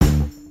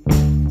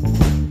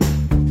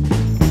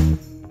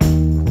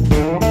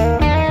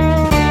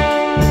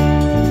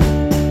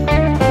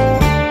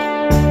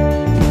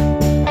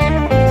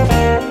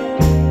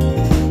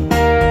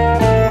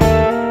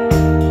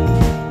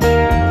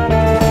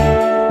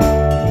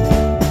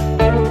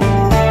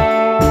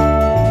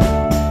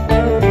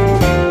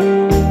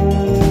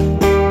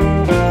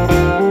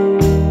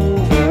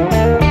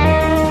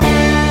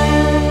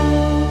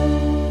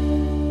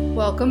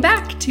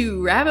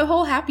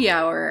Happy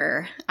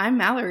Hour. I'm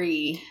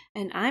Mallory.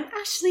 And I'm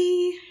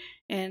Ashley.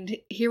 And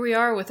here we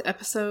are with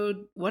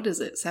episode, what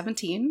is it,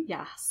 17?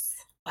 Yes.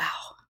 Wow,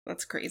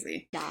 that's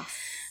crazy.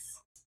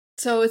 Yes.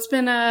 So it's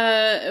been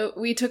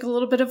we took a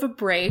little bit of a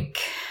break.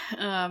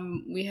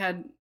 We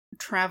had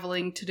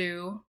traveling to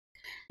do.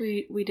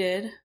 We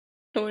did.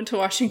 I went to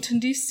Washington,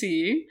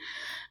 D.C.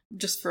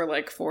 just for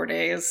like 4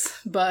 days.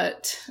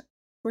 But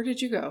where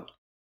did you go?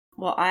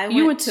 Well,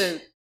 You went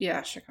to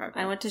Chicago.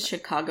 I went to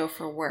Chicago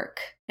for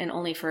work, and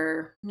only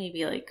for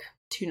maybe like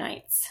 2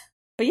 nights.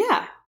 But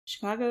yeah,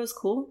 Chicago is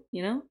cool,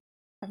 you know?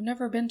 I've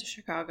never been to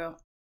Chicago.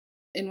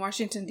 In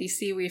Washington,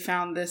 D.C., we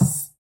found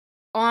this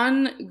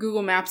on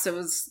Google Maps.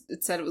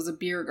 It said it was a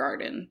beer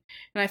garden,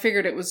 and I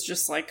figured it was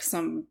just like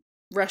some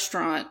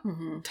restaurant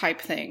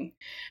type thing,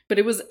 but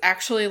it was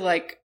actually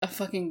like a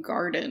fucking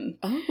garden.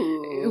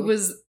 Oh, it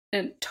was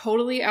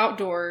totally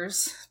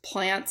outdoors,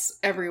 plants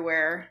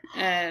everywhere,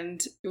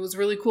 and it was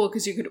really cool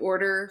because you could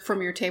order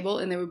from your table,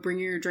 and they would bring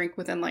you your drink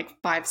within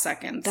like 5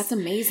 seconds. That's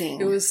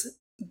amazing. It was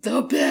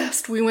the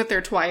best. We went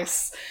there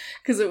twice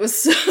because it was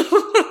so.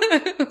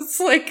 It was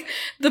like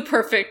the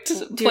perfect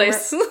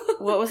place.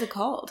 What was it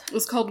called? It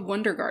was called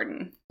Wonder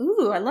Garden.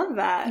 Ooh, I love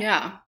that.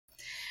 Yeah.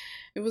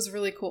 It was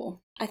really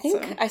cool. I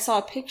think I saw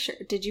a picture.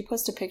 Did you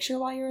post a picture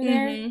while you were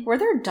there? Mm-hmm. Were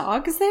there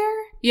dogs there?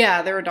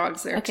 Yeah, there were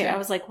dogs there. Okay, too. I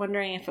was like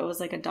wondering if it was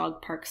like a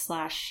dog park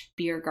 /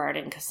 beer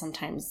garden, because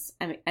sometimes,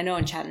 I know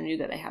in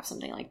Chattanooga they have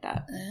something like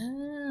that,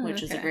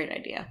 which is a great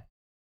idea.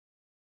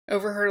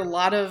 Overheard a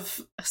lot of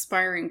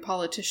aspiring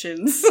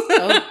politicians.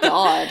 Oh,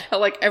 God.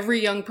 Like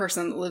every young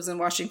person that lives in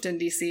Washington,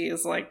 D.C.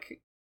 is like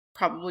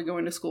probably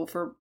going to school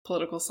for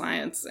political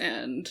science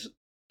and...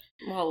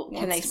 Well,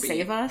 can they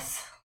save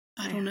us?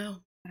 I don't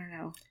know.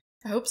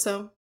 I hope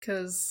so,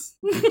 because...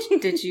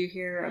 Did you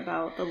hear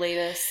about the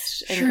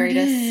latest and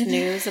greatest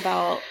news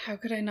about... How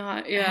could I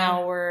not? Yeah.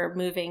 How we're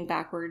moving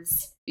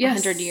backwards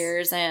 100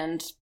 years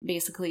and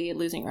basically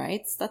losing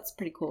rights? That's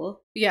pretty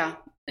cool. Yeah,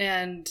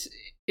 and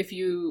if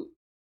you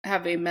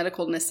have a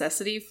medical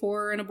necessity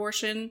for an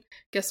abortion,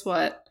 guess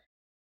what?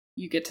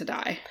 You get to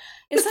die.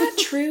 Is that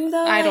true,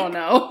 though? I don't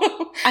know.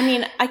 I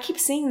mean, I keep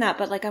seeing that,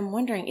 but like I'm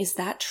wondering, is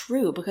that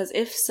true? Because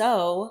if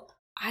so,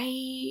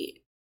 I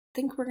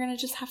think we're gonna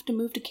just have to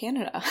move to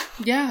Canada.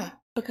 Yeah.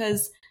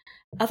 Because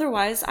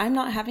otherwise I'm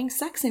not having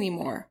sex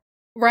anymore.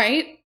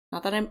 Right?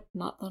 Not that I'm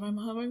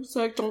having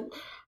sex. I've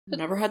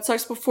never had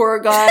sex before,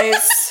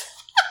 guys.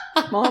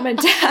 Mom and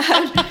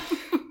Dad.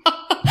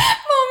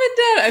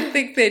 I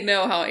think they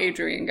know how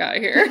Adrian got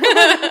here.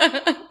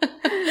 It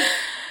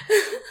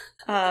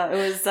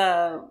was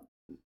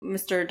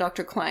Mr.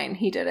 Dr. Klein.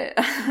 He did it.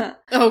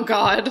 Oh,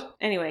 God.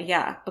 Anyway,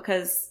 yeah,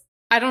 because...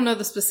 I don't know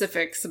the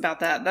specifics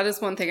about that. That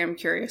is one thing I'm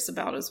curious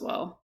about as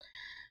well.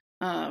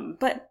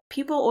 But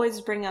people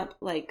always bring up,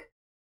 like,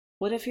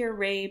 what if you're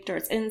raped, or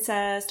it's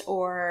incest,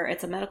 or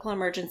it's a medical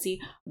emergency?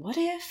 What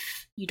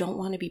if you don't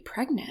want to be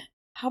pregnant?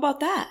 How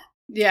about that?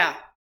 Yeah.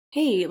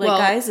 Hey,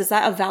 guys, is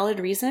that a valid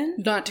reason?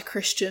 Not to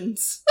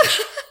Christians.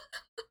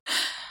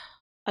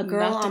 A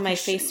girl on my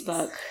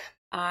Facebook,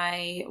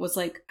 I was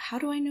like, how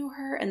do I know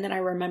her? And then I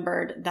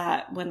remembered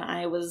that when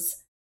I was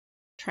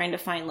trying to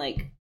find,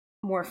 like,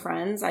 more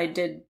friends, I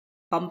did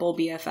Bumble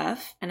BFF,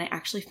 and I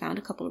actually found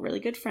a couple of really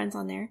good friends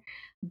on there.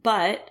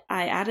 But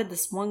I added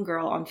this one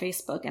girl on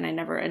Facebook, and I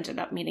never ended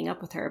up meeting up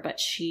with her.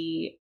 But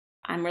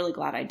I'm really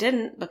glad I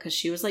didn't, because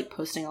she was, like,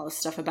 posting all this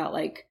stuff about,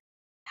 like,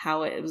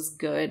 how it was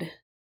good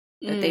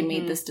that they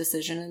made this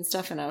decision and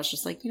stuff, and I was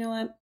just like, you know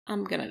what?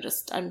 I'm gonna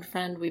just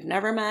unfriend. We've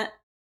never met.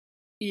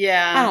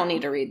 Yeah. I don't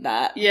need to read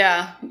that.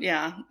 Yeah.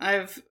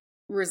 I've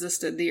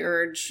resisted the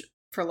urge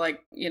for,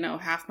 like,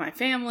 half my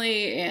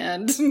family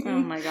and... Oh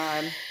my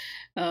God.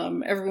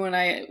 Everyone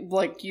I,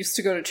 like, used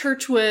to go to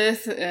church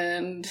with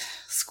and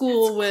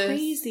school with. That's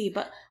crazy,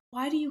 but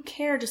why do you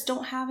care? Just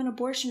don't have an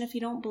abortion if you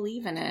don't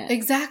believe in it.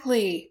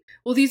 Exactly.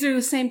 Well, these are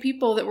the same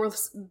people that were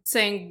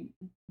saying,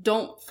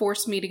 don't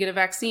force me to get a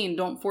vaccine.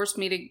 Don't force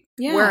me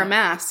to wear a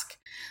mask.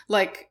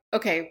 Like,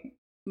 okay,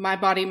 my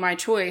body, my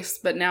choice,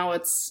 but now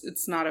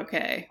it's not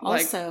okay.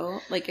 Also,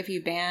 like if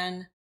you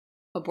ban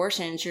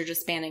abortions, you're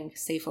just banning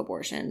safe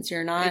abortions.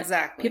 You're not...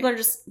 Exactly. People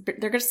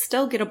they're going to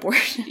still get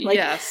abortion. Like,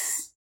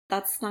 yes.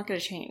 That's not going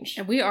to change.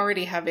 And we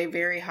already have a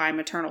very high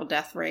maternal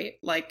death rate.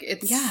 Like,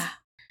 it's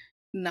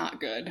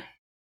not good.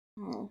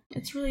 Oh,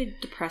 it's really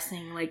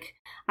depressing. Like,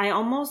 I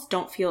almost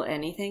don't feel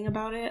anything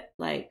about it,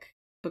 like,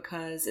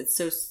 because it's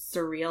so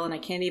surreal and I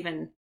can't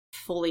even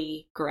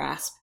fully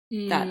grasp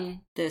that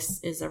this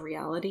is a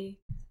reality.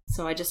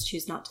 So I just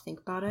choose not to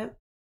think about it.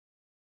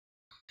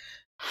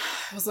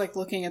 I was like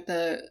looking at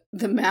the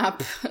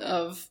map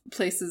of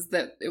places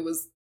that it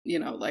was,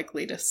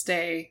 likely to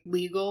stay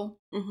legal.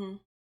 Mm-hmm.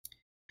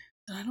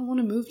 I don't want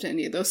to move to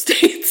any of those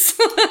states.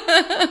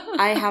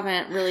 I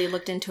haven't really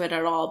looked into it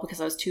at all because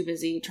I was too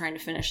busy trying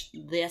to finish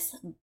this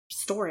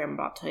story I'm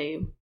about to tell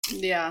you.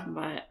 Yeah.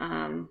 But,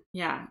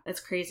 yeah, it's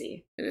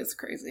crazy. It is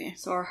crazy.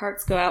 So our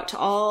hearts go out to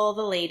all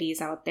the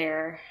ladies out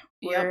there.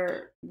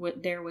 We're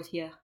there with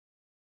you.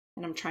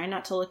 And I'm trying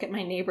not to look at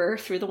my neighbor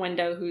through the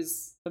window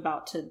who's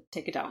about to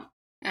take a dump.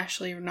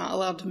 Ashley, you're not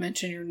allowed to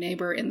mention your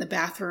neighbor in the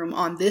bathroom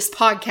on this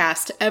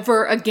podcast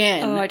ever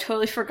again. Oh, I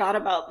totally forgot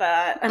about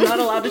that. I'm not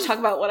allowed to talk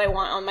about what I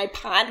want on my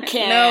podcast.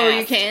 No,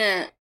 you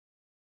can't.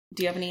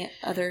 Do you have any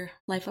other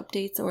life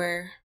updates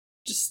or?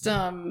 Just,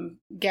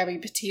 Gabby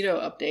Petito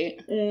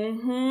update.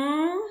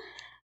 Mm-hmm.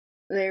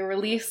 They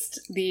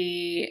released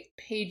the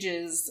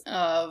pages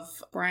of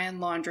Brian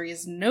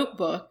Laundrie's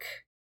notebook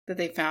that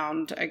they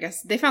found. I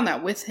guess they found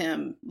that with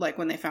him, like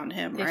when they found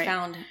him, right? They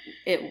found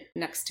it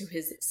next to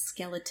his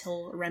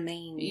skeletal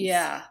remains.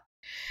 Yeah.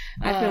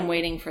 I've been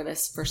waiting for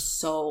this for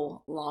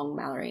so long,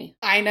 Mallory.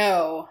 I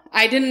know.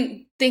 I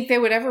didn't think they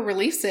would ever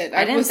release it.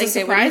 I didn't think a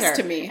surprise they would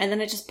either. To me. And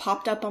then it just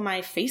popped up on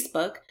my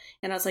Facebook,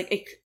 and I was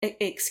like,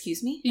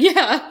 excuse me?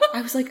 Yeah.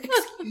 I was like,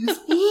 excuse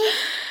me?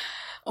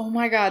 Oh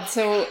my God.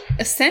 So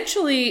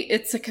essentially,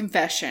 it's a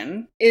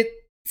confession. It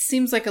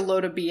seems like a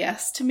load of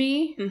BS to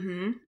me.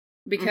 Mm-hmm.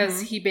 Because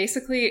he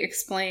basically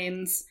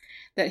explains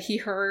that he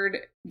heard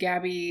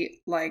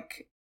Gabby,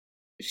 like,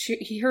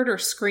 he heard her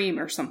scream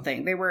or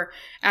something. They were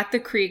at the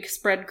creek,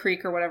 Spread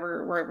Creek or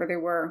whatever, wherever they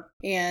were.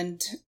 And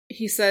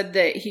he said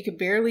that he could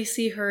barely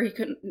see her. He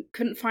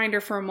couldn't find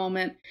her for a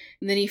moment.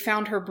 And then he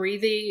found her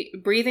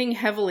breathing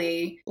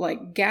heavily,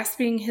 like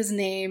gasping his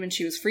name, and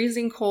she was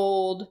freezing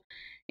cold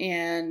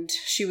and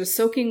she was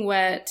soaking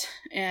wet,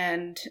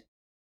 and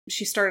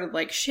she started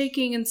like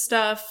shaking and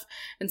stuff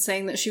and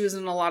saying that she was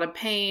in a lot of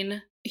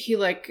pain. He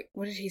like,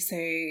 what did he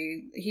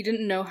say? He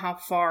didn't know how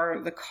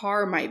far the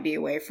car might be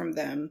away from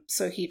them.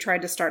 So he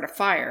tried to start a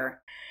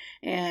fire.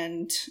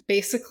 And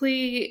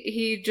basically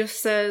he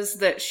just says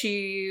that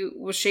she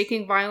was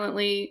shaking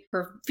violently.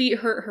 Her feet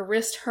hurt, her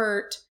wrist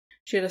hurt.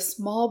 She had a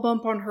small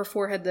bump on her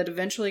forehead that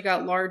eventually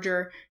got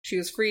larger. She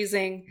was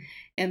freezing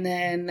and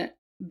then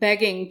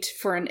begging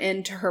for an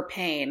end to her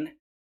pain.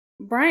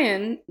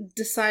 Brian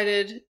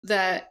decided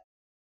that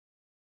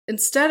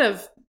instead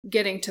of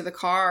getting to the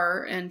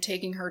car and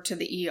taking her to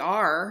the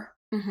ER,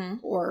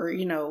 or,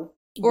 you know,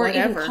 or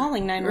whatever. even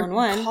calling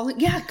 911. Calling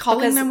because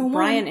 911.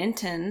 Brian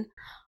Inton,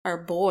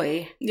 our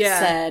boy,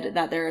 said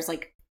that there is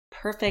like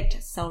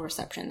perfect cell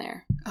reception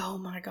there. Oh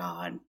my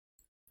God.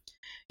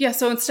 Yeah,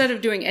 so instead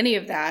of doing any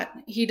of that,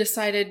 he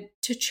decided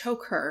to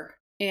choke her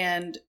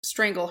and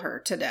strangle her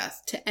to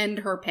death to end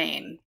her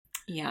pain.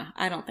 Yeah,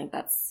 I don't think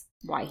that's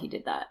why he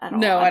did that at all.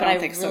 No, I don't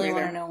think so either. I really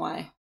want to know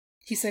why.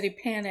 He said he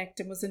panicked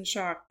and was in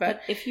shock.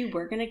 But if you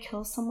were going to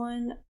kill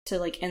someone to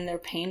like end their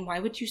pain, why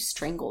would you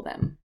strangle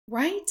them?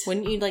 Right?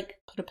 Wouldn't you like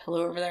put a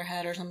pillow over their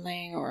head or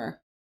something,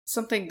 or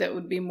something that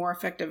would be more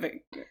effective at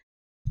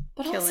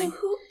but killing? Also,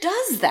 who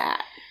does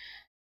that?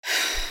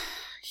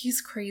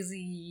 He's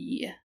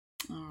crazy.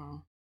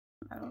 Oh,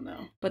 I don't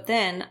know. But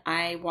then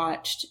I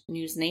watched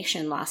News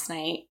Nation last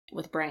night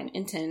with Brian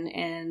Inton,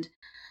 and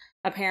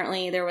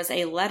apparently there was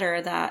a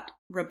letter that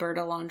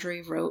Roberta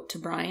Laundrie wrote to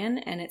Brian,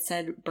 and it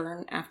said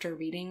burn after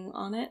reading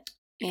on it.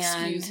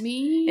 Excuse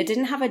me? It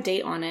didn't have a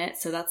date on it,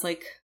 so that's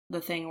like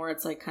the thing where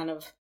it's like kind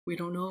of, we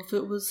don't know if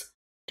it was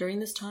during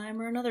this time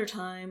or another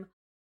time,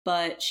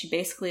 but she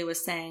basically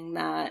was saying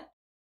that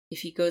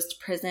if he goes to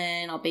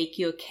prison, I'll bake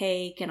you a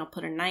cake and I'll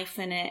put a knife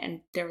in it.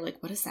 And they were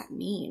like, what does that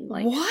mean?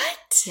 Like,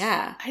 what?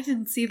 Yeah. I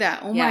didn't see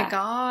that. Oh my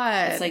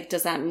God. It's like,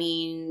 does that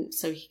mean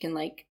so he can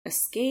like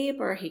escape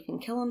or he can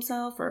kill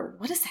himself, or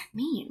what does that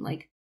mean?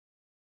 Like,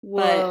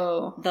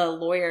 whoa. But the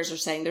lawyers are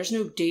saying there's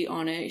no date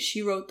on it.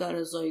 She wrote that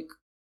as like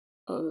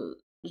a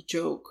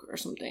joke or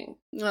something.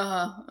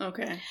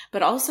 Okay.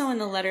 But also in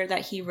the letter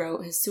that he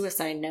wrote, his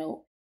suicide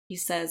note, he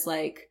says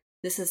like,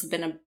 this has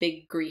been a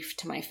big grief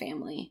to my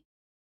family.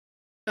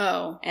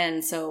 Oh.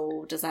 And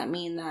so does that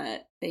mean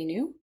that they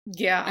knew?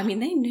 Yeah. I mean,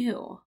 they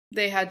knew.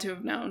 They had to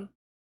have known.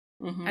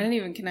 I didn't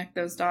even connect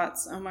those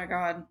dots. Oh my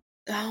God.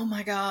 Oh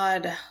my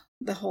God.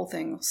 The whole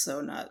thing was so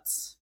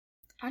nuts.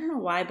 I don't know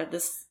why, but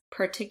this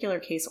particular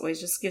case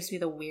always just gives me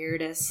the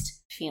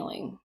weirdest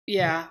feeling.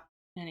 Yeah.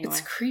 Anyway.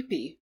 It's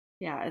creepy.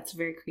 Yeah, it's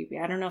very creepy.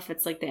 I don't know if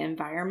it's like the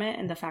environment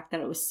and the fact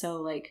that it was so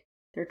like,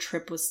 their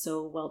trip was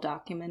so well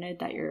documented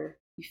that you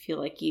feel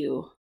like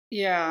you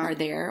are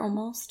there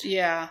almost.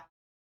 Yeah.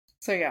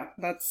 So yeah,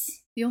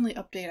 that's the only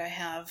update I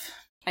have.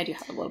 I do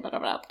have a little bit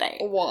of an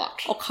update. What?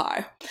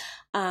 Okay.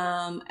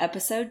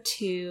 Episode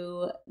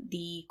 2,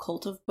 The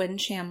Cult of Gwen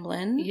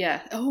Shamblin.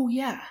 Yeah. Oh,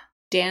 yeah.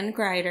 Dan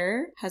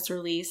Greider has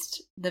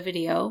released the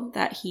video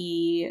that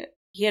he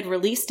had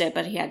released it,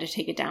 but he had to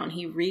take it down.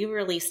 He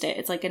re-released it.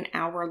 It's like an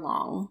hour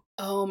long.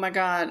 Oh my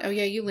God. Oh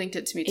yeah, you linked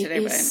it to me today,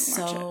 but I didn't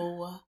watch it.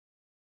 So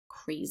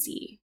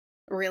crazy.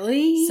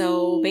 Really?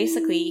 So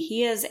basically,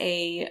 he's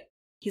a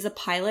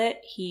pilot.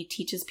 He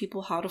teaches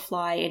people how to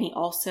fly, and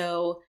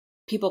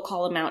people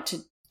call him out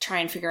to try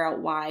and figure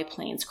out why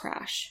planes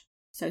crash.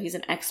 So he's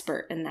an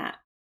expert in that.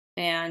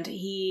 And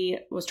he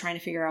was trying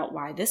to figure out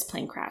why this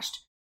plane crashed.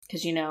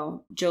 Because, you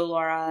know, Joe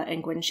Lara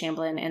and Gwen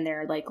Shamblin and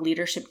their like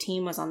leadership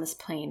team was on this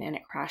plane, and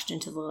it crashed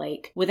into the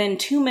lake within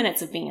 2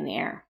 minutes of being in the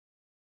air.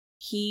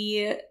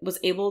 He was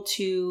able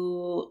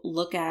to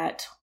look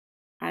at,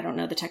 I don't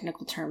know the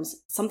technical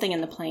terms, something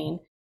in the plane,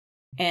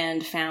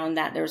 and found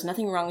that there was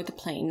nothing wrong with the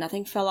plane.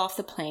 Nothing fell off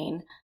the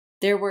plane.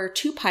 There were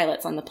 2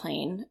 pilots on the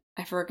plane.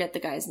 I forget the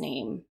guy's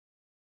name.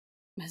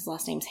 His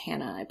last name's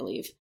Hannah, I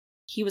believe.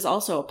 He was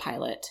also a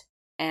pilot.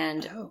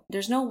 And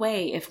there's no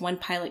way if one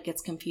pilot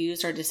gets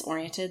confused or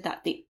disoriented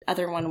that the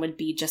other one would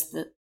be just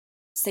the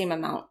same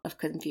amount of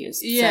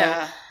confused.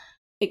 Yeah. So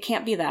it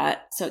can't be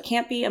that. So it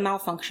can't be a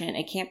malfunction.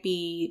 It can't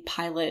be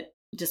pilot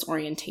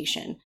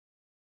disorientation.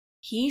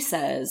 He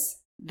says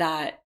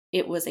that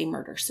it was a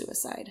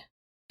murder-suicide.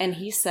 And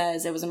he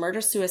says it was a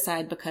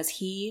murder-suicide because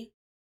he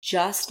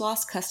just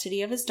lost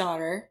custody of his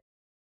daughter.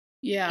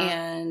 Yeah.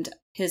 And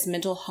his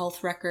mental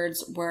health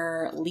records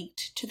were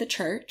leaked to the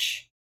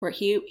church, where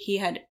he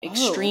had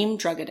extreme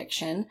drug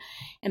addiction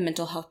and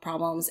mental health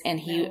problems, and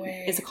he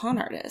is a con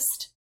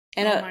artist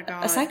and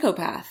a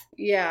psychopath.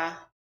 Yeah.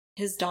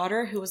 His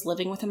daughter, who was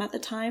living with him at the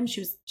time,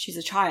 she's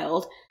a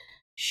child.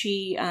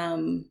 She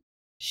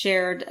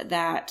shared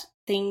that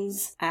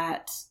things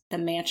at the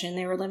mansion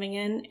they were living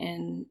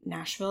in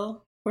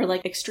Nashville were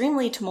like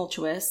extremely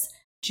tumultuous.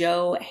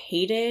 Joe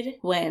hated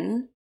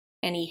Gwen,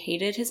 and he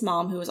hated his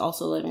mom, who was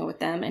also living with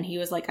them, and he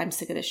was like, I'm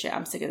sick of this shit.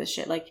 I'm sick of this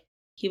shit. Like,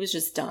 he was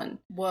just done.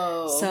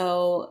 Whoa.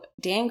 So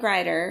Dan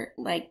Grider,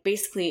 like,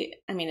 basically,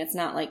 I mean, it's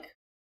not like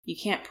you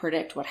can't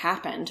predict what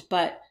happened,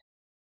 but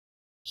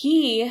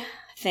he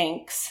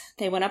thinks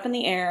they went up in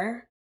the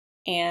air,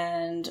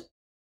 and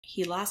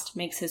he last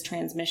makes his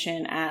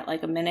transmission at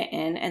like a minute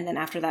in, and then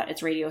after that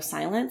it's radio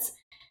silence.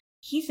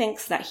 He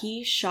thinks that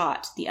he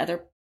shot the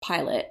other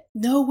pilot.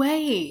 No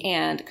way.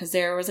 And because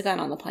there was a gun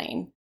on the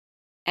plane,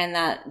 and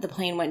that the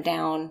plane went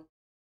down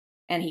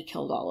and he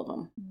killed all of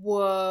them.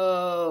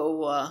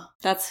 Whoa.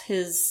 That's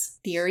his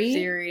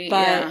theory.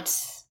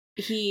 But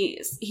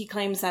he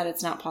claims that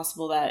it's not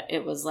possible, that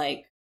it was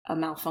like a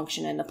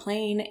malfunction in the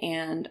plane,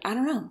 and I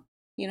don't know,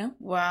 you know?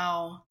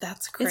 Wow.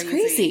 That's crazy. It's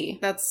crazy.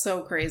 That's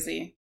so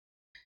crazy.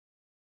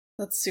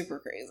 That's super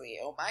crazy.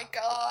 Oh my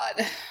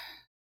God.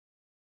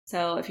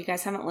 So if you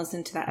guys haven't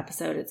listened to that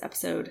episode, it's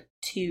episode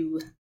 2.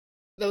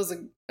 That was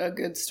a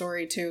good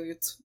story too.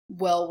 It's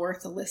well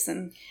worth a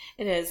listen.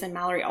 It is. And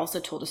Mallory also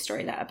told a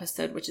story that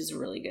episode, which is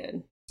really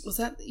good. Was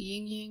that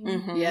Ying Ying?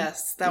 Mm-hmm.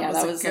 Yes, that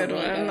was a good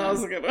one. That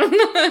was a good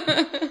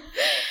one.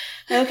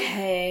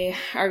 Okay.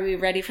 Are we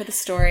ready for the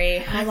story?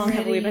 How long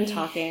have we been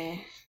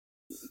talking?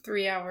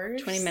 3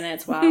 hours. 20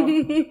 minutes. Wow.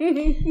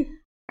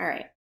 All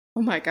right.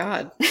 Oh my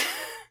God.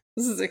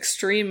 This is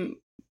extreme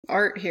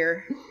art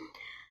here.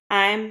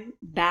 I'm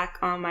back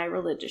on my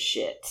religious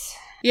shit.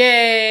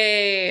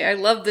 Yay! I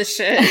love this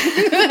shit.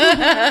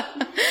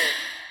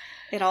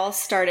 It all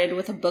started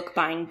with a book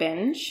buying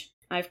binge.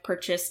 I've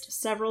purchased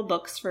several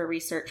books for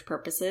research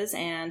purposes,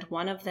 and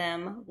one of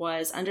them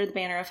was Under the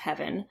Banner of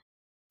Heaven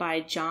by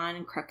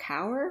John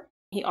Krakauer.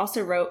 He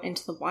also wrote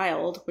Into the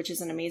Wild, which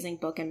is an amazing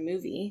book and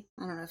movie.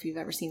 I don't know if you've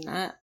ever seen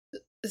that.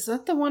 Is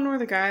that the one where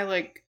the guy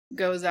like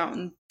goes out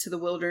into the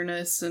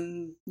wilderness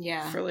and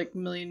for like a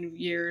million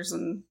years,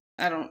 and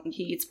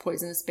he eats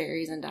poisonous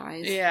berries and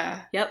dies?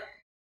 Yeah. Yep.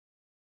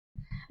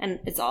 And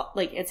it's all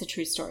like, it's a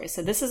true story.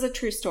 So this is a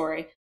true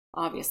story,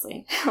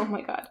 obviously. Oh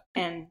my God.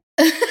 And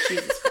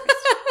Jesus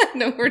Christ.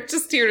 No, we're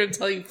just here to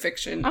tell you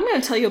fiction. I'm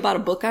going to tell you about a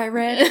book I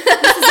read.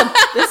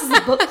 This is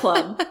a book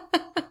club.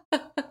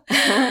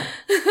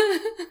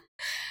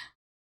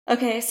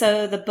 Okay,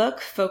 so the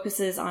book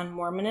focuses on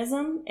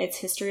Mormonism, its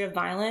history of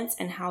violence,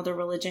 and how the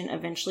religion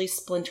eventually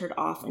splintered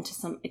off into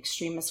some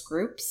extremist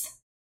groups.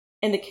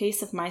 In the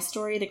case of my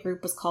story, the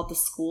group was called the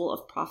School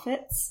of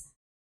Prophets,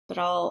 but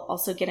I'll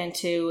also get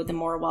into the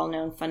more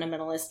well-known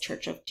fundamentalist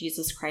Church of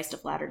Jesus Christ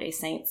of Latter-day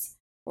Saints,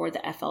 or the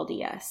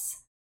FLDS.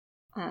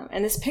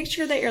 And this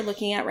picture that you're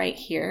looking at right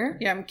here,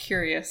 yeah, I'm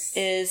curious,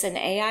 is an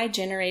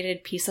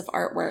AI-generated piece of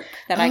artwork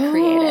that I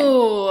created.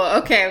 Oh,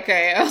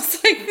 okay. I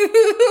was like,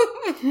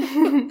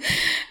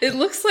 it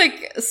looks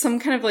like some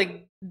kind of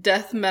like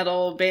death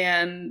metal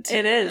band.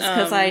 It is,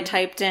 because I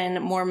typed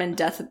in Mormon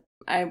death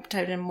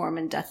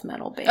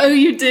metal band. Oh,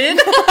 you did?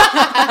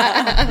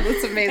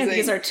 That's amazing. And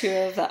these are 2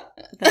 of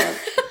the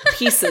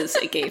pieces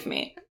it gave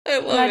me.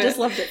 I just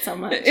loved it so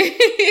much.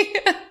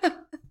 Yeah.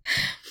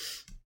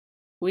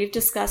 We've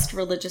discussed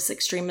religious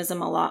extremism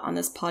a lot on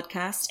this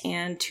podcast,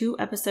 and 2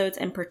 episodes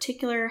in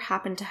particular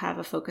happen to have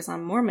a focus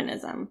on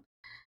Mormonism.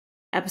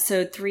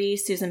 Episode 3,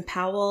 Susan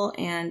Powell,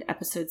 and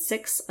Episode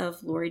 6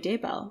 of Lori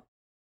Daybell.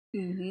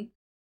 Mm-hmm.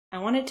 I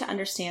wanted to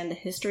understand the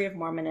history of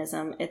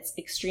Mormonism, its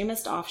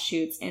extremist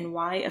offshoots, and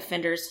why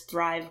offenders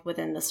thrive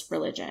within this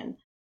religion.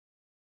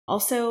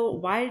 Also,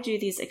 why do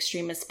these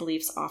extremist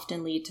beliefs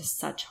often lead to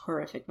such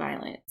horrific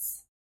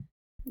violence?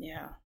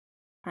 Yeah.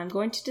 I'm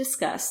going to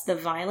discuss the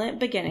violent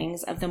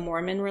beginnings of the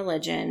Mormon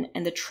religion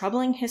and the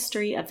troubling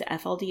history of the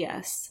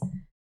FLDS.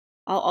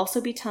 I'll also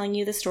be telling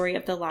you the story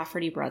of the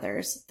Lafferty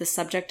brothers, the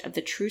subject of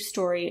the true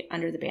story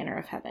Under the Banner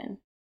of Heaven.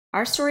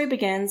 Our story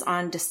begins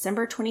on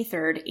December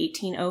 23rd,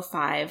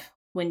 1805,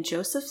 when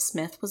Joseph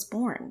Smith was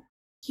born.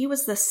 He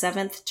was the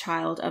 7th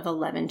child of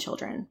 11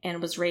 children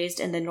and was raised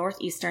in the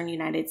northeastern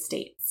United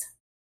States.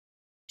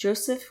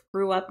 Joseph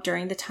grew up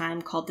during the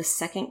time called the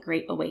Second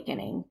Great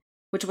Awakening,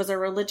 which was a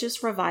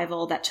religious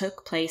revival that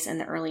took place in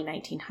the early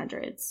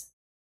 1900s.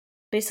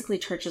 basically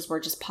churches were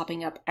just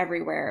popping up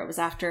everywhere. It was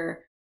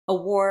after a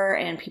war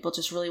and people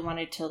just really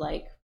wanted to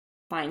like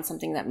find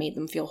something that made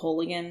them feel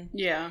whole again.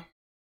 Yeah.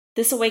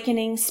 This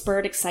awakening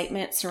spurred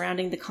excitement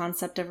surrounding the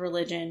concept of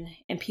religion,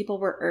 and people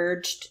were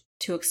urged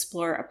to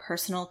explore a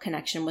personal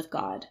connection with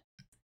God.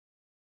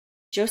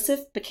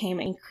 Joseph became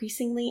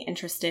increasingly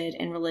interested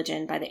in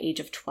religion by the age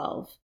of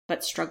 12,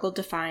 but struggled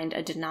to find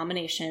a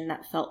denomination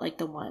that felt like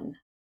the one.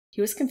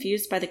 He was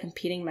confused by the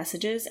competing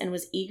messages and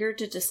was eager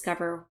to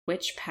discover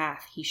which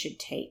path he should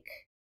take.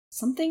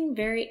 Something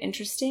very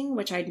interesting,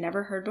 which I'd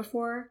never heard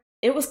before,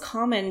 it was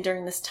common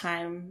during this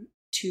time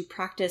to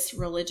practice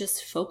religious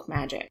folk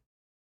magic.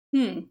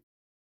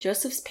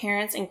 Joseph's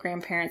parents and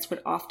grandparents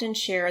would often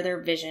share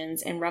their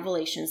visions and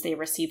revelations they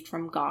received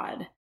from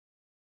God.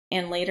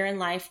 And later in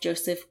life,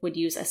 Joseph would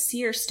use a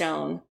seer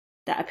stone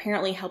that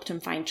apparently helped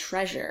him find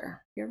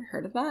treasure. You ever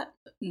heard of that?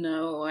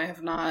 No, I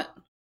have not.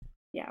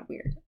 Yeah,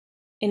 weird.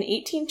 In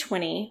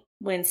 1820,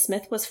 when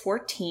Smith was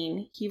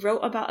 14, he wrote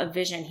about a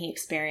vision he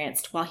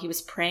experienced while he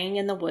was praying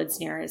in the woods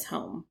near his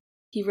home.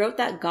 He wrote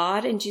that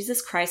God and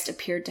Jesus Christ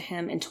appeared to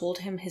him and told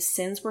him his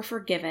sins were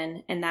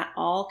forgiven and that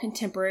all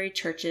contemporary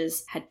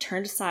churches had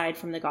turned aside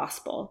from the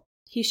gospel.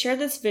 He shared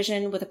this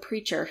vision with a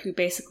preacher who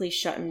basically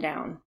shut him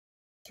down.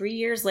 3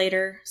 years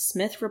later,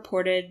 Smith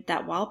reported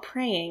that while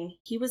praying,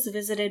 he was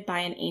visited by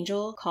an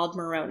angel called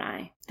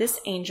Moroni. This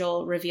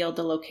angel revealed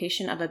the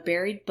location of a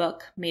buried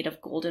book made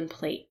of golden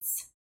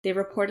plates. They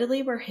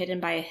reportedly were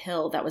hidden by a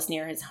hill that was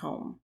near his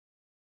home.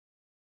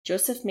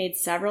 Joseph made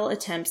several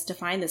attempts to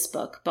find this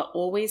book, but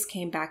always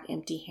came back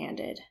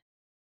empty-handed.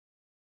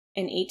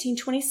 In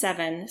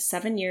 1827,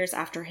 7 years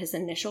after his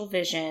initial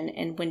vision,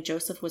 and when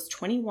Joseph was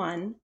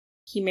 21,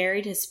 he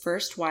married his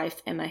first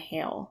wife, Emma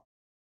Hale.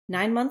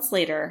 9 months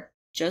later,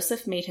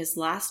 Joseph made his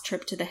last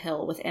trip to the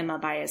hill with Emma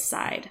by his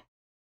side.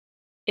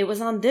 It was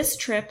on this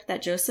trip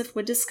that Joseph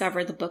would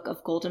discover the Book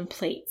of Golden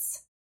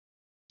Plates.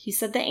 He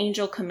said the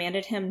angel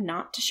commanded him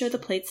not to show the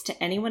plates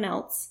to anyone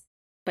else,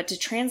 but to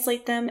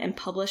translate them and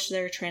publish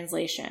their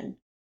translation.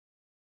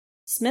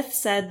 Smith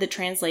said the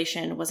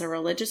translation was a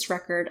religious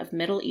record of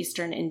Middle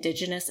Eastern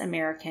indigenous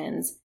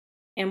Americans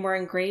and were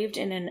engraved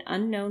in an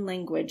unknown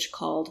language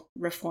called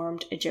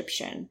Reformed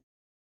Egyptian.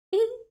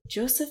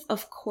 Joseph,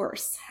 of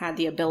course, had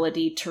the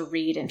ability to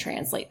read and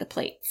translate the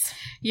plates.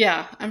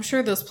 Yeah, I'm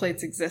sure those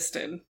plates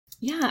existed.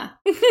 Yeah,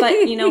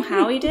 but you know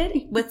how he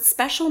did? With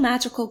special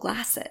magical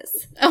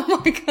glasses.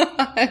 Oh my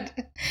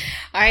god.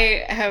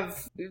 I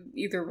have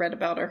either read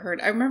about or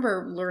heard. I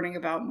remember learning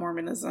about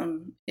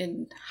Mormonism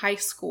in high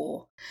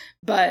school,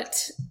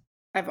 but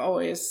I've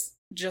always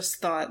just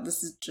thought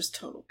this is just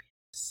total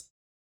BS.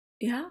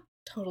 Yeah?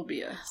 Total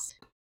BS.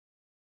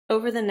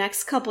 Over the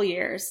next couple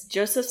years,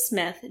 Joseph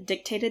Smith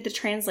dictated the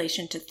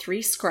translation to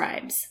 3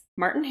 scribes,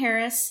 Martin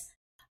Harris,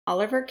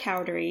 Oliver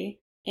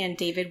Cowdery, and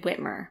David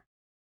Whitmer.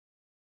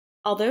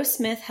 Although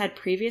Smith had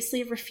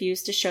previously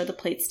refused to show the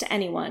plates to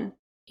anyone,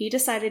 he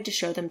decided to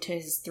show them to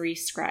his 3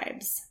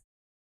 scribes.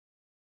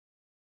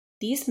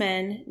 These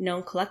men,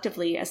 known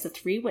collectively as the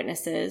 3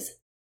 witnesses,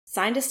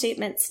 signed a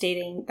statement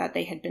stating that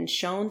they had been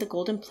shown the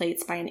golden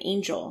plates by an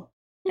angel,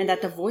 and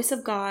that the voice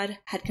of God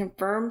had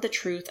confirmed the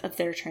truth of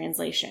their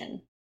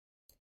translation.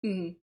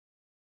 Mm.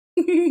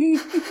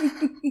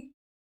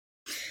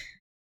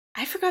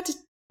 I forgot to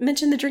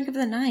mention the drink of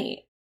the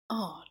night.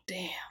 Oh,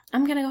 damn.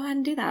 I'm going to go ahead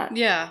and do that.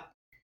 Yeah.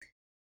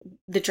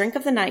 The drink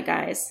of the night,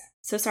 guys,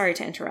 so sorry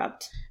to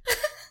interrupt,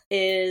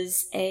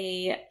 is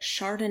a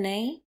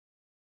Chardonnay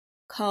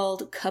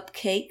called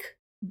Cupcake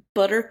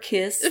Butter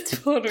Kissed. It's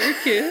butter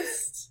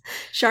kissed.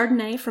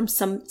 Chardonnay from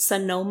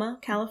Sonoma,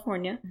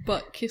 California.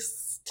 Butt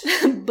kissed.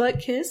 Butt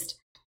kissed.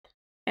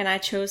 And I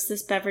chose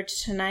this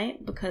beverage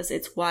tonight because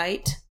it's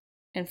white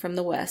and from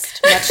the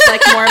West, much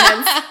like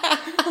Mormons.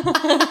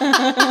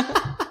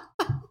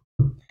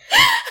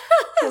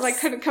 Because I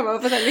couldn't come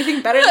up with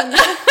anything better than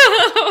that.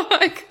 Oh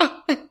my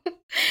god.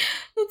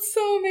 That's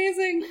so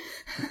amazing.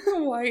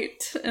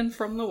 White and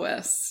from the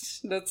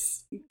West.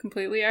 That's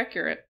completely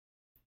accurate.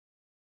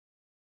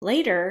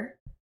 Later,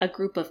 a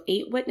group of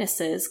 8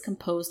 witnesses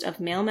composed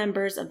of male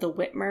members of the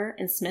Whitmer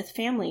and Smith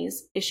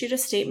families issued a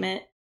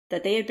statement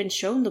that they had been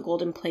shown the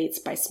golden plates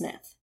by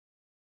Smith.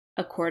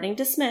 According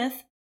to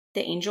Smith,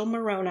 the angel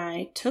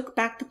Moroni took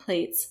back the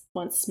plates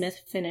once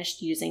Smith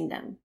finished using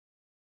them.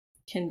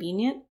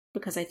 Convenient,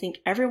 because I think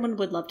everyone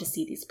would love to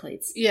see these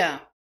plates. Yeah.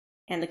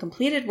 And the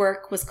completed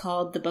work was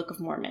called the Book of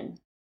Mormon.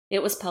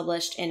 It was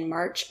published in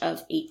March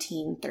of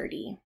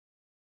 1830.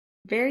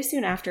 Very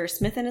soon after,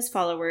 Smith and his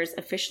followers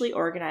officially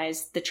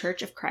organized the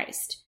Church of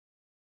Christ.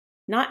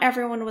 Not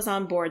everyone was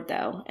on board,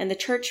 though, and the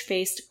church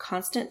faced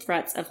constant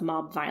threats of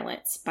mob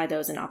violence by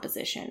those in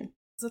opposition.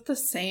 Is it the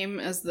same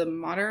as the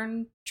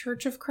modern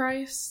Church of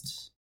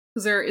Christ?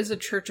 Because there is a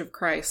Church of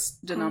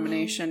Christ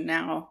denomination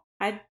now.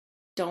 I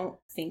don't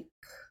think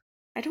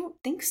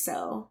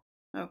so.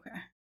 Okay.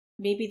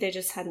 Maybe they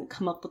just hadn't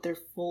come up with their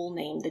full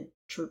name, the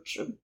Church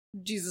of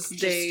Jesus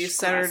Day,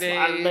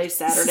 Saturday night.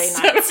 Saturday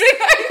night.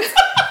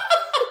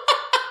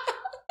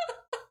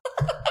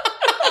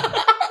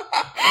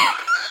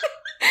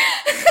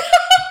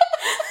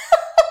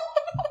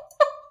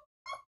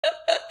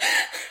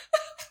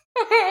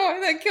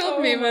 That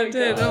killed me, Oh but my it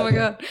did. God. Oh my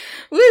god.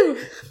 Woo!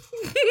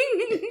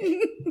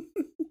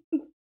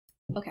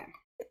 Okay.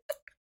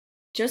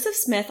 Joseph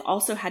Smith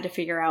also had to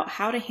figure out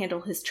how to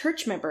handle his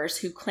church members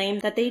who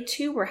claimed that they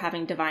too were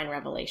having divine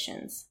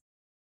revelations.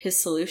 His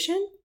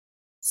solution?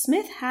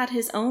 Smith had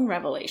his own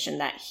revelation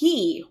that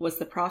he was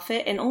the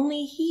prophet and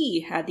only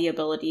he had the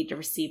ability to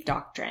receive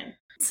doctrine.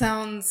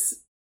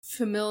 Sounds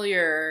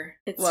familiar.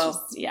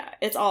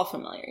 It's all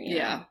familiar.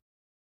 Yeah.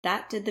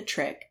 That did the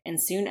trick,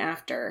 and soon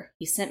after,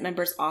 he sent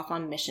members off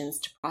on missions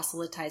to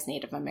proselytize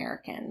Native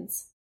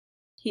Americans.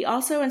 He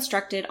also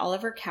instructed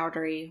Oliver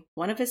Cowdery,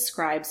 one of his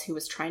scribes who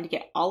was trying to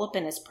get all up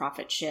in his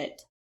prophet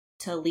shit,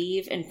 to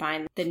leave and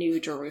find the New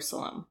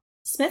Jerusalem.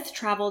 Smith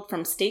traveled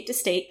from state to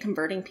state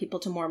converting people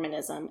to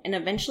Mormonism and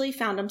eventually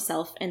found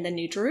himself in the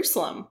New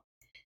Jerusalem.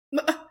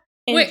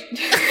 Wait.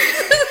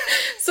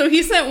 So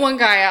he sent one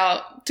guy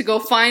out to go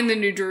find the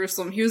New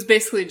Jerusalem. He was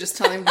basically just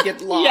telling him to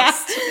get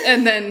lost. Yeah.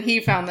 And then he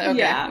found that. Okay.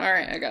 Yeah. All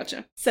right. I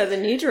gotcha. So the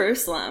New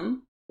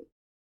Jerusalem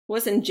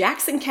was in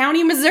Jackson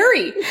County,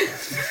 Missouri.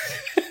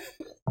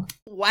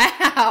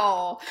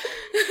 Wow.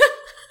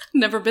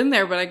 Never been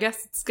there, but I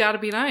guess it's got to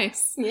be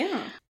nice.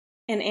 Yeah.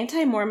 An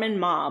anti-Mormon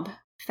mob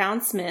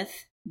found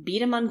Smith,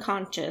 beat him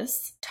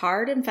unconscious,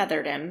 tarred and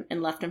feathered him,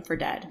 and left him for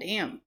dead.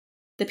 Damn.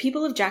 The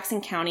people of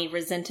Jackson County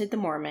resented the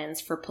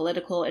Mormons for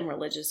political and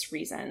religious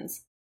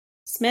reasons.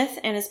 Smith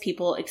and his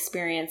people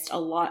experienced a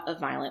lot of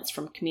violence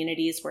from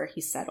communities where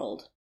he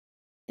settled.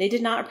 They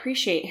did not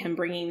appreciate him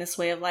bringing this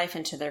way of life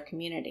into their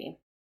community.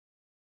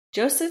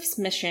 Joseph's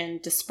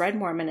mission to spread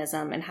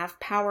Mormonism and have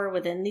power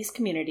within these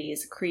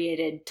communities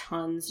created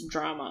tons of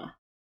drama.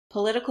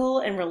 Political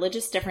and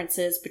religious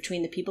differences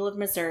between the people of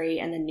Missouri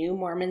and the new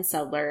Mormon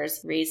settlers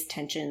raised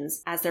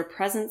tensions, as their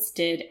presence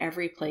did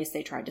every place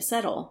they tried to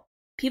settle.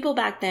 People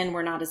back then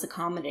were not as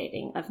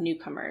accommodating of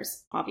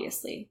newcomers,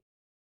 obviously.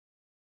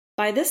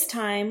 By this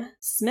time,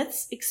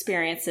 Smith's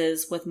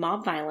experiences with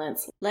mob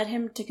violence led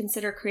him to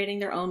consider creating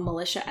their own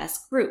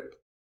militia-esque group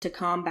to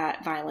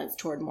combat violence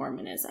toward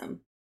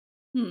Mormonism.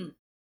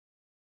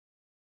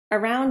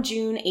 Around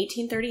June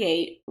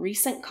 1838,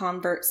 recent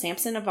convert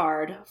Samson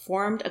Avard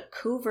formed a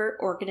covert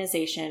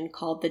organization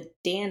called the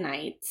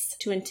Danites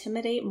to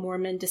intimidate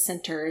Mormon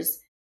dissenters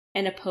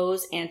and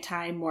oppose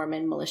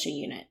anti-Mormon militia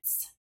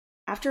units.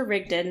 After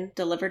Rigdon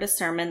delivered a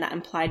sermon that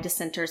implied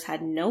dissenters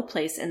had no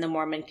place in the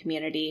Mormon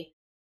community,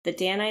 the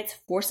Danites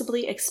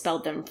forcibly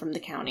expelled them from the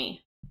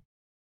county.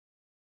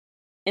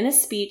 In a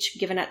speech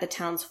given at the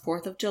town's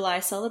 4th of July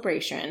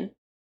celebration,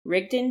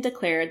 Rigdon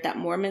declared that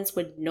Mormons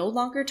would no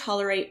longer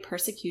tolerate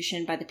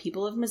persecution by the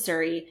people of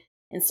Missouri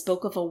and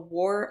spoke of a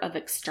war of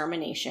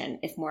extermination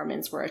if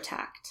Mormons were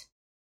attacked.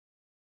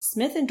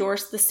 Smith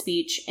endorsed the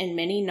speech, and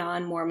many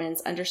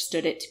non-Mormons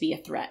understood it to be a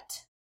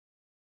threat.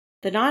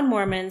 The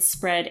non-Mormons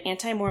spread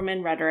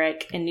anti-Mormon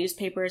rhetoric in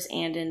newspapers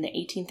and in the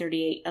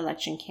 1838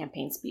 election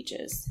campaign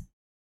speeches.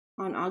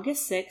 On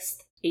August 6,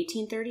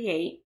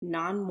 1838,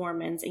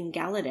 non-Mormons in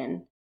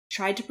Gallatin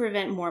tried to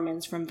prevent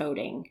Mormons from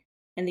voting,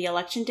 and the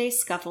Election Day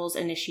scuffles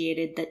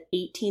initiated the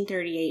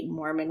 1838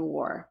 Mormon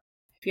War.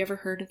 Have you ever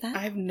heard of that?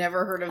 I've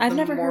never heard of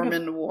the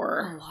Mormon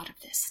War. A lot of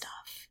this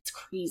stuff. It's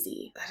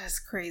crazy. That is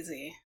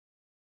crazy.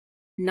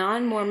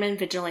 Non-Mormon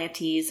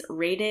vigilantes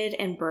raided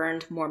and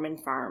burned Mormon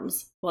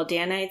farms, while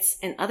Danites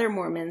and other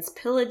Mormons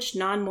pillaged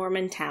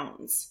non-Mormon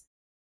towns.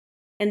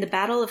 In the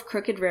Battle of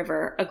Crooked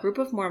River, a group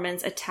of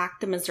Mormons attacked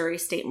the Missouri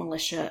State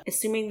Militia,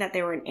 assuming that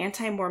they were an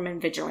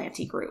anti-Mormon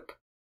vigilante group.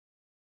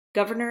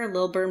 Governor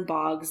Lilburn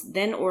Boggs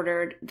then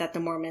ordered that the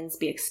Mormons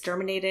be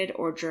exterminated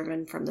or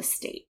driven from the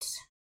state.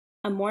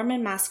 A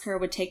Mormon massacre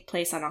would take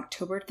place on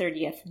October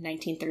 30th,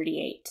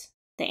 1938.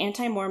 The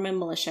anti-Mormon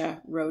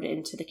militia rode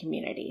into the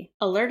community.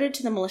 Alerted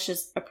to the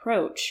militia's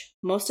approach,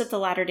 most of the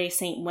Latter-day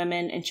Saint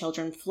women and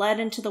children fled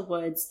into the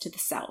woods to the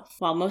south,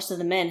 while most of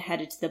the men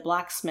headed to the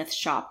blacksmith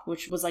shop,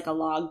 which was like a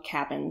log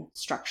cabin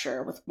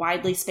structure with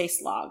widely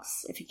spaced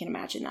logs, if you can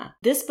imagine that.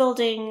 This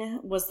building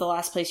was the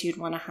last place you'd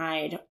want to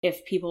hide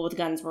if people with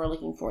guns were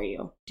looking for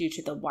you, due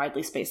to the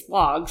widely spaced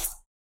logs.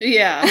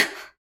 Yeah.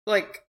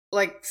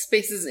 Like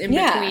spaces in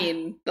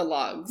between the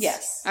logs.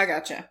 Yes. I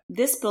gotcha.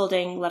 This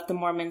building left the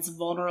Mormons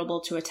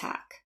vulnerable to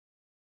attack.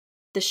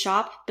 The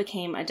shop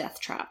became a death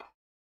trap.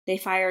 They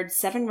fired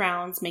 7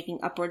 rounds, making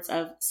upwards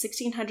of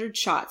 1,600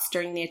 shots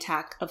during the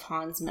attack of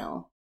Haun's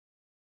Mill.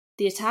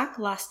 The attack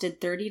lasted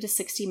 30 to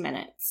 60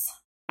 minutes.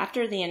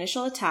 After the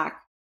initial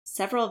attack,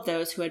 several of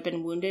those who had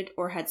been wounded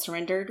or had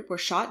surrendered were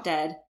shot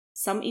dead,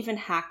 some even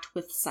hacked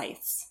with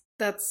scythes.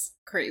 That's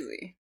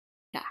crazy.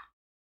 Yeah.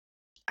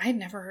 I had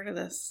never heard of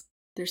this.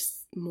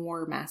 There's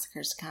more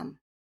massacres to come.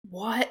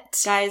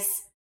 What?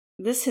 Guys,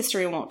 this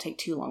history won't take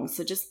too long,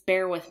 so just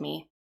bear with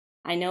me.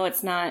 I know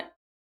it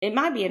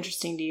might be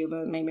interesting to you,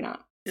 but maybe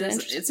not.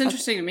 It's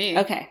interesting to me.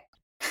 Okay.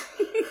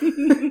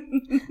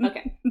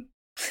 Okay.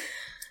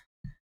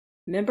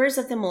 Members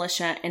of the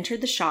militia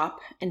entered the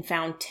shop and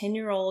found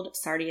 10-year-old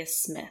Sardius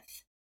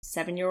Smith,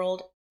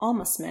 7-year-old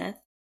Alma Smith,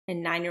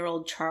 and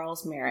 9-year-old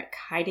Charles Merrick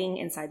hiding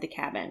inside the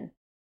cabin.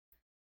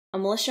 A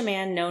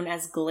militiaman known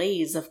as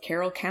Glaze of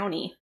Carroll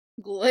County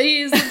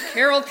Glaze of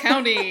Carroll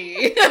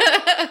County.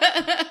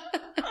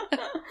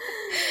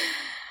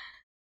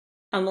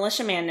 A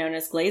militiaman known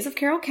as Glaze of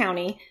Carroll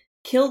County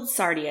killed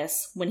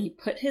Sardius when he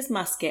put his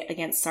musket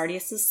against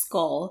Sardius's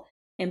skull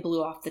and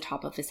blew off the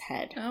top of his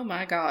head. Oh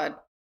my god.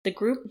 The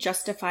group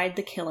justified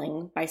the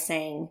killing by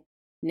saying,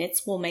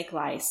 "Nits will make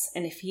lice,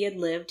 and if he had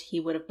lived, he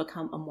would have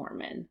become a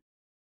Mormon."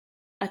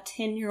 A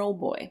 10-year-old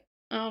boy.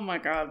 Oh my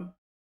god.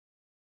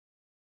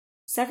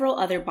 Several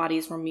other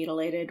bodies were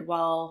mutilated,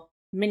 while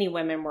many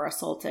women were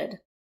assaulted.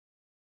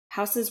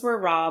 Houses were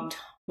robbed,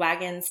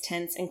 wagons,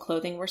 tents, and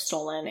clothing were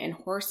stolen, and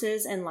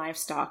horses and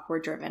livestock were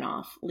driven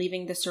off,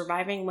 leaving the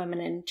surviving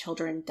women and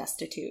children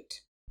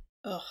destitute.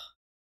 Ugh.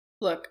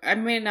 Look, I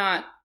may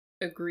not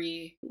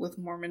agree with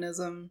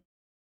Mormonism,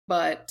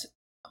 but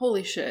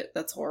holy shit,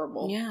 that's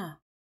horrible. Yeah.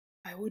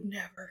 I would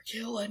never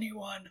kill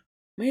anyone.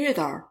 Me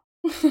either.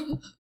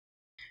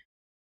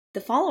 The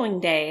following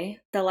day,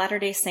 the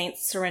Latter-day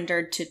Saints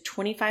surrendered to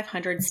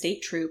 2,500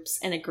 state troops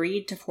and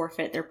agreed to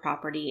forfeit their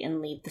property and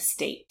leave the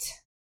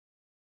state.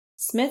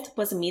 Smith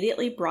was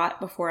immediately brought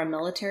before a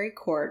military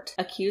court,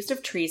 accused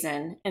of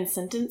treason, and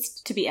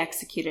sentenced to be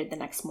executed the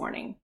next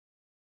morning.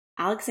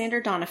 Alexander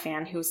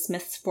Doniphan, who was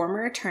Smith's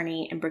former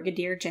attorney and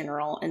brigadier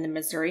general in the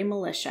Missouri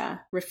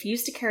militia,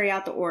 refused to carry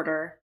out the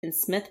order, and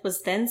Smith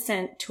was then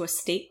sent to a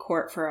state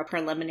court for a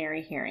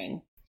preliminary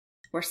hearing,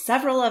 where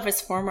several of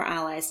his former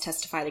allies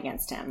testified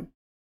against him.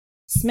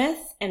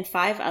 Smith and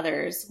 5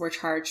 others were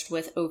charged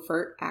with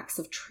overt acts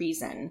of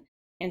treason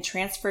and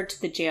transferred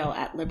to the jail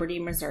at Liberty,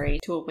 Missouri,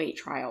 to await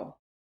trial.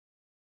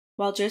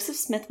 While Joseph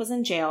Smith was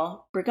in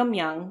jail, Brigham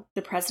Young,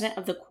 the president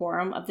of the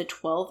Quorum of the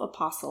 12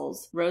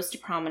 Apostles, rose to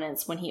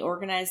prominence when he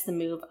organized the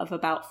move of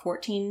about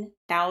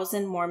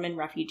 14,000 Mormon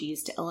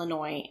refugees to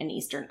Illinois and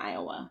eastern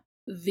Iowa.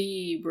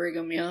 The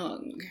Brigham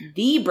Young.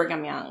 The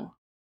Brigham Young.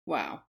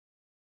 Wow.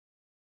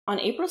 On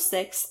April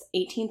 6,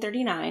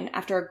 1839,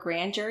 after a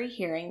grand jury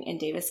hearing in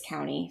Davis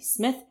County,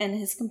 Smith and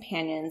his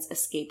companions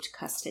escaped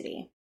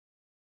custody.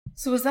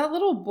 So was that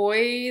little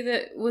boy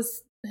that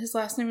was, his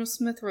last name was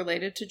Smith,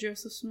 related to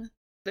Joseph Smith?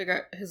 That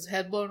got his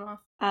head blown off?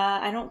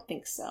 I don't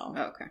think so.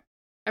 Oh, okay.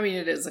 I mean,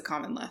 it is a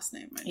common last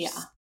name. Yeah.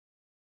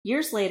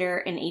 Years later,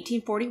 in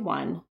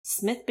 1841,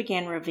 Smith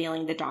began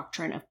revealing the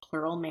doctrine of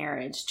plural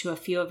marriage to a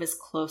few of his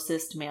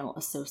closest male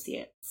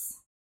associates.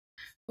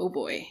 Oh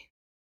boy.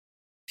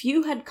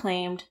 Few had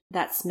claimed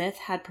that Smith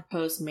had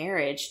proposed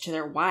marriage to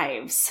their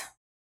wives.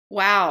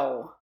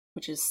 Wow.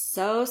 Which is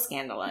so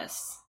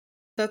scandalous.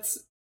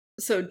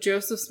 So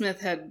Joseph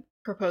Smith had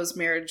proposed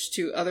marriage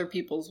to other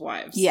people's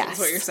wives. Yes. That's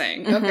what you're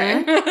saying. Mm-hmm.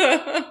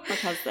 Okay.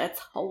 Because that's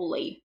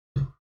holy.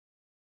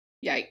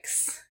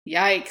 Yikes.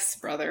 Yikes,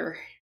 brother.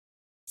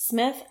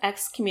 Smith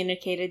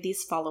excommunicated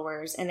these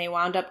followers, and they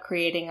wound up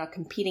creating a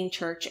competing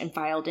church and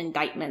filed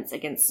indictments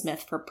against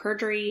Smith for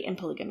perjury and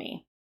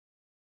polygamy.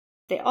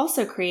 They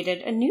also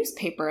created a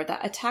newspaper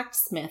that attacked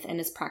Smith and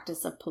his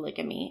practice of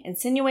polygamy,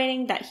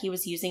 insinuating that he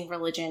was using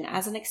religion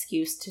as an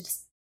excuse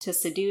to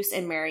seduce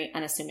and marry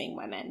unassuming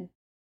women,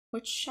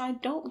 which I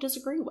don't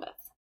disagree with.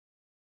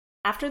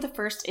 After the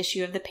first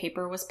issue of the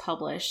paper was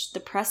published, the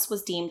press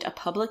was deemed a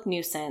public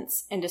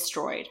nuisance and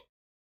destroyed,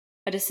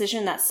 a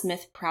decision that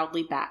Smith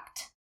proudly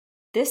backed.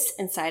 This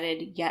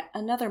incited yet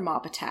another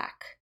mob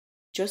attack.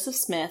 Joseph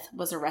Smith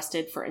was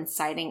arrested for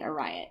inciting a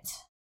riot.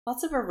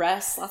 Lots of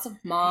arrests, lots of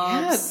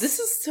mobs. Yeah, this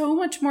is so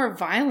much more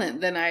violent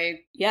than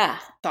I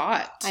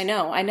thought. I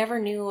know. I never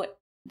knew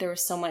there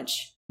was so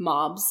much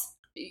mobs,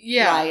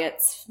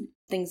 riots,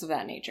 things of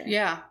that nature.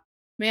 Yeah.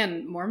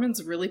 Man,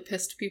 Mormons really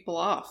pissed people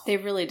off. They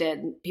really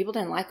did. People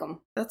didn't like them.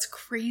 That's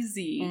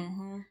crazy.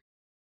 Mm-hmm.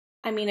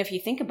 I mean, if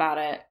you think about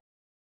it,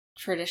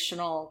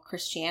 traditional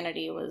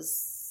Christianity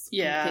was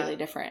completely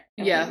different.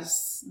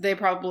 Yes. They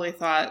probably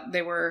thought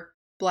they were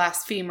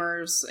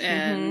blasphemers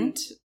and...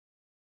 Mm-hmm.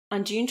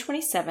 On June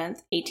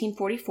 27th,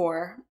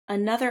 1844,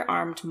 another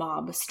armed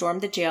mob stormed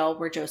the jail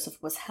where Joseph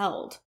was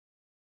held.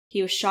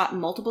 He was shot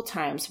multiple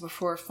times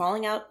before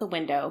falling out the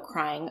window,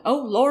 crying, "Oh,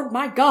 Lord,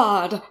 my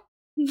God!"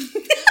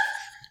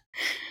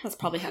 That's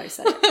probably how he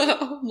said it.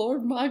 Oh,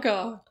 Lord, my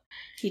God.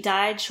 He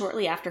died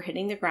shortly after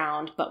hitting the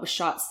ground, but was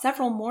shot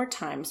several more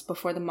times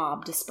before the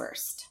mob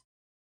dispersed.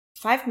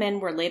 5 men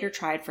were later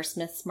tried for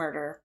Smith's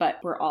murder,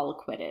 but were all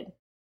acquitted.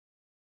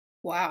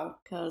 Wow.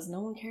 Because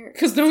no one cares.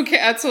 Because no one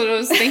cares. That's what I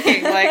was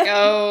thinking. Like,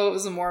 oh, it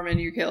was a Mormon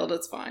you killed.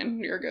 It's fine.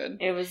 You're good.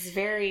 It was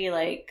very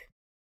like,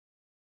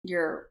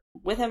 you're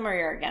with him or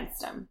you're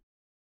against him.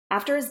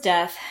 After his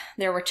death,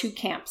 there were 2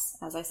 camps,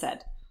 as I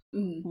said.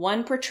 Mm.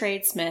 One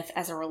portrayed Smith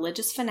as a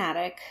religious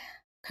fanatic.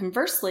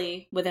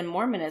 Conversely, within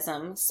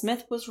Mormonism,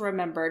 Smith was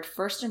remembered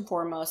first and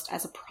foremost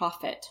as a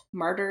prophet,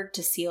 martyred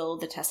to seal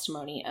the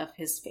testimony of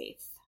his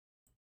faith.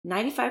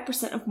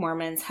 95% of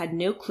Mormons had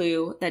no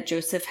clue that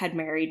Joseph had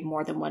married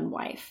more than one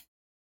wife.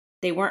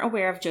 They weren't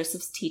aware of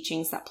Joseph's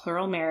teachings that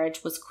plural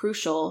marriage was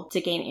crucial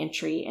to gain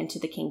entry into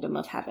the kingdom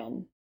of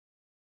heaven.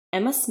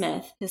 Emma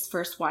Smith, his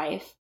first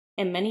wife,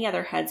 and many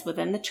other heads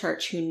within the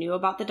church who knew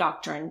about the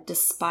doctrine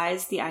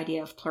despised the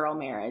idea of plural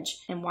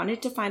marriage and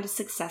wanted to find a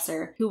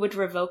successor who would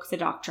revoke the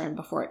doctrine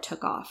before it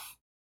took off.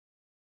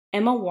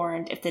 Emma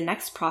warned if the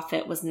next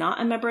prophet was not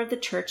a member of the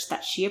church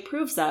that she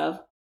approves of,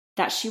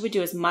 that she would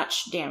do as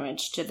much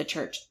damage to the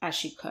church as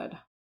she could.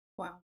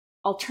 Wow.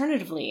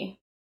 Alternatively,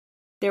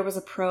 there was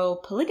a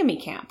pro-polygamy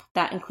camp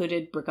that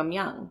included Brigham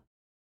Young.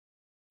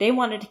 They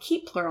wanted to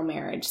keep plural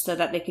marriage so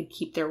that they could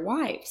keep their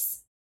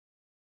wives.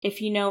 If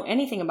you know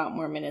anything about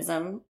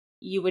Mormonism,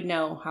 you would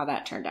know how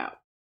that turned out.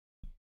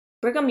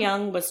 Brigham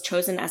Young was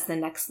chosen as the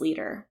next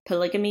leader.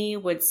 Polygamy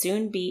would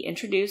soon be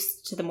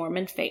introduced to the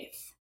Mormon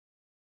faith.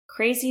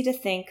 Crazy to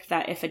think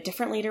that if a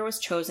different leader was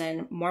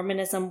chosen,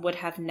 Mormonism would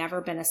have never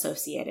been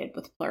associated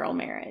with plural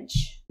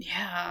marriage.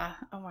 Yeah.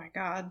 Oh my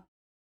God.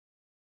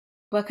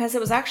 Because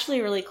it was actually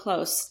really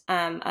close.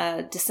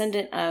 A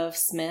descendant of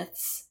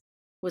Smith's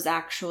was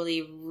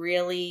actually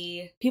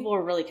people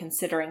were really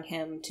considering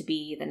him to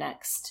be the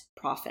next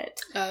prophet.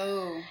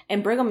 Oh.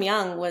 And Brigham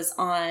Young was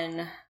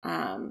on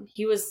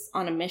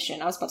a mission.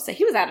 I was about to say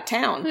he was out of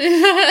town.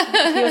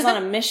 He was on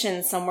a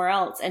mission somewhere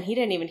else, and he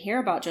didn't even hear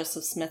about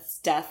Joseph Smith's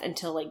death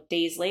until like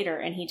days later,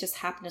 and he just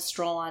happened to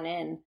stroll on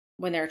in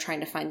when they were trying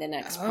to find the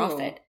next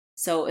prophet.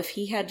 So if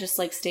he had just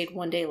like stayed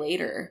one day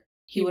later,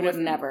 he would have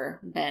never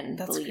been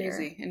the leader. That's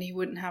crazy. And he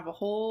wouldn't have a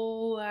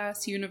whole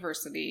ass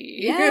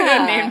university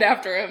named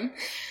after him.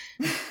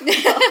 A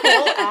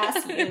whole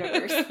ass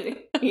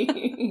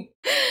university.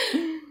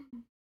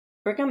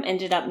 Brigham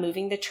ended up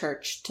moving the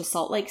church to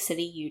Salt Lake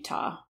City,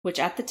 Utah, which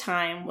at the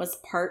time was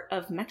part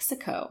of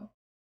Mexico.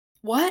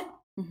 What?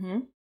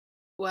 Mm-hmm.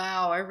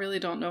 Wow, I really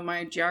don't know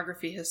my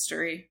geography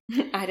history.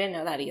 I didn't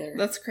know that either.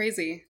 That's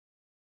crazy.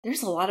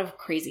 There's a lot of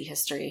crazy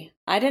history.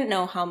 I didn't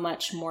know how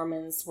much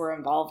Mormons were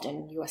involved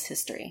in U.S.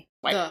 history.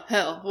 The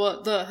hell?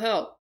 What the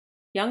hell?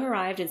 Young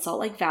arrived in Salt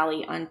Lake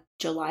Valley on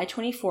July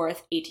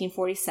 24th,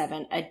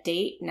 1847, a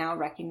date now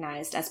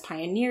recognized as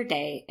Pioneer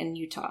Day in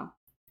Utah.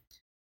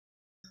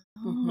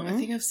 Oh, I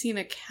think I've seen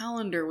a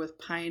calendar with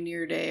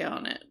Pioneer Day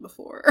on it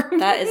before.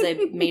 That is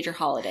a major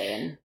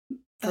holiday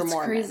for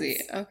Mormons. That's crazy.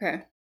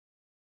 Okay.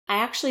 I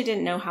actually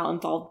didn't know how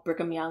involved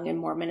Brigham Young and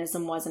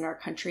Mormonism was in our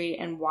country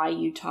and why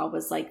Utah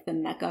was like the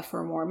mecca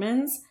for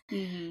Mormons.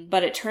 Mm-hmm.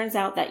 But it turns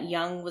out that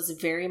Young was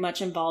very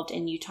much involved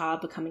in Utah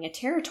becoming a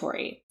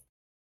territory.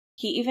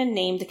 He even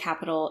named the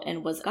capital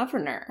and was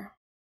governor.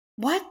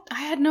 What? I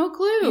had no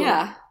clue.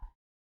 Yeah.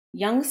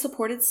 Young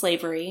supported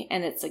slavery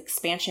and its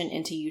expansion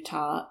into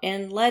Utah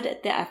and led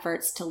the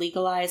efforts to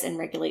legalize and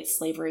regulate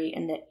slavery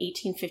in the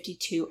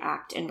 1852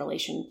 Act in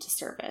relation to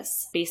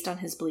service, based on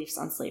his beliefs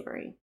on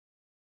slavery.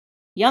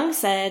 Young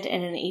said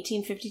in an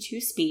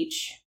 1852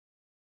 speech,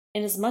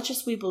 "Inasmuch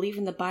as we believe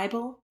in the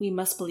Bible, we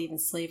must believe in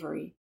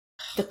slavery.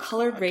 The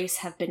colored race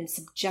have been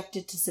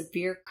subjected to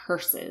severe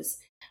curses,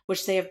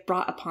 which they have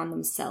brought upon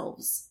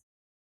themselves."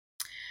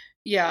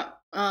 Yeah.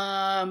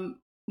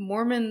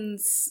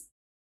 Mormons,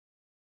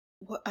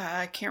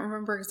 I can't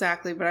remember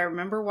exactly, but I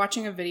remember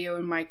watching a video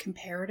in my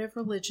comparative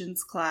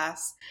religions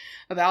class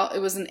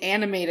it was an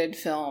animated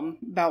film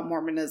about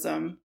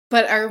Mormonism.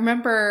 But I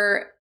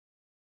remember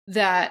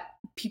that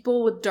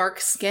people with dark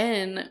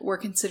skin were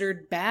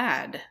considered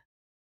bad.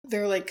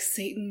 They're like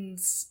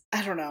Satan's,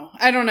 I don't know.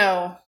 I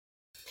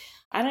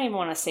don't even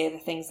want to say the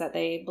things that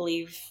they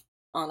believe,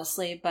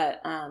 honestly,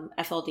 but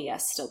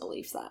FLDS still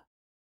believes that.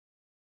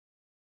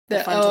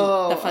 The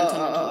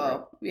fundamental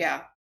group.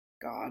 Yeah.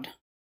 God.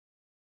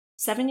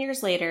 7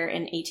 years later,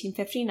 in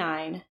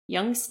 1859,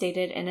 Young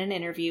stated in an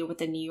interview with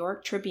the New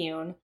York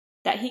Tribune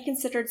that he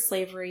considered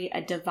slavery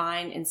a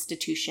divine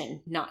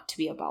institution not to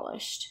be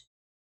abolished.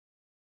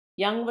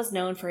 Young was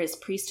known for his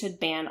priesthood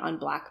ban on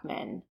black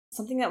men,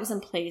 something that was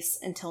in place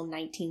until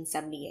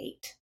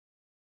 1978.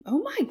 Oh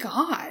my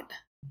God.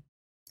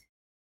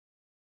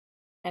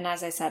 And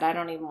as I said, I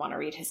don't even want to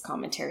read his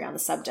commentary on the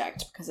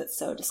subject because it's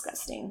so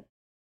disgusting.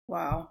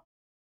 Wow.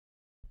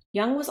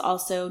 Young was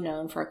also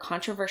known for a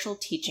controversial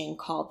teaching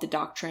called the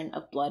doctrine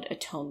of blood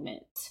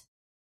atonement.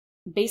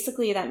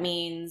 Basically, that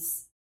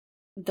means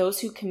those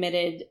who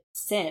committed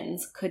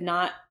sins could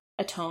not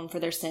atone for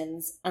their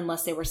sins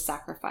unless they were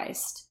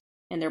sacrificed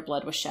and their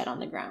blood was shed on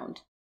the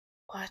ground.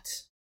 What?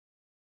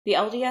 The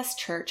LDS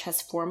Church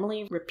has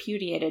formally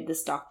repudiated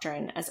this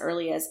doctrine as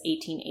early as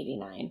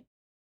 1889.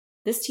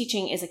 This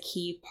teaching is a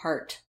key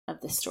part of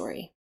the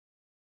story.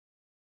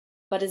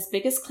 But his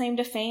biggest claim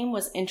to fame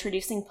was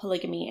introducing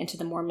polygamy into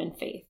the Mormon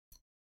faith.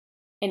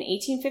 In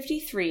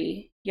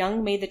 1853,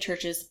 Young made the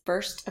church's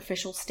first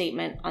official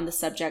statement on the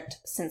subject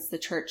since the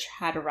church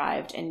had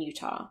arrived in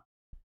Utah.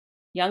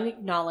 Young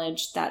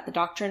acknowledged that the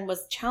doctrine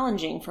was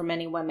challenging for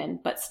many women,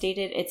 but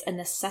stated it's a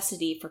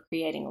necessity for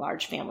creating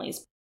large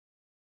families.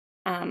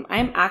 I'm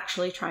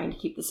actually trying to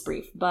keep this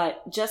brief,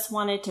 but just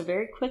wanted to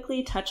very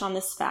quickly touch on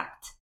this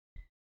fact.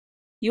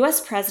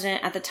 U.S.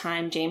 President at the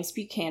time, James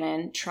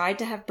Buchanan, tried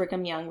to have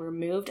Brigham Young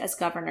removed as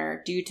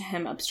governor due to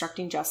him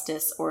obstructing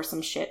justice or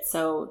some shit,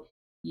 so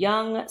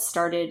Young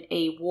started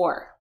a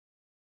war.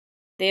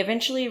 They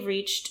eventually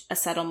reached a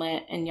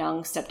settlement and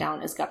Young stepped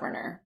down as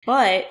governor.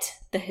 But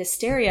the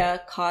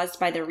hysteria caused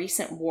by the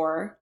recent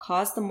war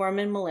caused the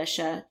Mormon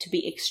militia to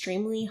be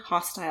extremely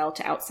hostile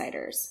to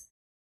outsiders.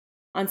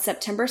 On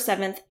September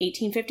 7th,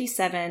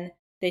 1857,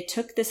 They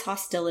took this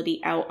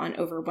hostility out on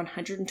over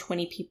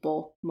 120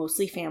 people,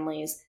 mostly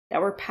families,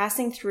 that were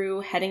passing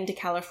through heading to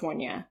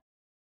California.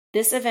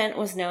 This event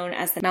was known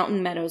as the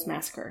Mountain Meadows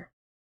Massacre.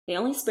 They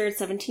only spared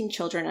 17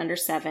 children under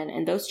 7,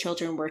 and those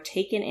children were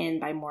taken in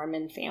by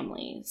Mormon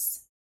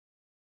families.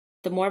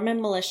 The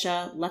Mormon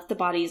militia left the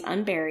bodies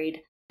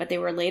unburied, but they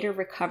were later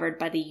recovered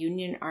by the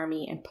Union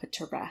Army and put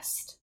to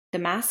rest. The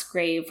mass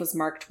grave was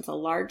marked with a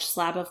large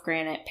slab of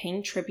granite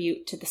paying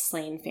tribute to the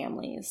slain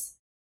families.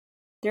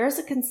 There is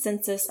a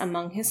consensus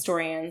among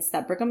historians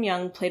that Brigham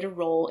Young played a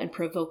role in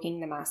provoking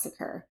the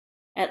massacre,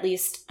 at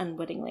least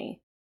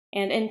unwittingly,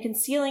 and in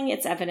concealing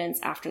its evidence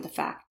after the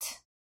fact.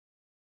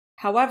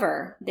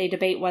 However, they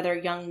debate whether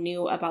Young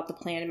knew about the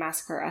planned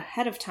massacre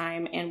ahead of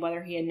time and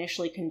whether he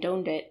initially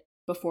condoned it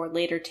before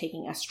later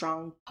taking a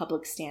strong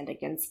public stand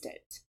against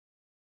it.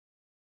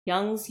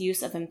 Young's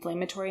use of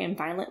inflammatory and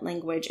violent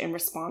language in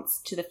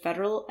response to the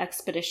federal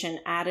expedition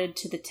added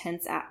to the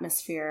tense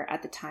atmosphere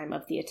at the time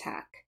of the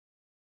attack.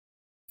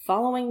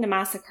 Following the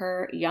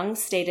massacre, Young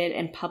stated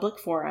in public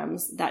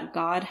forums that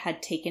God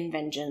had taken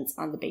vengeance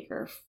on the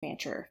Baker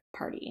Fancher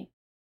Party,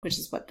 which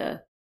is what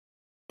the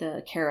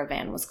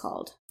caravan was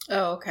called.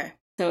 Oh, okay.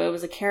 So it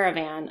was a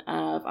caravan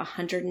of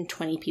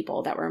 120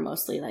 people that were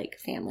mostly like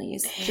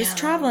families just Damn.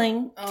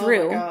 traveling Oh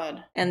through. my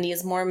God. And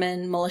these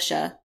Mormon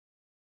militia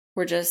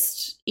were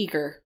just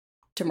eager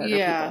to murder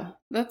people.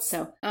 That's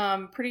so.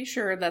 Pretty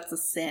sure that's a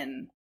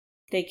sin.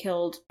 They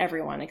killed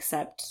everyone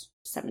except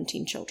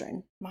 17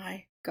 children.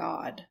 My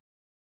God.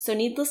 So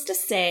needless to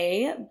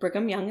say,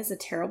 Brigham Young is a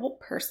terrible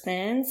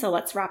person. So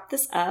let's wrap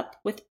this up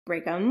with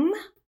Brigham.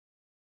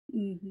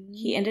 Mm-hmm.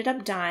 He ended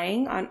up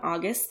dying on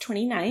August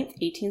 29th,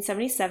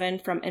 1877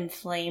 from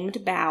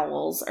inflamed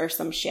bowels or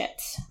some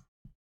shit.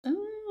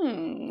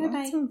 Oh, Bye-bye.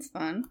 that sounds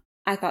fun.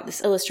 I thought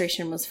this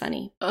illustration was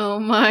funny. Oh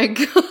my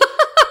God.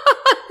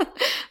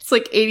 It's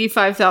like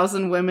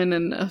 85,000 women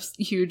in a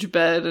huge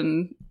bed,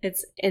 and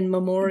It's in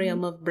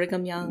memoriam of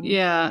Brigham Young.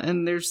 yeah,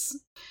 and there's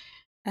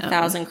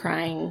 1,000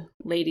 crying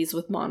ladies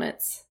with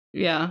bonnets.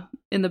 yeah,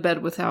 in the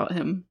bed without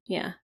him.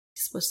 Yeah.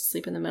 He's supposed to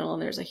sleep in the middle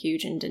and there's a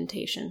huge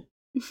indentation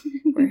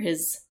where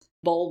his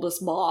bulbous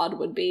bod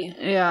would be.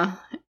 Yeah.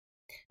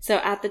 So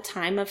at the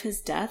time of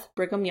his death,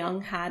 Brigham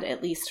Young had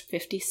at least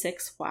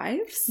 56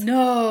 wives.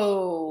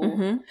 No.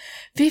 Mm-hmm.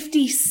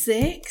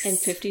 56? And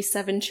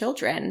 57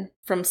 children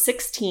from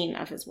 16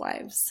 of his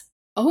wives.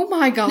 Oh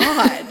my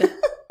God.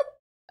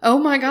 Oh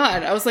my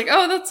God. I was like,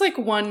 oh, that's like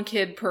one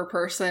kid per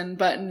person,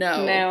 but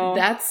no.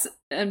 That's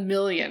a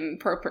million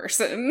per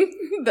person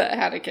that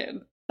had a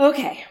kid.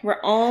 Okay,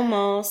 we're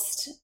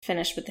almost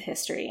finished with the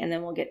history, and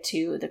then we'll get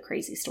to the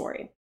crazy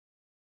story.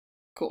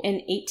 Cool. In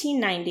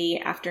 1890,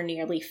 after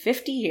nearly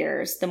 50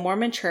 years, the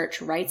Mormon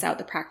Church writes out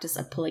the practice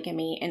of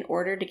polygamy in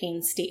order to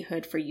gain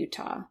statehood for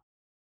Utah.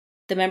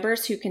 The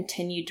members who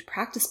continued to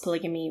practice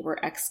polygamy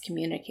were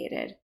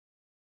excommunicated.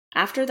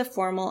 After the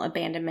formal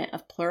abandonment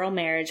of plural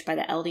marriage by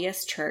the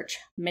LDS Church,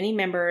 many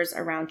members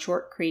around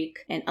Short Creek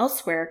and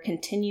elsewhere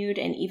continued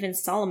and even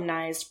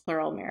solemnized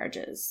plural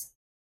marriages.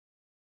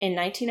 In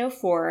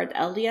 1904, the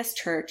LDS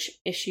Church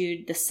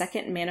issued the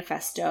Second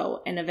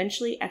Manifesto and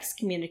eventually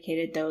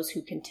excommunicated those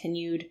who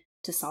continued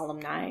to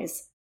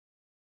solemnize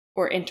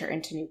or enter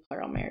into new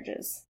plural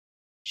marriages.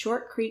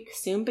 Short Creek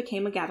soon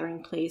became a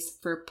gathering place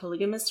for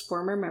polygamous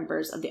former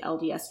members of the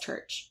LDS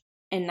Church.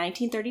 In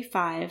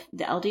 1935,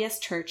 the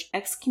LDS Church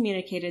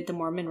excommunicated the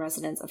Mormon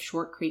residents of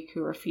Short Creek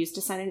who refused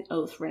to sign an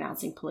oath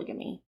renouncing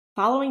polygamy.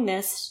 Following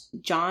this,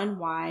 John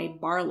Y.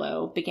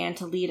 Barlow began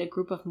to lead a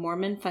group of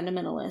Mormon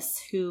fundamentalists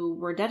who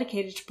were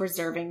dedicated to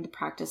preserving the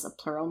practice of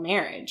plural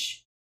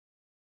marriage.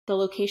 The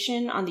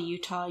location on the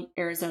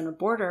Utah-Arizona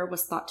border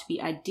was thought to be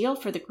ideal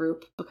for the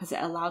group because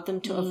it allowed them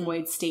to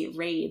avoid state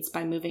raids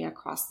by moving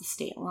across the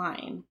state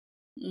line.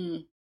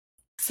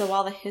 So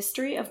while the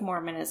history of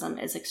Mormonism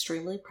is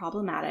extremely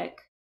problematic,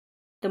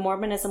 the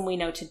Mormonism we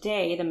know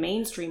today, the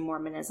mainstream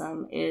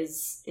Mormonism,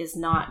 is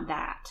not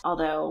that.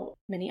 Although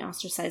many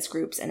ostracized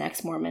groups and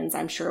ex-Mormons,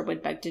 I'm sure,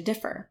 would beg to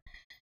differ.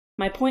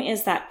 My point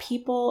is that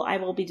people I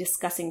will be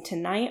discussing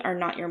tonight are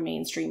not your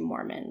mainstream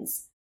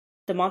Mormons.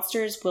 The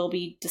monsters we'll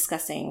be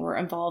discussing were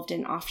involved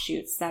in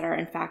offshoots that are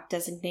in fact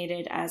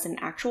designated as an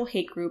actual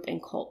hate group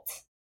and cult.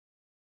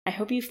 I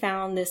hope you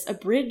found this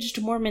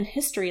abridged Mormon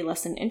history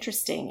lesson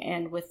interesting,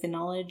 and with the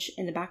knowledge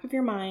in the back of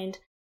your mind,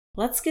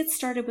 let's get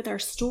started with our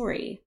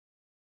story.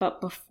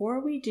 But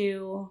before we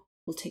do,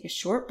 we'll take a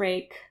short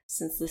break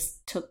since this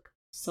took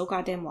so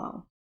goddamn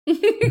long.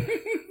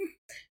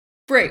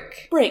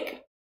 Break.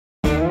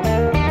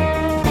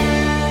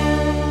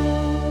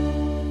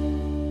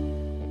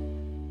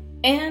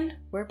 And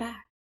we're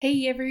back.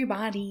 Hey,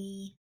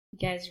 everybody. You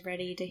guys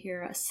ready to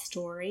hear a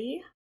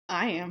story?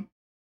 I am.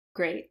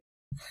 Great.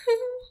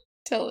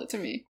 Tell it to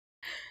me.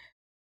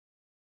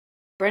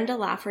 Brenda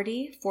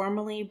Lafferty,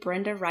 formerly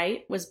Brenda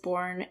Wright, was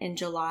born in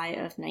July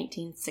of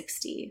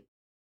 1960.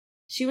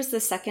 She was the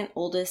second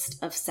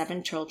oldest of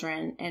 7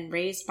 children and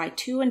raised by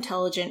 2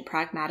 intelligent,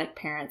 pragmatic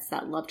parents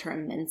that loved her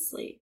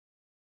immensely.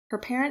 Her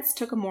parents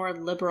took a more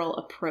liberal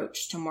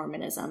approach to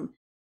Mormonism,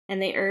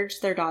 and they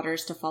urged their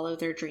daughters to follow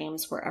their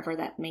dreams wherever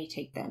that may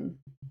take them.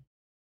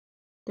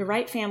 The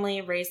Wright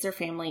family raised their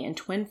family in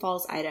Twin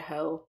Falls,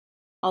 Idaho,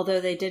 although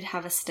they did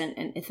have a stint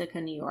in Ithaca,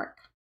 New York,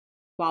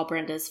 while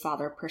Brenda's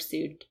father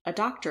pursued a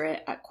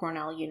doctorate at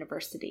Cornell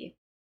University.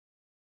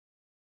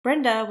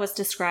 Brenda was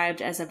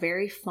described as a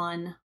very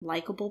fun,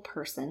 likable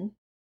person.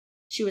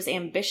 She was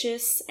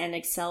ambitious and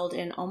excelled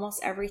in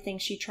almost everything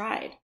she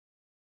tried.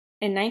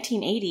 In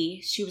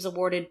 1980, she was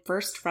awarded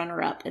first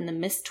runner-up in the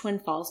Miss Twin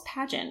Falls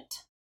pageant.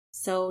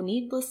 So,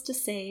 needless to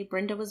say,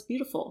 Brenda was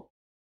beautiful.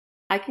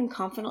 I can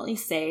confidently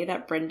say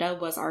that Brenda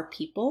was our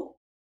people.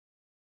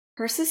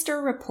 Her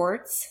sister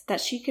reports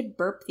that she could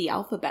burp the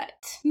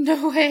alphabet.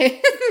 No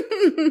way.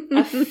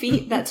 A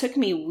feat that took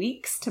me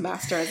weeks to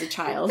master as a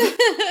child.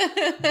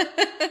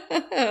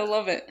 I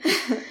love it.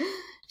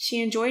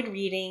 She enjoyed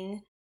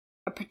reading.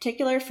 A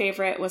particular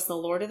favorite was the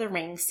Lord of the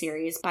Rings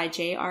series by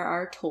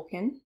J.R.R.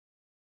 Tolkien.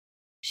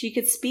 She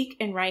could speak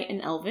and write in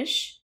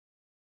Elvish.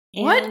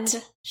 And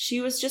what?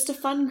 She was just a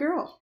fun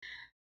girl.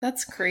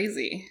 That's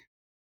crazy.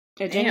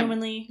 A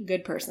genuinely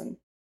good person.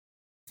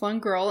 Fun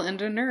girl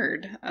and a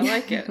nerd. I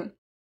like it.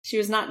 She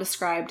was not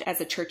described as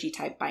a churchy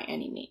type by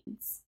any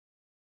means.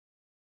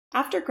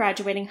 After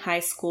graduating high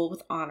school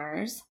with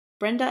honors,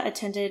 Brenda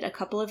attended a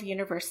couple of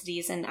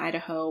universities in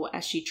Idaho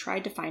as she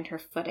tried to find her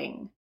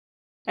footing.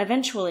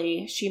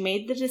 Eventually, she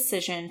made the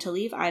decision to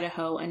leave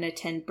Idaho and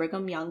attend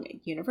Brigham Young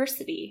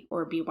University,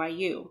 or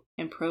BYU,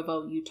 in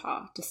Provo,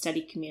 Utah, to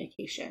study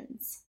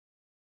communications.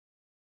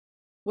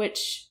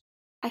 Which,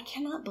 I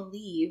cannot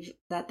believe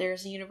that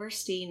there's a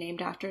university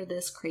named after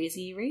this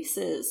crazy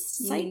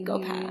racist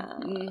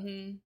psychopath.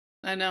 Mm-hmm.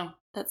 I know.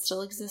 That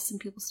still exists and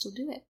people still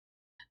do it.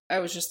 I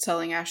was just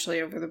telling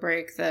Ashley over the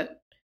break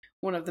that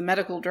one of the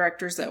medical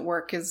directors at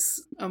work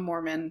is a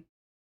Mormon,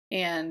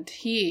 and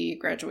he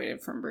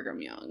graduated from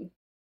Brigham Young.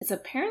 It's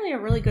apparently a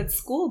really good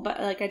school, but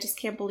I just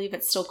can't believe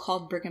it's still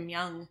called Brigham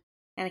Young.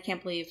 And I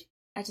can't believe,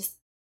 It's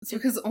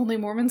because only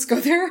Mormons go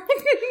there.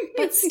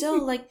 But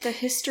still, the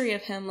history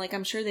of him,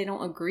 I'm sure they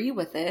don't agree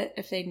with it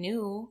if they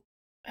knew.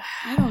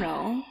 I don't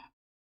know.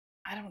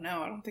 I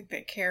don't think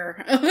they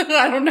care.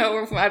 I don't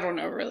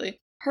know, really.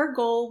 Her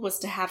goal was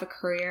to have a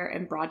career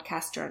in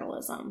broadcast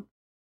journalism.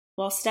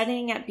 While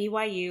studying at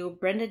BYU,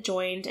 Brenda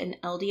joined an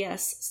LDS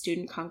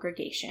student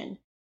congregation,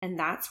 and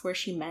that's where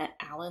she met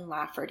Alan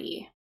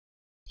Lafferty.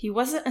 He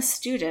wasn't a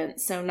student,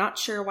 so not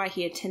sure why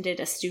he attended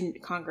a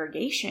student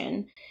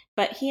congregation,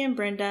 but he and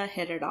Brenda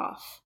hit it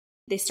off.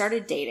 They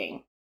started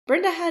dating.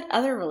 Brenda had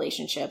other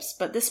relationships,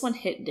 but this one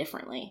hit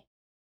differently.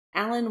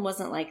 Alan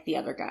wasn't like the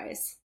other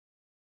guys.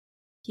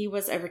 He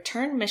was a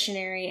returned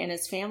missionary, and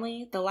his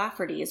family, the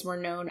Laffertys, were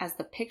known as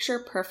the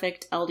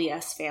picture-perfect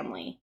LDS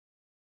family.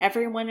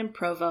 Everyone in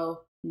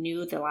Provo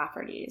knew the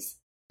Laffertys,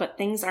 but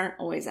things aren't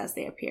always as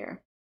they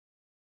appear.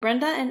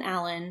 Brenda and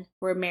Alan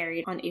were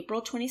married on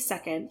April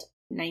 22nd,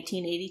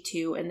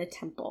 1982 in the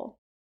Temple.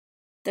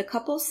 The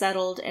couple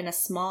settled in a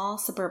small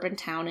suburban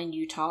town in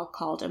Utah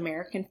called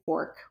American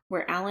Fork,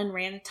 where Alan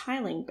ran a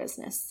tiling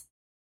business.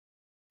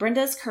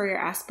 Brenda's career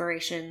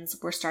aspirations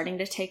were starting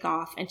to take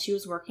off, and she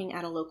was working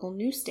at a local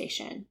news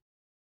station.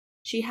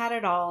 She had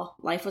it all.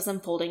 Life was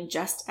unfolding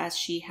just as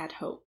she had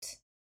hoped.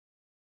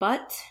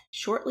 But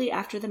shortly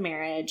after the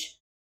marriage,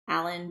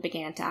 Alan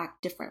began to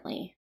act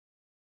differently.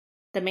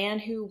 The man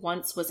who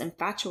once was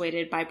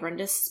infatuated by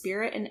Brenda's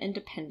spirit and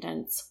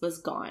independence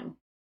was gone.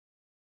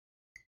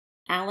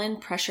 Alan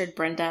pressured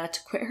Brenda to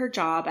quit her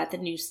job at the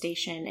news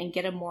station and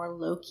get a more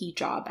low-key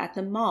job at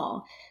the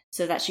mall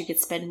so that she could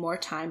spend more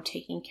time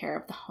taking care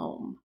of the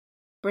home.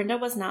 Brenda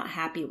was not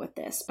happy with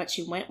this, but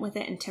she went with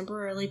it and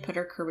temporarily put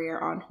her career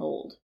on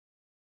hold.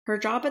 Her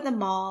job at the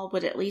mall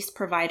would at least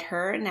provide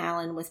her and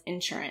Alan with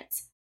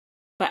insurance,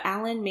 but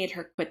Alan made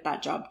her quit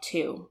that job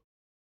too.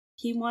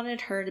 He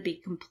wanted her to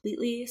be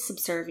completely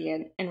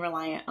subservient and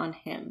reliant on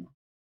him.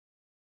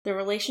 The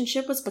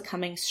relationship was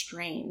becoming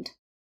strained.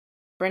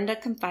 Brenda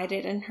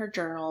confided in her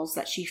journals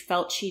that she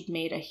felt she'd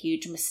made a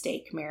huge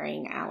mistake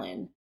marrying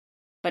Alan.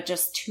 But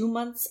just 2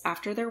 months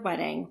after their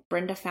wedding,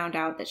 Brenda found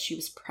out that she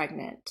was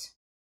pregnant.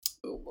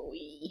 Oh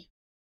boy.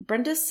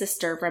 Brenda's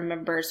sister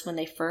remembers when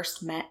they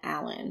first met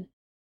Alan.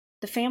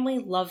 The family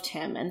loved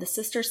him, and the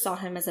sister saw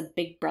him as a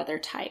big brother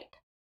type.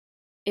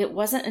 It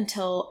wasn't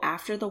until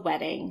after the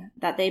wedding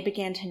that they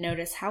began to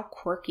notice how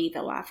quirky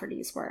the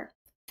Laffertys were.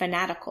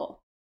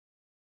 Fanatical.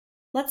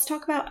 Let's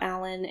talk about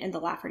Alan and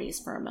the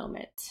Laffertys for a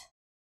moment.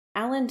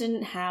 Alan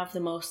didn't have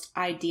the most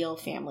ideal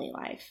family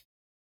life.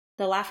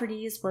 The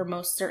Laffertys were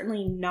most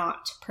certainly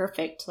not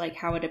perfect like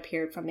how it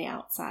appeared from the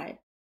outside.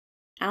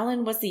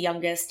 Alan was the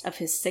youngest of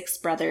his 6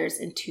 brothers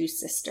and 2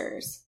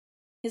 sisters.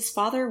 His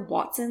father,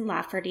 Watson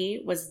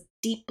Lafferty, was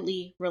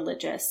deeply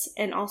religious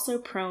and also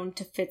prone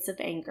to fits of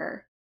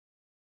anger.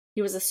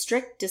 He was a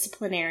strict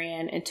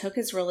disciplinarian and took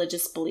his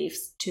religious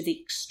beliefs to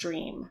the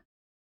extreme.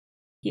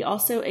 He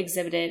also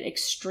exhibited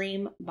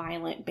extreme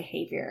violent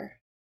behavior.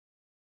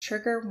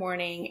 Trigger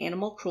warning,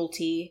 animal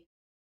cruelty.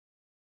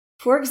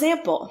 For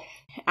example,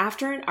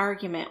 after an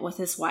argument with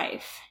his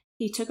wife,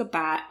 he took a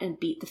bat and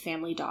beat the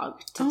family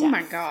dog to death. Oh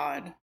my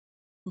god.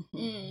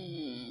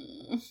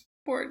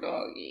 Poor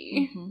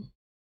doggy.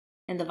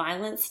 And the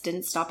violence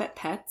didn't stop at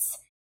pets.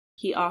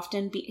 He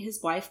often beat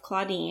his wife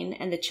Claudine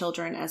and the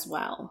children as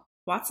well.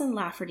 Watson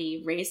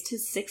Lafferty raised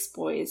his 6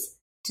 boys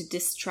to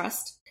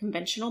distrust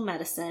conventional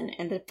medicine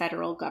and the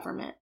federal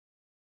government.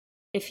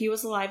 If he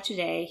was alive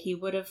today, he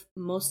would have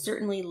most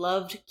certainly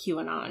loved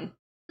QAnon.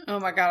 Oh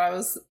my god, I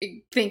was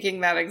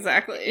thinking that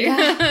exactly.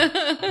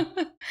 Yeah.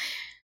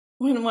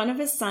 When one of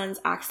his sons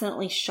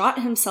accidentally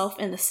shot himself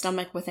in the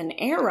stomach with an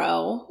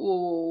arrow...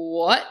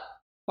 What?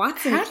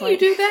 Watson How do you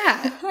do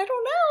that? I don't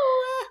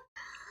know.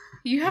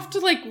 You have to,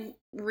 like,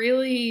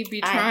 really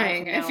be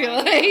trying, I feel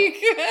idea.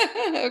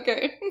 like.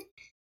 Okay.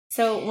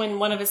 So when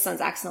one of his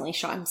sons accidentally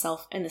shot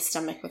himself in the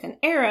stomach with an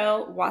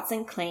arrow,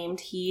 Watson claimed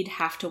he'd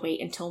have to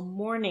wait until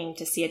morning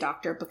to see a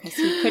doctor because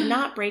he could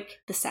not break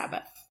the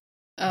Sabbath.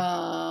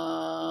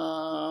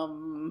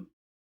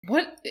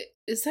 What?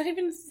 Is that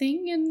even a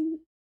thing in...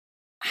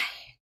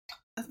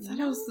 I thought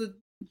it was the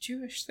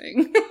Jewish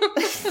thing.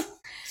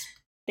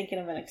 Thinking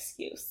of an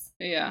excuse.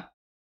 Yeah.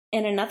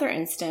 In another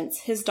instance,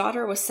 his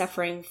daughter was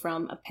suffering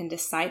from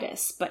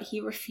appendicitis, but he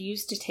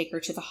refused to take her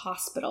to the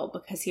hospital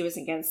because he was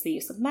against the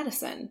use of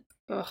medicine.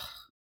 Ugh.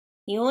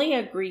 He only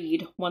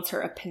agreed once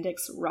her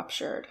appendix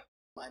ruptured.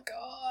 My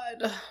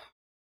God.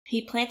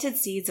 He planted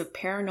seeds of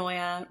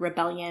paranoia,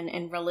 rebellion,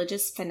 and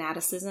religious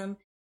fanaticism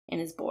in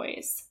his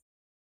boys.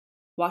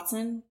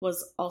 Watson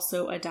was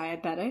also a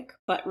diabetic,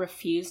 but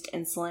refused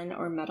insulin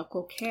or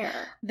medical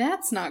care.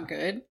 That's not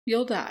good.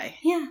 You'll die.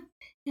 Yeah,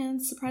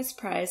 and surprise,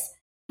 surprise,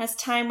 as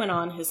time went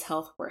on, his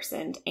health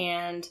worsened,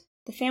 and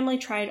the family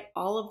tried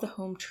all of the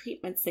home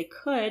treatments they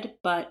could,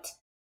 but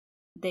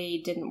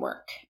they didn't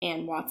work,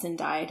 and Watson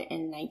died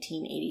in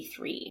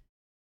 1983.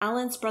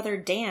 Alan's brother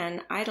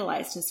Dan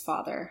idolized his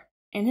father.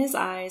 In his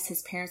eyes,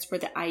 his parents were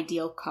the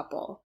ideal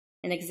couple,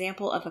 an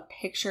example of a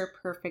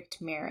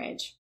picture-perfect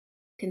marriage.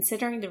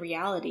 Considering the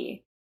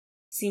reality,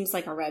 seems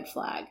like a red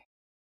flag.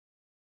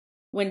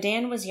 When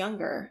Dan was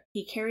younger,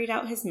 he carried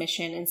out his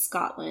mission in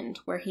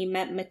Scotland, where he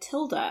met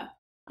Matilda,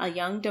 a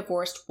young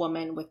divorced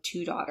woman with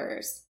 2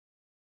 daughters.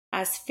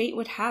 As fate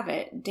would have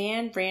it,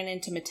 Dan ran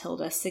into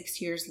Matilda 6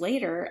 years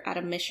later at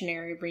a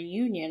missionary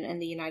reunion in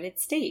the United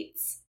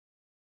States.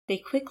 They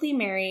quickly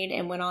married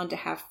and went on to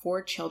have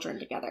 4 children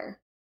together.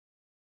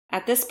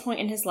 At this point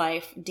in his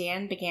life,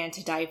 Dan began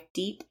to dive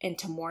deep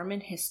into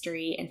Mormon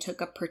history and took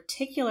a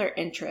particular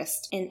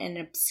interest in an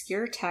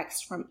obscure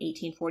text from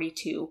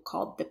 1842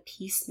 called The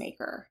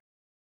Peacemaker.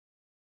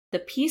 The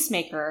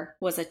Peacemaker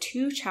was a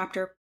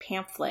 2-chapter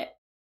pamphlet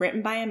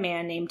written by a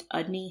man named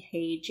Udny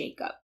Hay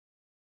Jacob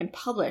and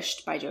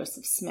published by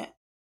Joseph Smith.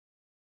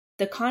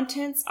 The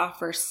contents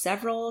offer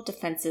several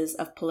defenses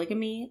of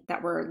polygamy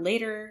that were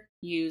later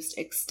used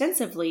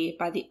extensively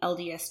by the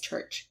LDS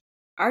Church,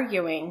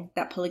 arguing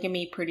that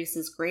polygamy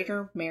produces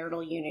greater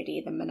marital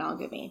unity than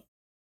monogamy.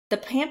 The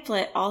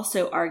pamphlet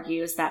also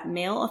argues that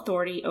male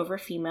authority over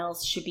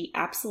females should be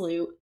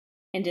absolute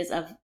and is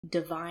of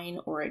divine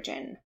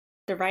origin.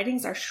 The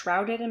writings are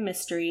shrouded in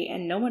mystery,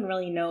 and no one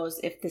really knows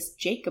if this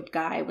Jacob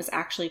guy was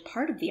actually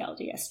part of the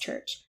LDS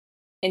Church.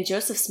 And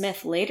Joseph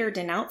Smith later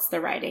denounced the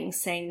writings,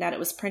 saying that it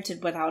was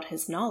printed without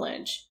his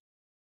knowledge.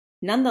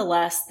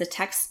 Nonetheless, the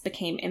text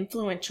became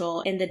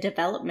influential in the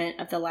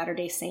development of the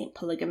Latter-day Saint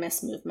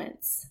polygamous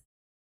movements.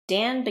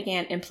 Dan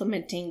began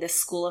implementing this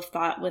school of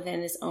thought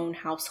within his own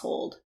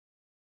household.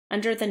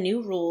 Under the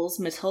new rules,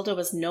 Matilda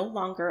was no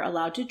longer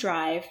allowed to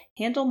drive,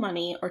 handle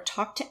money, or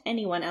talk to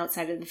anyone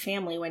outside of the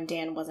family when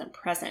Dan wasn't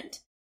present.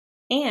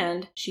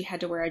 And she had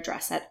to wear a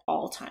dress at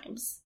all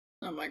times.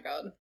 Oh my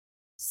God.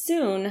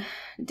 Soon,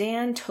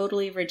 Dan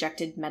totally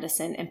rejected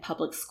medicine and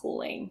public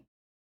schooling.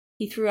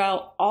 He threw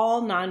out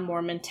all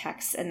non-Mormon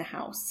texts in the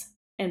house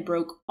and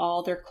broke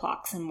all their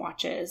clocks and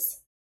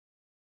watches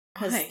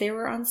because they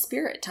were on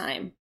spirit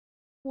time.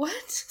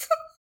 What?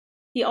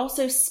 He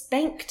also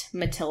spanked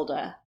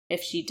Matilda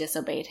if she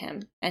disobeyed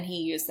him, and he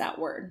used that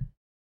word.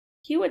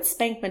 He would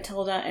spank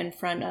Matilda in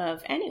front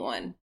of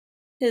anyone.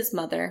 His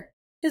mother,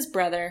 his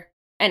brother,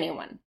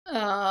 anyone.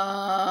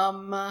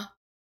 That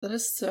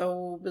is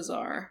so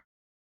bizarre.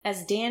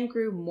 As Dan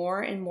grew more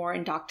and more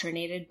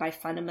indoctrinated by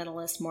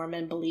fundamentalist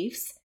Mormon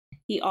beliefs,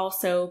 he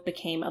also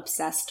became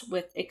obsessed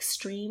with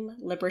extreme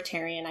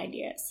libertarian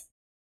ideas.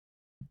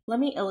 Let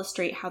me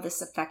illustrate how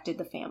this affected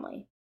the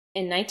family.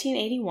 In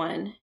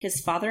 1981,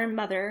 his father and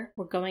mother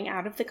were going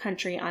out of the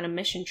country on a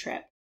mission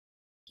trip.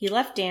 He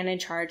left Dan in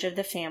charge of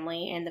the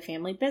family and the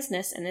family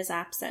business in his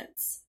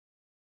absence.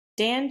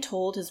 Dan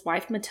told his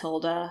wife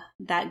Matilda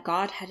that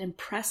God had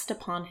impressed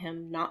upon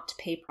him not to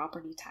pay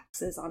property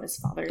taxes on his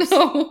father's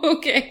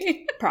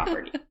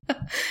property.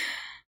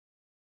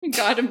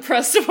 God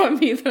impressed upon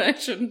me that I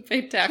shouldn't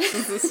pay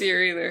taxes this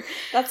year either.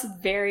 That's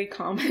very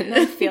common,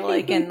 I feel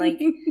like, and like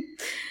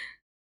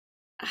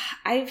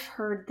I've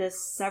heard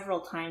this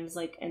several times,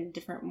 like in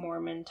different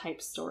Mormon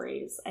type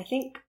stories. I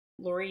think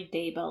Lori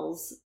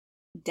Daybell's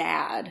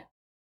dad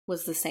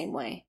was the same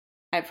way.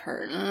 I've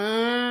heard.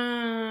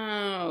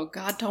 Oh,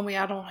 God told me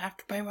I don't have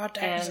to pay my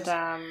taxes.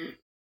 And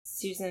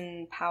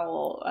Susan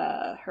Powell,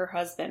 her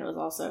husband was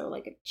also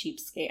like a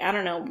cheapskate. I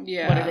don't know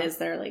what it is.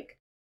 They're like,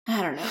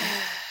 I don't know.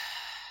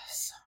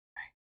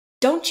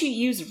 Don't you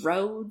use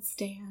roads,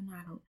 Dan?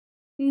 I don't.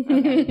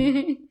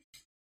 Okay.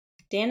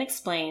 Dan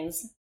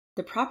explains,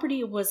 the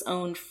property was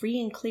owned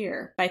free and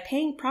clear. By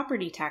paying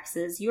property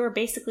taxes, you are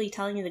basically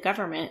telling the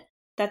government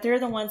that they're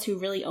the ones who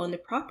really own the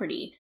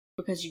property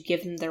because you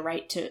give them the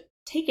right to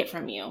take it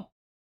from you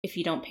if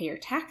you don't pay your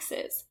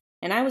taxes.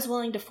 And I was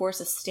willing to force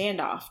a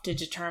standoff to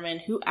determine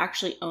who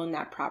actually owned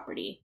that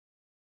property.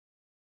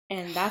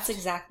 And that's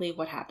exactly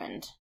what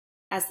happened.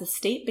 As the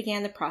state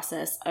began the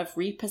process of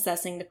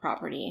repossessing the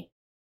property,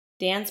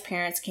 Dan's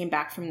parents came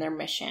back from their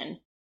mission,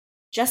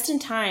 just in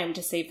time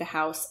to save the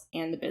house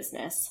and the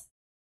business.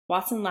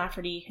 Watson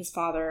Lafferty, his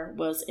father,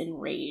 was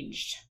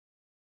enraged.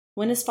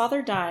 When his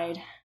father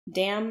died,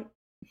 Damn,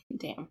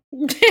 Daniel.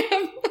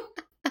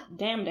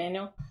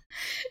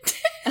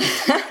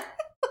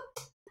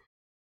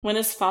 When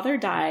his father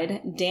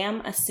died,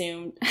 Dam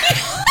assumed...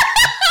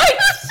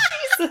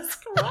 Jesus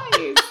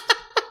Christ.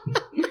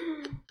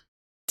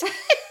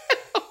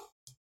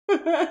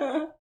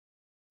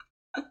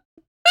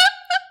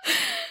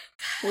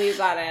 Leave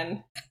that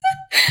in.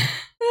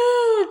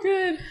 Oh,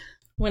 good.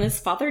 When his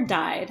father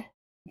died,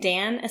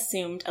 Dan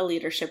assumed a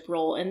leadership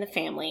role in the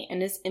family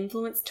and his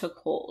influence took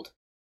hold.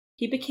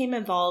 He became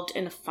involved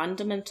in a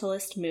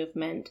fundamentalist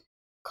movement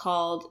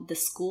called the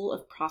School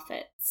of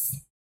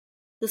Prophets.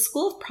 The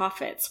School of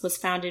Prophets was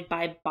founded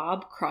by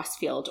Bob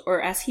Crossfield,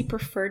 or as he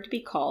preferred to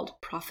be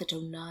called, Prophet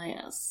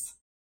Onias.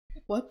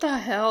 What the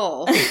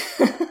hell?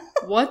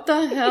 What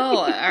the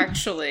hell,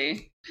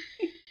 actually?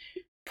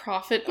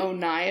 Prophet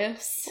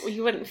Onias?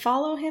 You wouldn't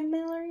follow him,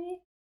 Mallory?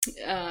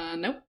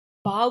 Nope.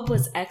 Bob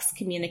was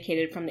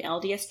excommunicated from the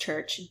LDS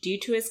Church due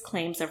to his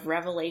claims of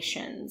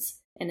revelations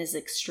and his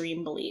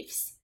extreme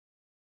beliefs.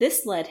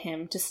 This led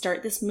him to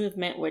start this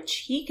movement, which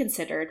he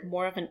considered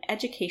more of an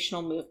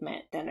educational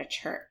movement than a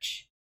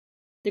church.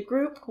 The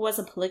group was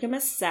a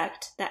polygamous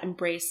sect that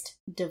embraced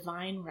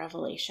divine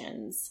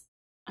revelations,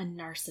 a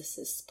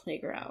narcissist's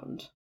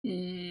playground.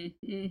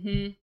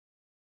 Mm-hmm.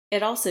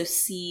 It also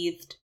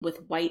seethed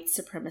with white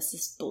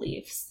supremacist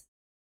beliefs.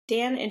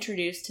 Dan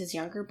introduced his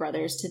younger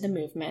brothers to the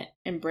movement,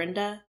 and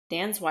Brenda,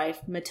 Dan's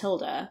wife,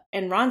 Matilda,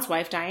 and Ron's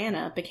wife,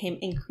 Diana, became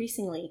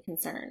increasingly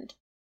concerned.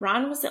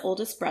 Ron was the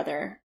oldest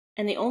brother,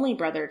 and the only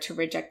brother to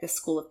reject the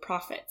School of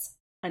Prophets,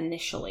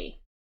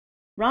 initially.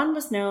 Ron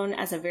was known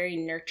as a very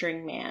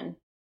nurturing man.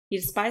 He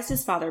despised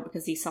his father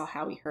because he saw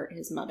how he hurt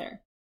his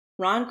mother.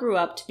 Ron grew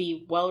up to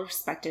be well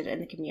respected in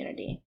the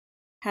community,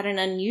 had an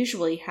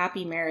unusually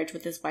happy marriage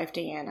with his wife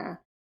Diana,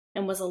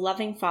 and was a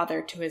loving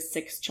father to his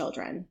 6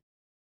 children.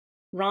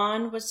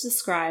 Ron was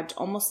described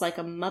almost like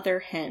a mother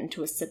hen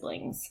to his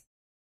siblings.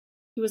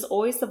 He was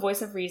always the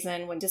voice of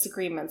reason when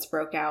disagreements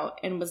broke out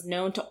and was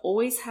known to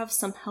always have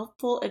some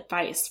helpful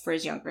advice for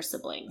his younger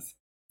siblings.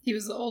 He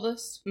was the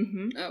oldest?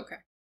 Mm-hmm. Oh, okay.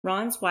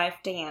 Ron's wife,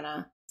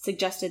 Diana,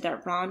 suggested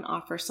that Ron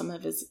offer some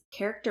of his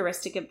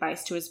characteristic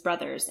advice to his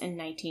brothers in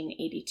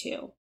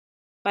 1982.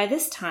 By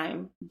this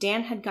time,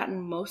 Dan had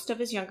gotten most of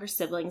his younger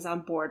siblings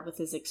on board with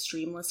his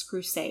extremeless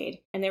crusade,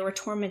 and they were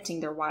tormenting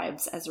their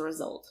wives as a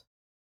result.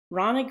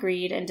 Ron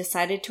agreed and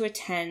decided to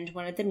attend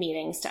one of the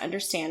meetings to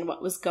understand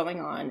what was going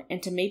on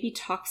and to maybe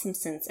talk some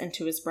sense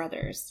into his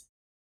brothers.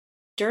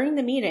 During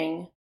the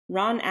meeting,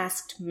 Ron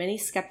asked many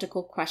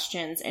skeptical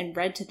questions and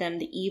read to them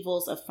the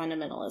evils of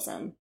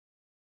fundamentalism.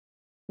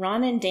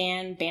 Ron and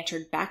Dan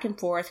bantered back and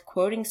forth,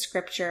 quoting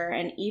scripture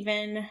and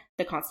even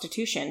the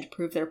Constitution to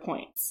prove their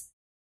points.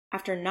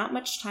 After not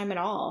much time at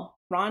all,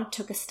 Ron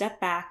took a step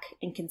back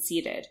and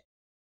conceded.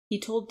 He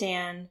told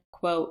Dan,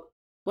 quote,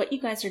 "What you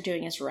guys are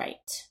doing is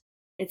right.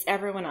 It's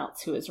everyone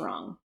else who is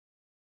wrong."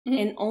 Mm-hmm.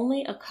 In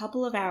only a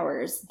couple of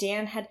hours,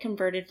 Dan had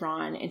converted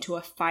Ron into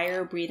a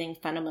fire-breathing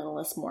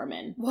fundamentalist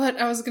Mormon. What?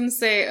 I was going to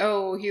say,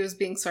 he was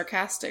being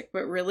sarcastic,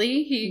 but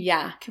really? He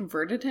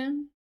converted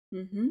him?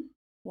 Mm-hmm.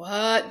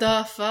 What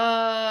the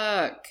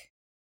fuck?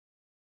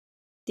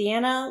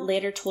 Deanna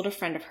later told a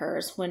friend of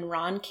hers when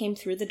Ron came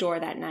through the door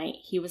that night,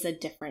 he was a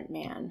different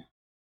man.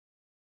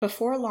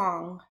 Before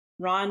long,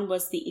 Ron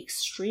was the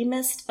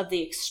extremist of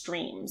the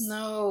extremes.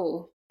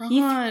 No.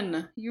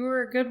 Ron, you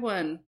were a good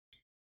one.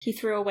 He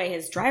threw away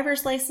his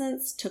driver's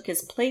license, took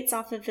his plates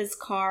off of his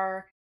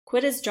car,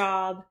 quit his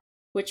job,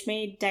 which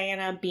made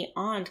Diana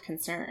beyond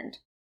concerned.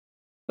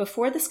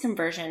 Before this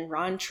conversion,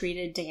 Ron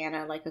treated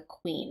Diana like a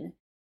queen,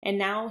 and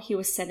now he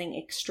was setting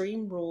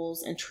extreme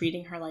rules and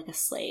treating her like a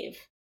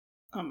slave.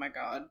 Oh my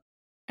god.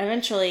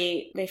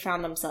 Eventually, they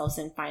found themselves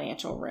in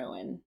financial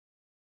ruin.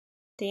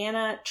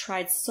 Diana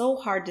tried so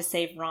hard to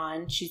save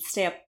Ron, she'd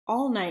stay up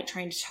all night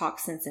trying to talk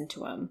sense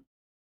into him.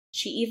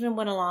 She even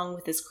went along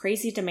with his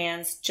crazy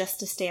demands just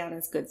to stay on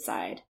his good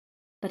side,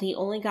 but he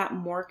only got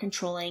more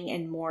controlling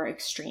and more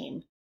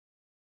extreme.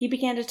 He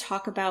began to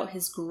talk about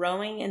his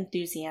growing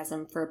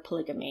enthusiasm for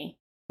polygamy,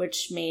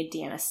 which made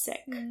Deanna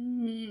sick.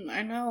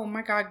 I know. Oh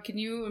my god, can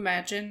you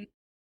imagine,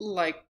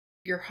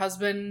 your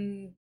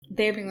husband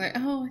being like,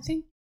 I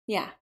think...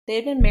 Yeah, they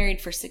had been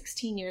married for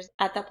 16 years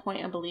at that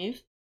point, I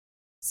believe.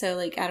 So,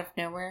 like, out of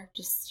nowhere,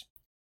 just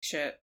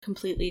Shit.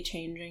 completely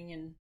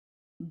changing.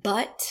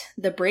 But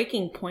the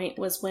breaking point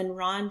was when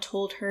Ron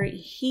told her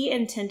he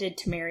intended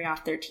to marry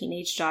off their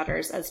teenage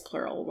daughters as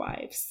plural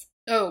wives.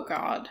 Oh,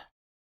 God.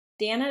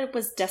 Deanna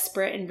was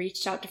desperate and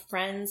reached out to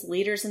friends,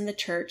 leaders in the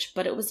church,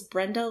 but it was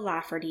Brenda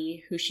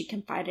Lafferty who she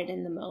confided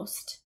in the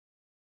most.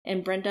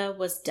 And Brenda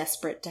was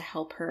desperate to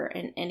help her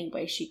in any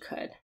way she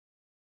could.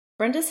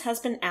 Brenda's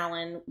husband,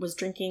 Alan, was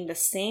drinking the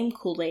same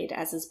Kool-Aid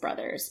as his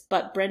brothers,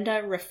 but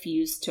Brenda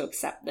refused to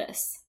accept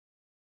this.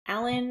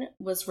 Alan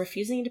was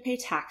refusing to pay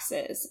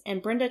taxes,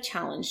 and Brenda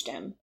challenged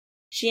him.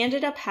 She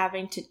ended up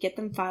having to get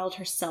them filed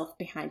herself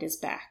behind his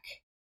back.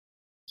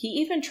 He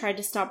even tried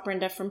to stop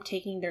Brenda from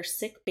taking their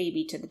sick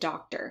baby to the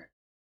doctor.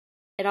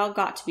 It all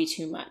got to be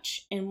too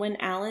much, and when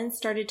Alan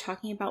started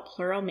talking about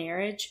plural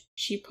marriage,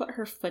 she put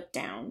her foot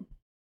down.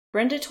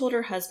 Brenda told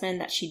her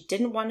husband that she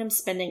didn't want him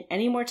spending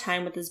any more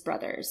time with his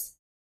brothers.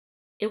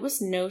 It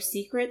was no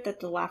secret that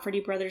the Lafferty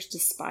brothers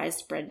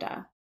despised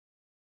Brenda.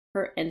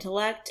 Her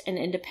intellect and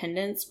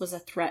independence was a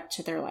threat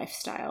to their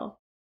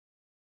lifestyle.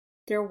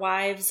 Their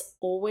wives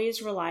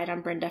always relied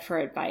on Brenda for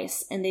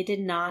advice, and they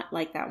did not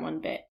like that one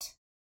bit.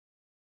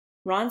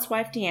 Ron's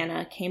wife,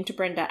 Deanna, came to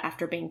Brenda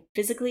after being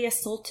physically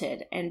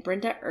assaulted, and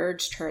Brenda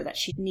urged her that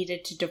she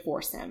needed to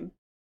divorce him.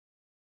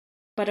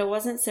 But it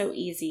wasn't so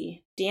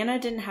easy. Deanna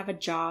didn't have a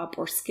job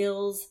or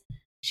skills.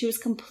 She was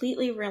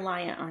completely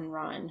reliant on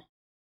Ron.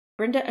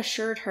 Brenda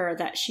assured her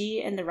that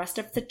she and the rest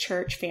of the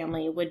church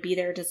family would be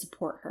there to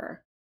support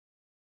her.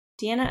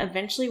 Deanna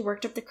eventually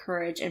worked up the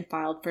courage and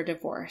filed for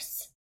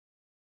divorce.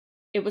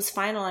 It was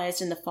finalized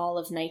in the fall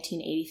of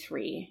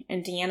 1983,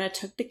 and Deanna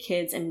took the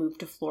kids and moved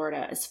to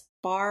Florida as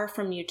far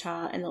from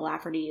Utah and the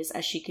Laffertys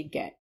as she could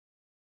get.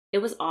 It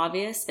was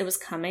obvious it was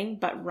coming,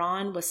 but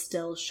Ron was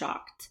still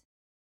shocked.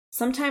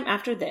 Sometime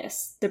after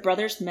this, the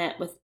brothers met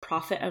with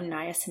Prophet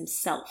Onias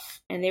himself,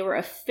 and they were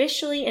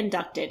officially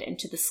inducted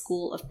into the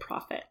School of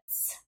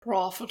Prophets.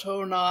 Prophet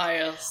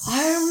Onias.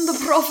 I am the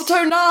Prophet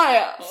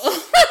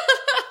Onias!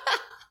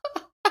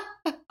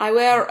 I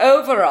wear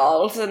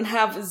overalls and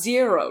have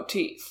 0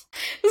 teeth.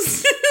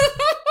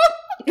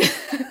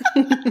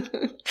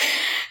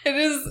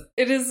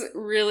 It is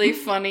really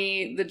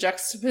funny, the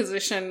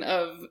juxtaposition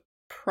of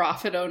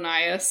Prophet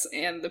Onias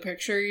and the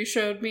picture you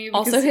showed me.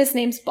 Also, his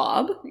name's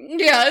Bob.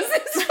 Yes.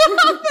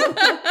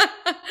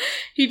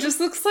 He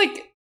just looks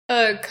like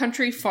a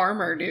country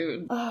farmer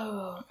dude.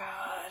 Oh,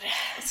 God.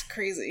 That's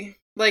crazy.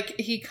 Like,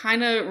 he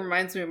kind of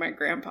reminds me of my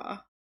grandpa.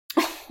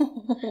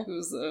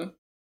 Who's a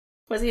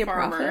Was he a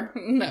farmer.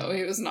 prophet? No,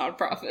 he was not a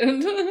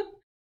prophet.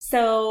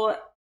 So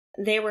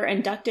they were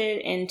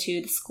inducted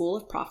into the School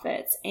of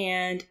Prophets,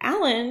 and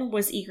Alan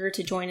was eager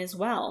to join as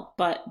well,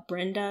 but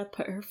Brenda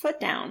put her foot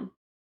down.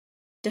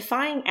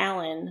 Defying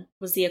Alan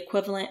was the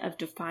equivalent of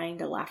defying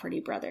the Lafferty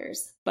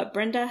brothers, but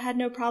Brenda had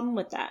no problem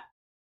with that.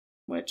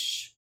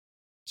 Which,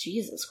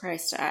 Jesus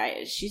Christ,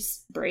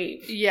 she's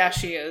brave. Yeah,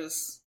 she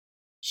is.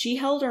 She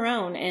held her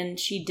own, and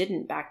she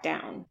didn't back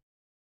down.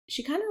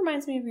 She kind of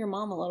reminds me of your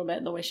mom a little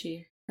bit, the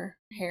way her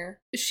hair.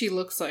 She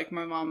looks like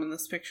my mom in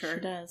this picture.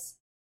 She does.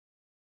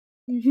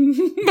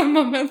 My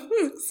mom has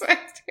the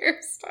exact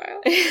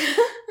hairstyle.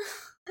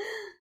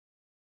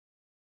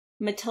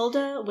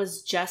 Matilda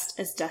was just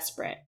as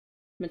desperate.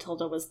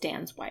 Matilda was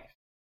Dan's wife.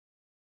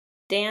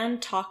 Dan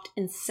talked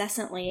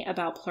incessantly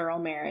about plural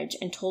marriage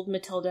and told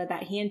Matilda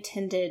that he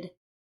intended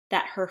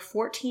that her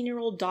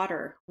 14-year-old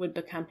daughter would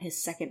become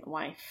his second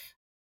wife.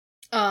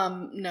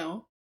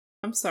 No.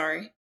 I'm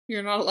sorry.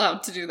 You're not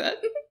allowed to do that.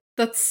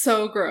 That's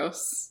so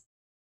gross.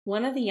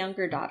 One of the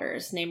younger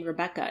daughters, named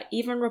Rebecca,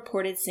 even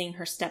reported seeing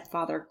her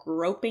stepfather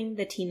groping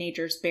the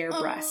teenager's bare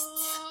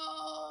breasts.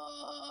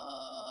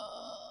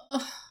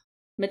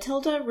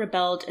 Matilda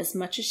rebelled as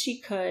much as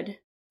she could,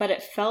 but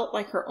it felt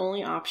like her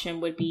only option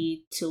would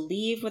be to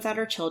leave without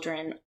her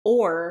children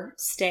or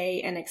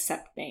stay and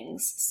accept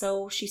things,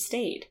 so she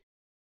stayed.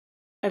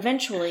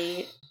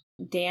 Eventually,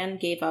 Dan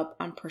gave up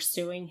on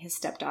pursuing his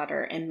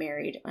stepdaughter and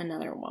married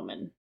another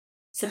woman.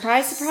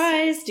 Surprise,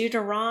 surprise, due to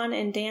Ron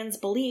and Dan's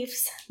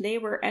beliefs, they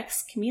were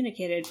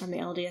excommunicated from the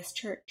LDS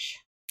Church.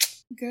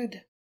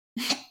 Good.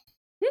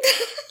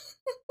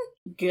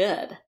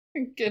 Good.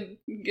 Good.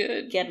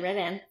 Get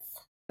riddance.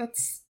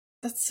 That's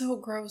so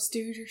gross,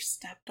 dude. Your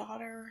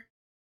stepdaughter.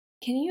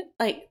 Can you,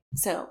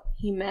 so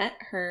he met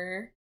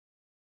her,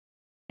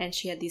 and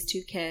she had these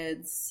 2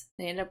 kids.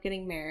 They end up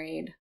getting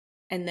married,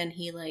 and then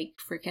he,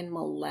 freaking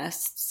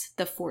molests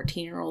the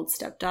 14-year-old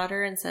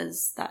stepdaughter and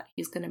says that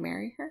he's gonna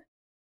marry her?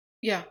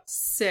 Yeah,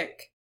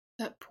 sick.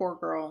 That poor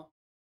girl.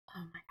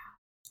 Oh my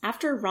God.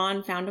 After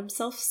Ron found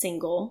himself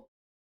single,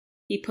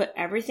 he put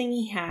everything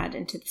he had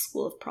into the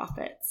School of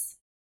Prophets.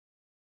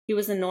 He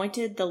was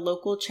anointed the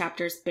local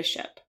chapter's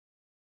bishop.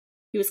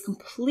 He was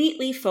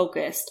completely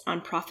focused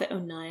on Prophet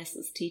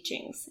Onias'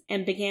 teachings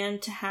and began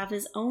to have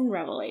his own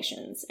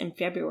revelations in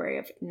February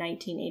of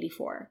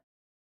 1984.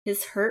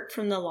 His hurt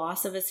from the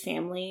loss of his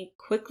family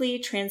quickly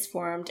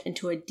transformed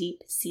into a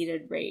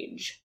deep-seated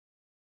rage.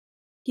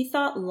 He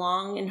thought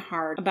long and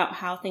hard about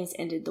how things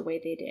ended the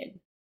way they did.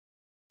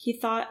 he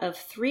thought of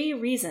 3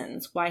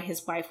 reasons why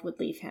his wife would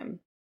leave him.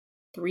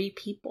 3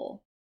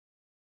 people: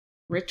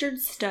 Richard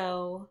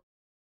Stowe,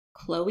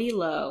 Chloe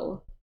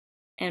Lowe,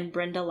 and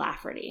Brenda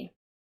Lafferty.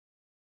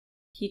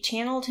 He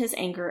channeled his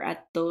anger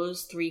at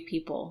those 3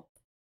 people.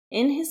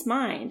 In his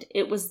mind,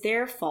 it was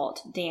their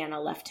fault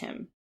Deanna left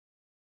him.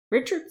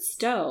 Richard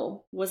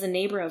Stowe was a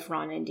neighbor of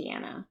Ron and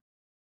Deanna.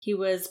 He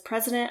was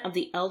president of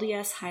the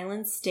LDS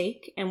Highland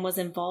Stake and was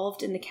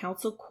involved in the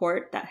council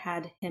court that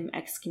had him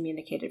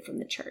excommunicated from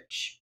the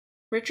church.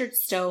 Richard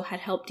Stowe had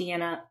helped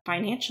Deanna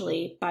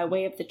financially by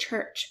way of the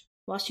church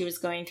while she was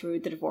going through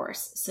the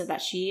divorce so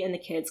that she and the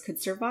kids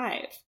could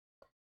survive.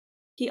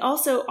 He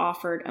also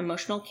offered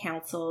emotional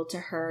counsel to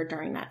her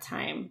during that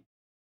time.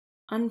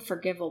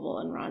 Unforgivable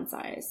in Ron's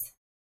eyes.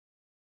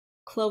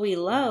 Chloe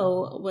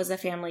Lowe was a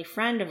family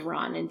friend of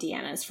Ron and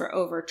Deanna's for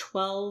over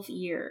 12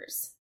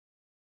 years.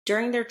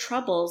 During their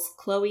troubles,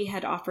 Chloe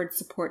had offered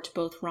support to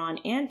both Ron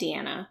and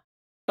Deanna,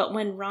 but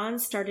when Ron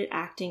started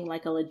acting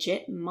like a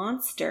legit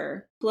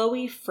monster,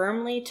 Chloe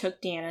firmly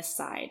took Deanna's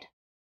side.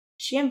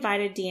 She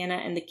invited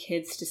Deanna and the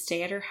kids to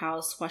stay at her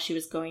house while she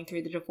was going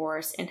through the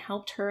divorce and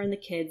helped her and the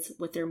kids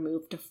with their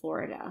move to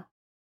Florida.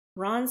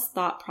 Ron's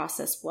thought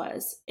process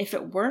was, if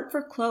it weren't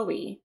for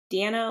Chloe,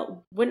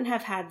 Deanna wouldn't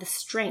have had the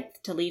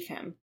strength to leave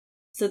him.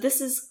 So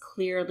this is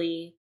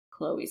clearly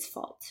Chloe's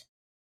fault.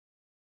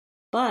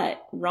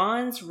 But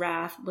Ron's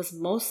wrath was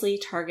mostly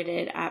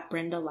targeted at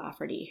Brenda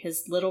Lafferty,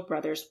 his little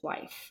brother's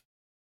wife.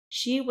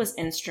 She was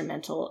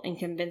instrumental in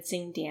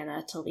convincing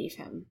Deanna to leave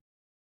him.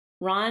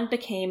 Ron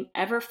became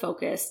ever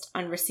focused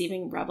on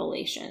receiving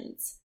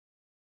revelations,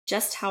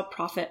 just how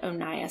Prophet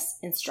Onias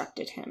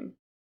instructed him.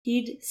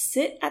 He'd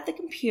sit at the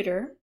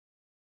computer,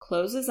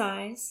 close his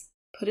eyes,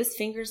 put his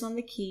fingers on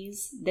the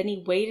keys, then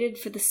he waited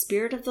for the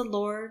Spirit of the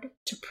Lord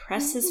to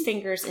press his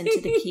fingers into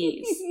the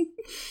keys.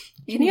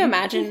 Can you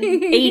imagine?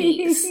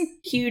 80s.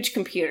 Huge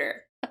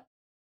computer.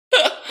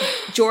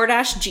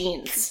 Jordache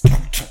jeans.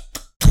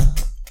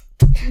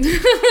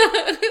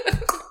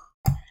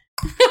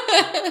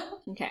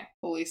 Okay.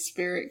 Holy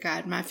Spirit,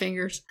 guide my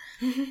fingers.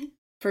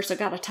 First I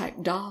gotta type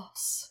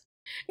DOS.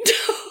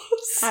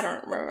 DOS. I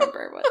don't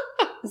remember what.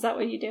 Is that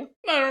what you do?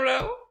 I don't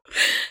know.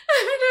 I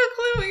have no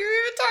clue what you're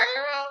even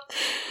talking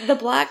about. The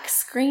black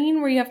screen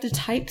where you have to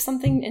type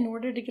something in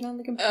order to get on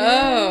the computer?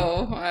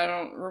 Oh, I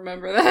don't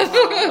remember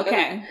that.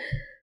 Okay.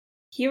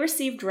 He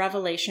received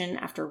revelation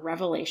after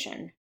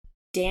revelation.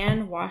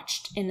 Dan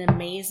watched in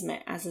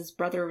amazement as his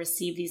brother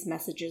received these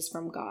messages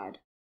from God.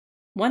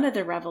 One of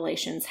the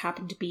revelations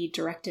happened to be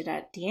directed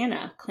at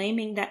Deanna,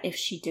 claiming that if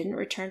she didn't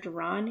return to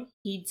Ron,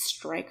 he'd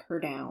strike her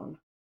down.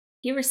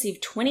 He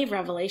received 20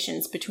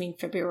 revelations between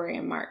February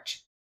and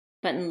March.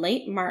 But in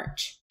late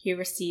March, he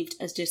received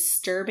a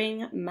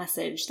disturbing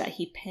message that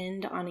he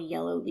pinned on a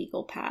yellow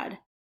legal pad.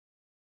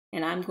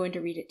 And I'm going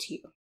to read it to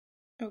you.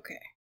 Okay.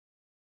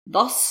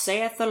 Thus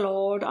saith the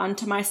Lord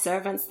unto my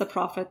servants the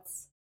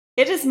prophets,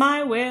 it is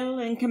my will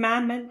and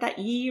commandment that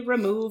ye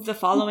remove the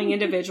following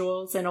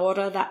individuals in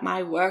order that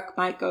my work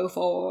might go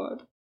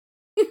forward.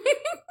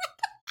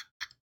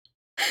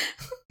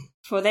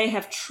 For they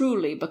have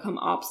truly become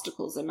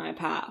obstacles in my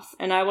path,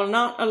 and I will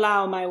not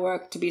allow my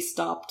work to be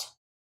stopped.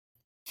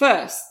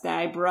 First,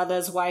 thy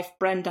brother's wife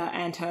Brenda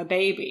and her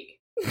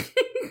baby.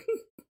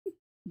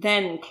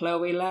 Then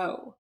Chloe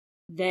Lowe.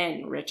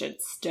 Then Richard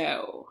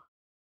Stowe.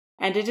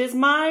 And it is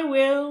my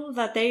will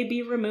that they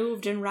be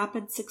removed in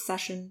rapid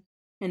succession,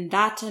 and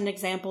that an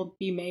example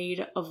be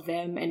made of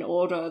them in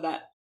order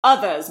that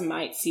others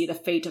might see the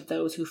fate of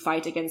those who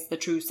fight against the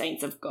true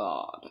saints of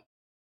God.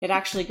 It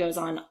actually goes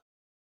on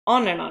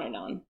and on and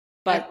on,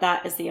 but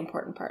that is the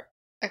important part.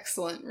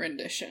 Excellent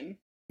rendition.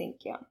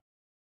 Thank you.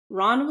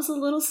 Ron was a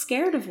little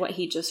scared of what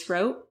he just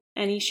wrote,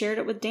 and he shared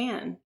it with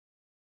Dan.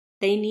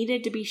 They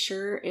needed to be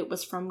sure it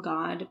was from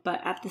God,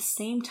 but at the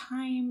same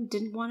time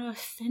didn't want to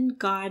offend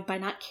God by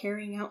not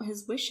carrying out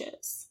his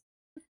wishes.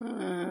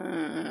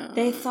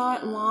 They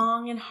thought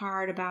long and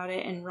hard about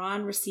it, and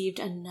Ron received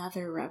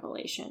another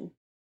revelation.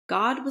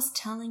 God was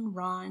telling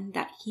Ron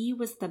that he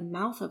was the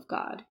mouth of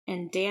God,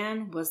 and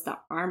Dan was the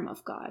arm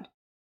of God.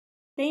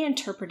 They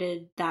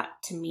interpreted that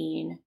to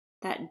mean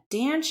that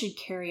Dan should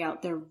carry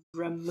out the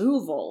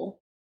removal,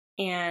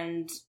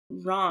 and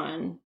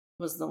Ron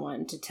was the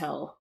one to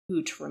tell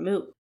who to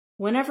remove.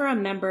 Whenever a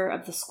member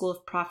of the School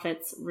of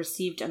Prophets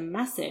received a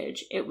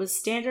message, it was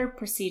standard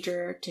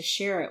procedure to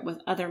share it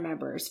with other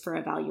members for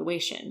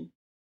evaluation.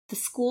 The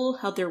school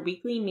held their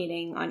weekly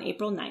meeting on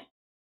April 9th.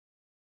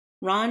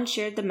 Ron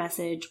shared the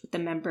message with the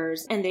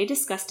members, and they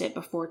discussed it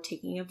before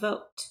taking a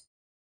vote.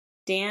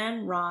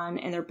 Dan, Ron,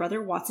 and their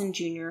brother Watson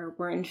Jr.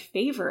 were in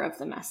favor of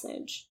the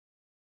message.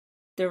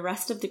 The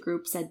rest of the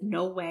group said,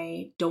 no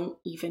way, don't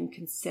even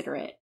consider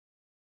it.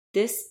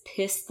 This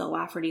pissed the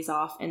Laffertys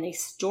off, and they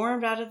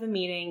stormed out of the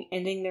meeting,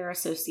 ending their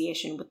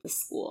association with the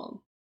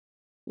school.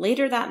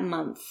 Later that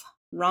month,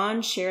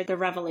 Ron shared the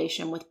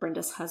revelation with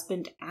Brenda's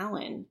husband,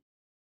 Alan.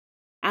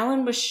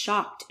 Alan was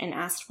shocked and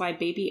asked why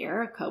baby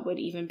Erica would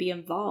even be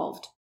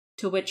involved,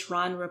 to which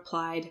Ron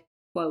replied,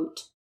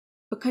 quote,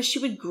 because she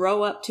would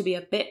grow up to be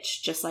a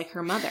bitch just like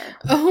her mother.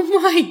 Oh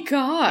my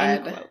God.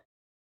 End quote.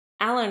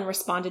 Alan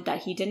responded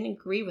that he didn't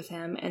agree with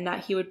him and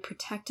that he would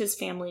protect his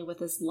family with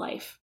his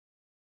life.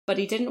 But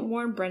he didn't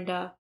warn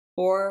Brenda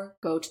or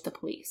go to the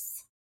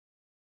police.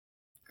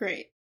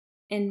 Great.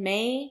 In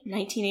May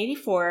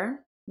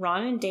 1984,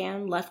 Ron and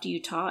Dan left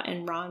Utah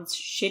in Ron's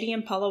shitty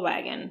Impala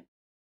wagon.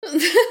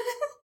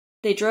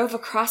 They drove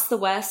across the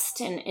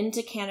West and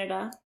into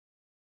Canada,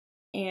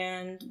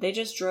 and they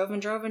just drove and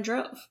drove and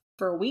drove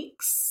for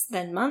weeks,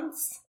 then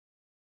months.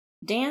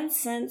 Dan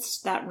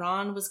sensed that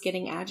Ron was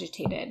getting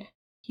agitated.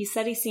 He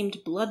said he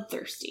seemed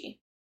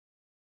bloodthirsty.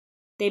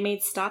 They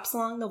made stops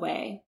along the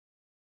way,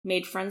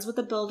 made friends with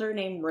a builder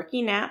named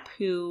Ricky Knapp,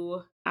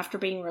 who, after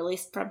being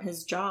released from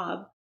his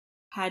job,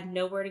 had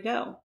nowhere to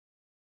go.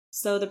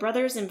 So the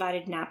brothers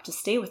invited Knapp to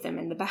stay with them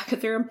in the back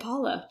of their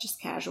Impala,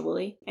 just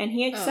casually, and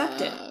he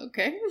accepted.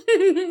 Okay.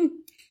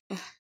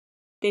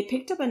 They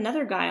picked up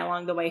another guy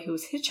along the way who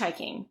was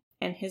hitchhiking,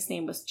 and his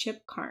name was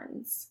Chip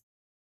Carnes.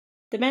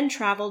 The men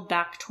traveled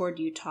back toward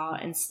Utah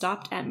and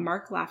stopped at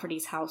Mark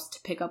Lafferty's house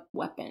to pick up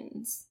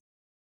weapons.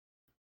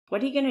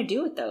 "What are you going to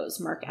do with those?"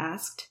 Mark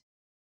asked.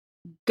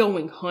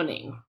 "Going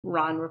hunting,"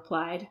 Ron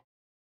replied.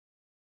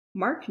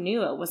 Mark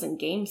knew it wasn't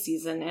game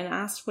season and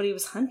asked what he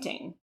was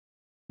hunting.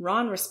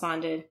 Ron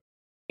responded,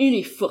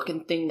 "Any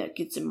fucking thing that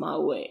gets in my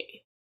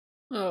way."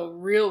 Oh,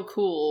 real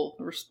cool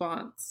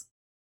response.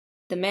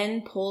 The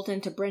men pulled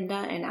into Brenda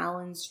and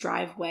Alan's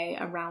driveway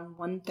around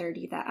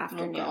 1:30 that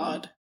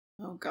afternoon.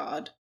 Oh,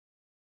 God.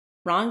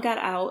 Ron got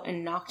out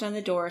and knocked on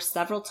the door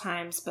several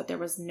times, but there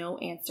was no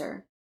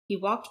answer. He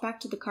walked back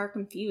to the car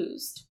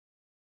confused.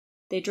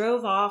 They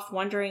drove off,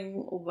 wondering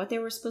what they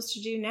were supposed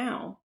to do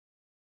now.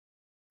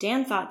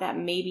 Dan thought that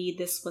maybe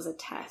this was a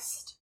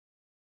test.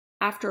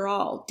 After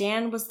all,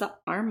 Dan was the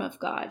arm of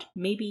God.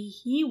 Maybe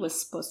he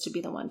was supposed to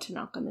be the one to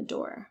knock on the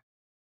door.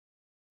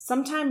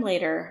 Sometime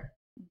later,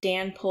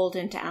 Dan pulled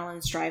into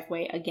Alan's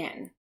driveway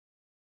again.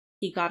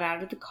 He got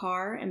out of the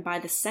car, and by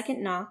the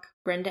second knock,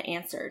 Brenda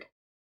answered.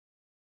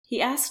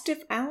 He asked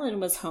if Alan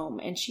was home,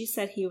 and she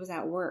said he was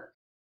at work.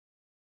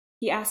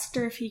 He asked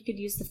her if he could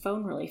use the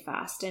phone really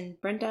fast, and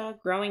Brenda,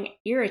 growing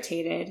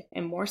irritated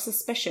and more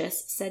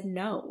suspicious, said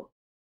no.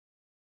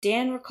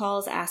 Dan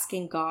recalls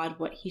asking God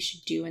what he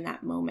should do in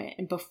that moment,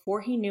 and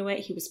before he knew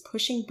it, he was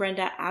pushing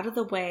Brenda out of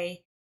the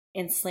way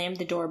and slammed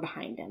the door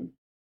behind him.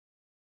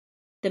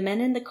 The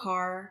men in the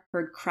car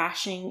heard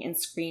crashing and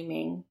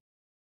screaming,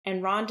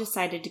 and Ron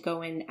decided to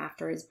go in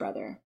after his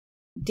brother.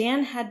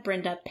 Dan had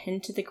Brenda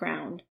pinned to the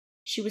ground.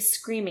 She was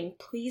screaming,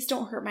 "Please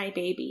don't hurt my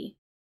baby."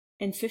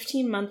 And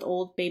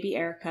 15-month-old baby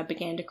Erica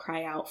began to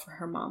cry out for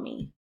her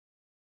mommy.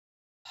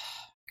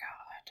 Oh,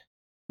 God.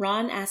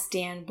 Ron asked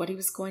Dan what he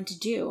was going to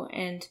do,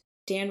 and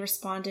Dan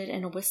responded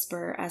in a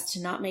whisper as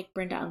to not make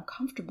Brenda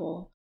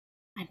uncomfortable.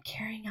 "I'm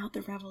carrying out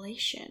the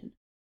revelation."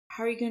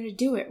 "How are you going to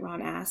do it?"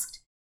 Ron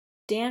asked.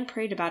 Dan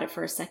prayed about it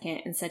for a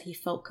second and said he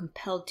felt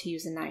compelled to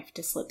use a knife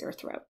to slit their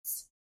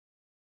throats.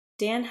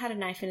 Dan had a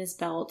knife in his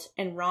belt,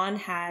 and Ron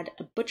had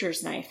a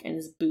butcher's knife in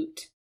his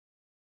boot.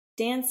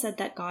 Dan said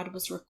that God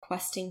was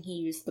requesting he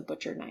use the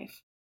butcher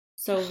knife,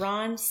 so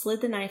Ron slid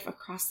the knife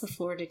across the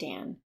floor to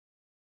Dan.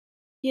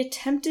 He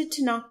attempted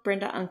to knock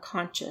Brenda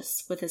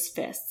unconscious with his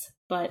fists,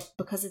 but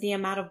because of the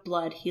amount of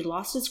blood, he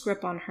lost his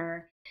grip on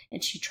her,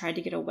 and she tried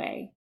to get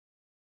away.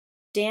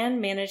 Dan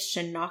managed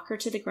to knock her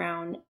to the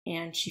ground,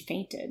 and she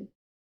fainted.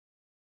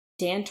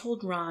 Dan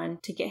told Ron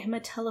to get him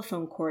a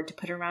telephone cord to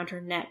put around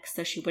her neck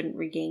so she wouldn't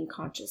regain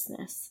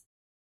consciousness.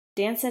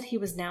 Dan said he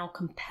was now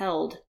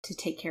compelled to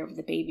take care of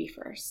the baby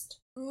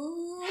first.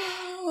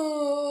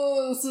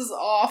 Oh, this is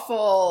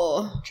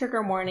awful.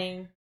 Trigger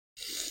warning.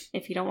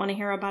 If you don't want to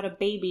hear about a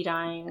baby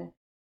dying,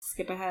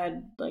 skip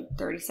ahead like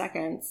 30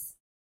 seconds.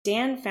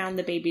 Dan found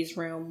the baby's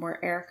room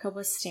where Erica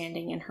was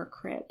standing in her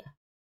crib.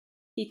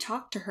 He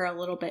talked to her a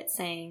little bit,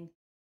 saying,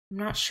 "I'm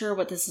not sure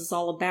what this is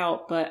all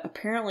about, but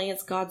apparently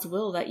it's God's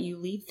will that you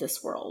leave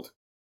this world.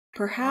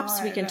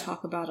 Perhaps we can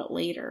talk about it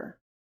later."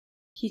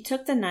 He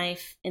took the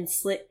knife and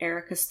slit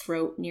Erica's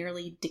throat,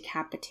 nearly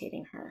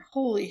decapitating her.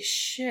 Holy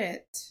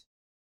shit.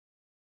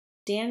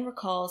 Dan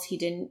recalls he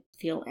didn't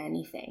feel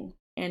anything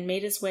and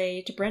made his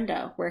way to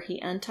Brenda, where he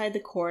untied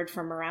the cord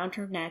from around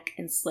her neck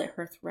and slit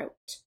her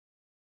throat.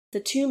 The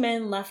two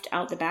men left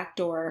out the back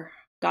door,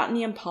 got in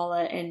the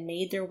Impala, and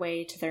made their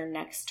way to their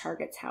next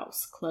target's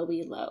house,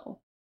 Chloe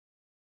Lowe.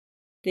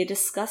 They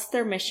discussed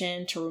their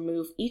mission to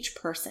remove each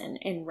person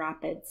in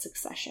rapid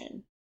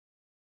succession.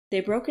 They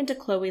broke into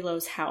Chloe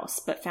Lowe's house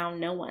but found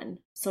no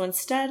one, so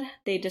instead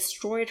they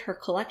destroyed her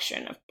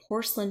collection of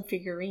porcelain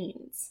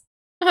figurines.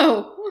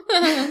 Oh.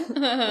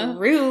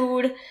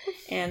 Rude!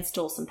 And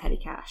stole some petty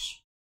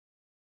cash.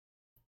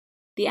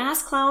 The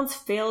ass clowns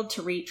failed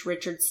to reach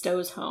Richard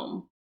Stowe's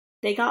home.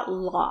 They got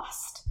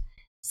lost,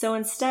 so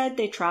instead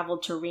they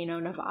traveled to Reno,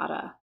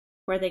 Nevada,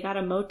 where they got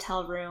a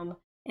motel room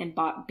and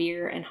bought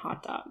beer and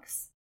hot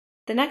dogs.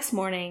 The next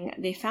morning,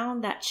 they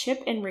found that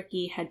Chip and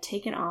Ricky had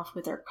taken off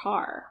with their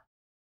car.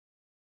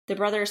 The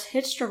brothers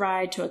hitched a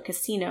ride to a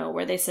casino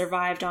where they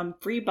survived on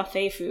free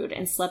buffet food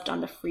and slept on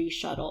the free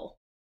shuttle.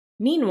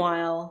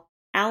 Meanwhile,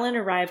 Alan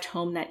arrived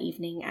home that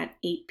evening at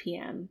 8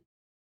 p.m.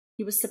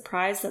 He was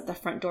surprised that the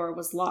front door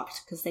was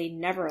locked because they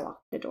never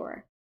locked the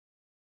door.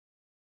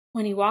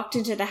 When he walked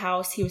into the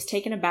house, he was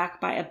taken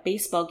aback by a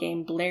baseball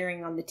game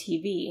blaring on the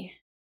TV.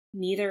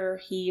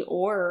 Neither he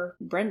or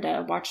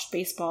Brenda watched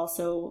baseball,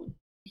 so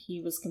he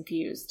was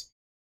confused.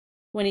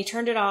 When he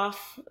turned it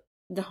off,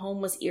 the home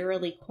was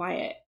eerily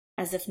quiet,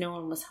 as if no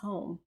one was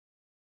home.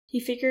 He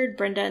figured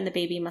Brenda and the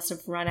baby must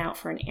have run out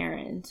for an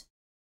errand.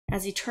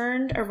 As he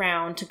turned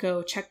around to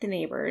go check the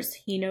neighbors,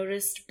 he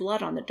noticed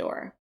blood on the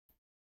door.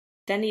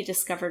 Then he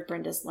discovered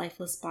Brenda's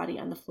lifeless body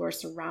on the floor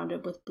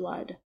surrounded with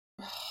blood.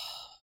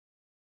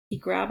 He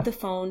grabbed the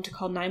phone to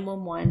call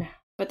 911,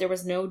 but there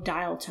was no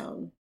dial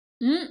tone.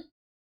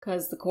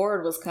 Because the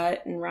cord was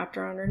cut and wrapped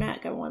around her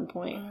neck at one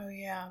point. Oh,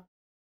 yeah.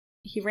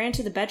 He ran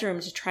to the bedroom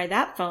to try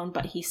that phone,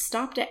 but he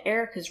stopped at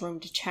Erica's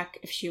room to check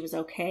if she was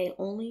okay,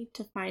 only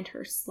to find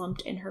her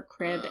slumped in her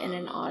crib in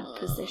an odd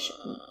position.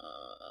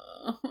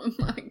 Oh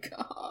my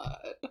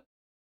god.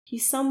 He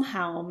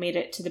somehow made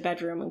it to the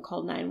bedroom and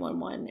called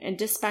 911, and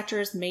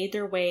dispatchers made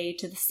their way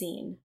to the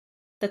scene.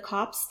 The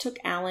cops took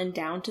Alan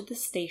down to the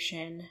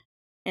station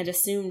and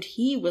assumed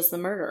he was the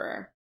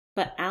murderer,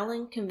 but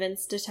Alan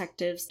convinced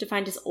detectives to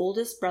find his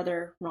oldest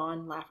brother,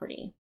 Ron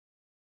Lafferty.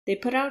 They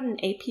put out an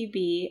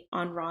APB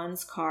on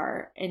Ron's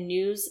car, and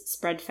news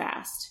spread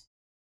fast.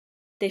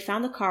 They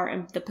found the car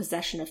in the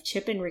possession of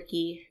Chip and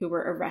Ricky, who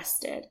were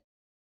arrested.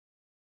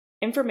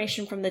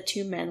 Information from the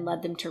two men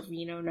led them to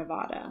Reno,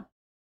 Nevada.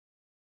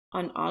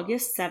 On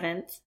August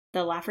 7th,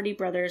 the Lafferty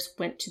brothers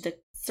went to the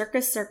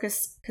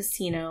Circus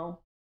Casino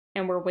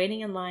and were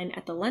waiting in line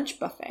at the lunch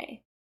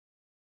buffet.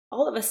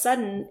 All of a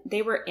sudden,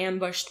 they were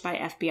ambushed by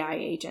FBI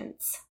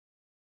agents.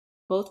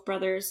 Both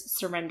brothers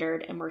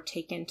surrendered and were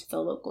taken to the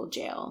local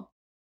jail.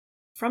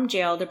 From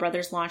jail, the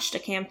brothers launched a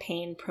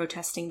campaign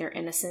protesting their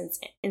innocence,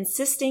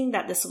 insisting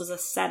that this was a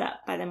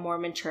setup by the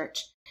Mormon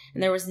Church,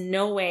 and there was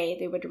no way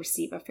they would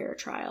receive a fair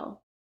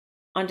trial.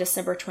 On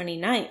December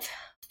 29th,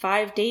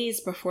 5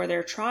 days before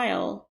their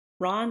trial,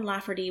 Ron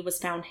Lafferty was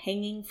found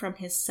hanging from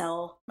his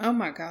cell. Oh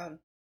my god.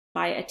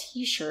 By a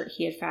t-shirt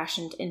he had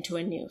fashioned into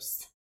a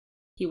noose.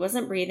 He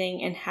wasn't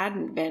breathing and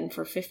hadn't been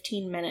for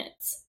 15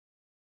 minutes.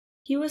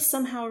 He was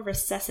somehow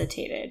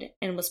resuscitated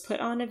and was put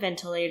on a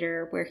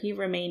ventilator where he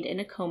remained in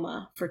a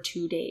coma for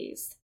 2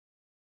 days.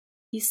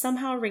 He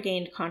somehow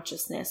regained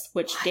consciousness,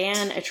 which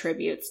Dan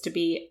attributes to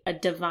be a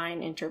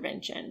divine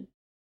intervention.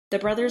 The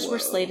brothers were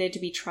slated to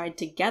be tried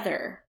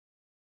together,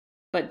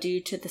 but due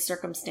to the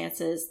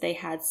circumstances, they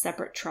had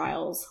separate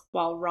trials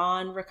while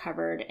Ron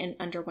recovered and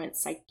underwent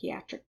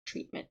psychiatric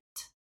treatment.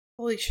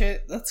 Holy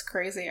shit, that's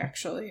crazy,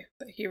 actually,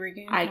 that he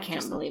regained consciousness. I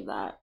can't believe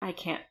that. I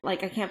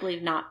can't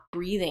believe not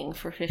breathing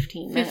for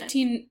 15 minutes.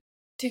 15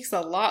 takes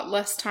a lot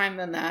less time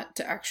than that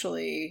to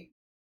actually,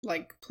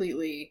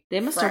 completely They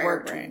must have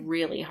worked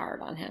really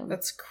hard on him.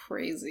 That's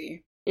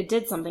crazy. It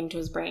did something to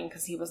his brain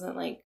because he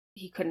wasn't,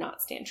 he could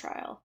not stand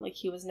trial.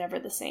 He was never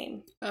the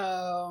same.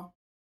 Oh.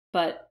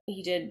 But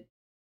he did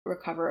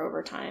recover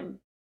over time.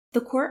 The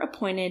court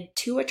appointed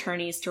 2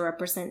 attorneys to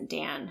represent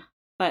Dan,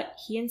 but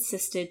he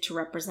insisted to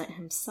represent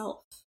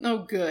himself. Oh,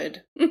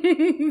 good.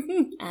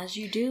 As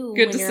you do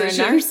good when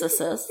decision. You're a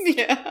narcissist.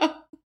 Yeah.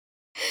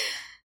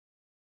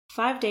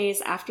 5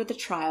 days after the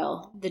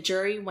trial, the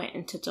jury went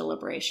into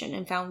deliberation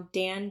and found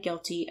Dan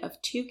guilty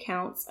of 2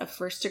 counts of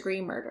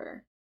first-degree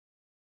murder.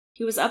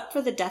 He was up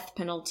for the death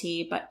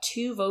penalty, but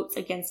 2 votes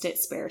against it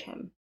spared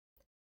him.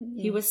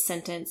 He was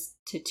sentenced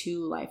to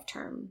 2 life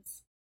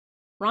terms.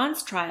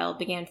 Ron's trial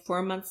began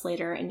 4 months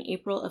later in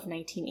April of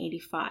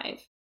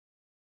 1985.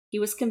 He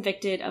was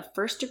convicted of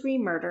first-degree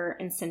murder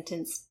and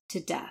sentenced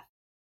to death.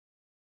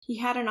 He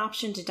had an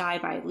option to die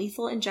by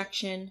lethal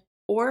injection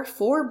or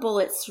 4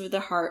 bullets through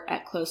the heart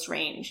at close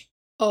range.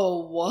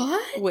 Oh,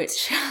 what?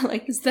 Which,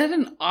 is that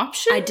an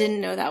option? I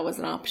didn't know that was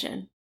an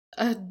option.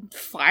 A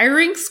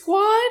firing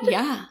squad?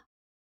 Yeah.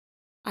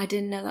 I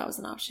didn't know that was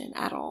an option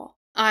at all.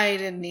 I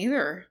didn't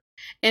either.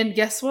 And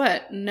guess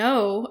what?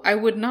 No, I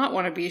would not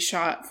want to be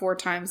shot 4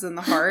 times in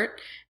the heart.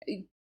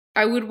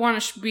 I would want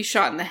to be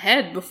shot in the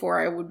head before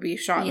I would be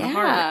shot in the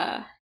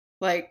heart.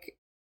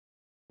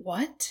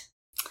 What?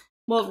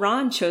 Well,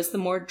 Ron chose the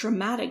more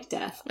dramatic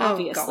death,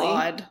 obviously. Oh,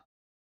 God.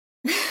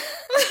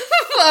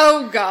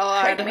 Oh,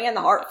 God. Strike me in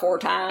the heart 4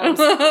 times.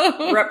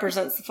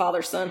 Represents the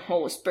Father, Son,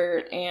 Holy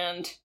Spirit,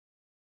 and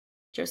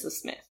Joseph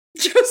Smith.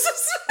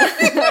 Joseph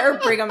Smith. Or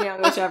Brigham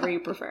Young, whichever you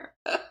prefer.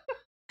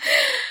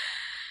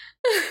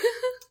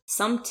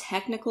 Some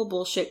technical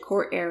bullshit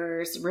court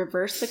errors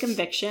reversed the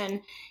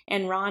conviction,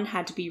 and Ron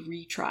had to be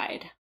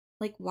retried.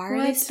 Why are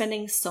they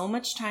spending so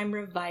much time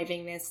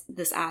reviving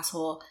this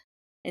asshole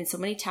and so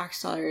many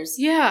tax dollars?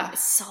 Yeah.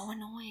 It's so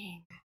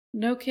annoying.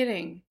 No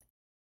kidding.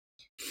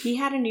 He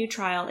had a new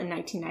trial in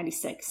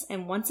 1996,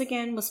 and once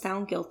again was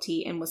found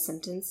guilty and was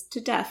sentenced to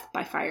death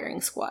by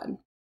firing squad.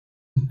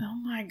 Oh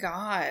my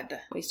God.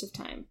 Waste of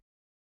time.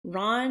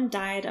 Ron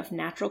died of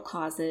natural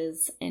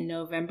causes in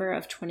November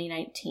of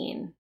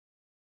 2019.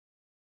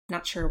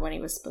 Not sure when he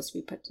was supposed to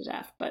be put to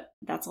death, but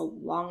that's a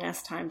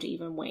long-ass time to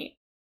even wait.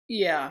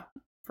 Yeah,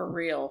 for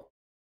real.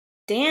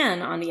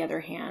 Dan, on the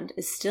other hand,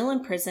 is still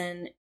in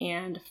prison,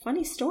 and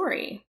funny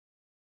story,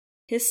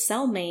 his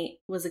cellmate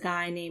was a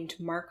guy named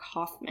Mark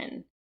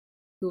Hoffman,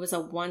 who was a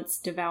once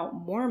devout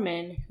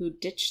Mormon who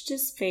ditched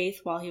his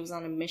faith while he was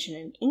on a mission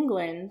in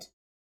England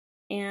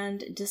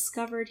and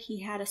discovered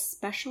he had a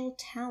special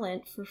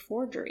talent for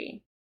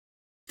forgery.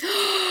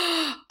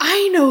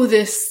 I know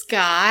this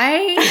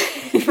guy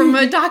from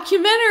a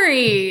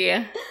documentary.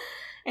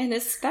 And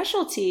his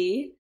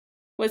specialty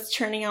was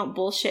churning out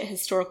bullshit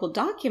historical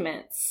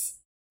documents,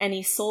 and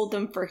he sold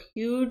them for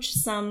huge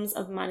sums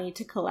of money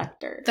to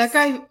collectors. That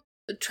guy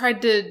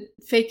tried to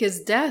fake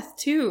his death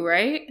too,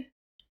 right?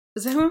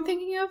 Is that who I'm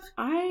thinking of?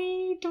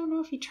 I don't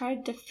know if he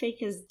tried to fake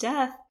his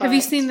death, but... Have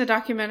you seen the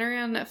documentary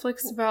on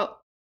Netflix about,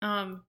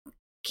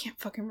 can't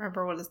fucking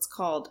remember what it's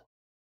called,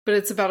 but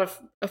it's about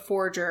a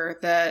forger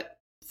that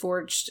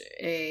forged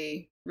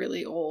a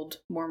really old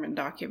Mormon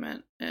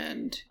document,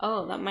 and...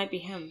 Oh, that might be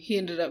him. He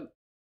ended up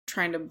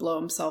trying to blow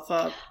himself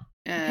up.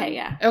 And... Okay,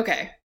 yeah.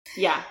 Okay.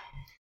 Yeah.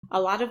 A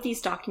lot of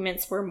these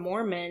documents were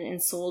Mormon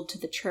and sold to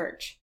the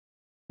church.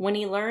 When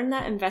he learned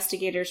that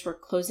investigators were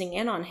closing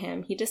in on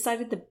him, he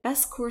decided the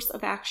best course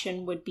of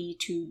action would be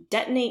to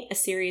detonate a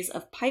series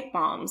of pipe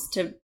bombs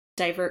to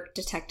divert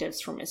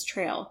detectives from his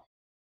trail.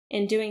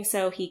 In doing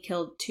so, he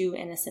killed 2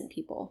 innocent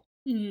people.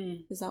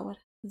 Is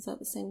that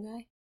the same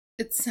guy?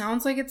 It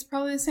sounds like it's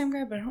probably the same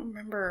guy, but I don't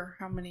remember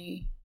how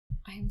many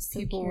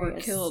people were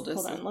killed.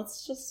 Hold on,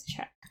 let's just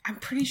check. I'm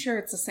pretty sure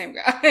it's the same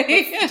guy.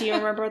 Do you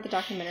remember what the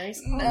documentary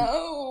is called?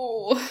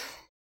 No.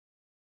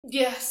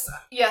 Yes,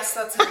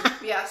 that's him.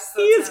 Yes, that's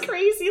he is him.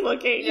 Crazy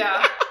looking.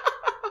 Yeah.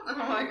 Oh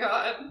my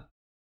god.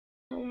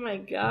 Oh my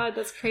god,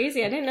 that's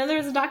crazy. I didn't know there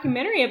was a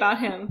documentary about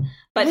him.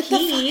 But what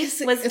he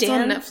was it's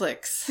on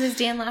Netflix. He was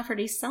Dan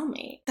Lafferty's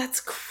cellmate. That's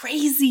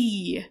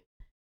crazy.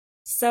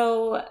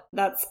 So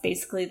that's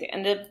basically the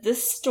end of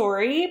this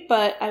story,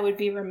 but I would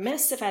be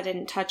remiss if I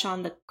didn't touch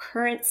on the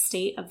current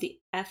state of the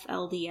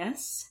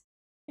FLDS.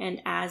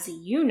 And as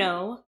you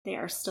know, they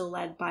are still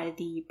led by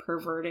the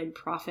perverted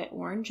prophet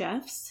Warren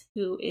Jeffs,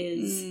 who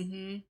is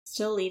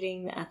still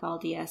leading the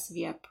FLDS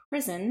via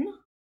prison.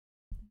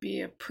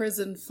 Via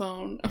prison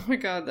phone. Oh my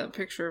god, that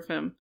picture of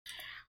him.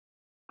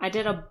 I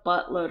did a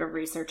buttload of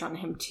research on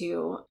him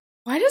too.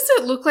 Why does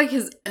it look like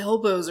his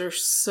elbows are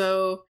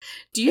so...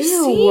 Do you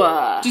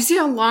see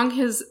how long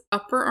his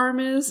upper arm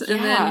is? Yeah,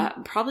 and then...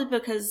 probably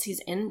because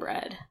he's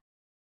inbred.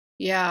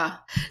 Yeah.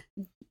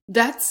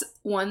 That's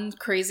one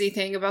crazy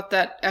thing about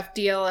that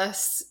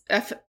FLDS,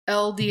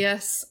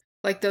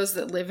 like those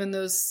that live in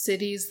those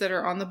cities that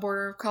are on the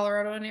border of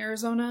Colorado and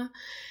Arizona.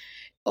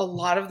 A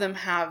lot of them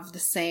have the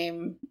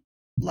same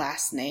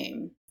last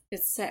name.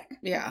 It's sick.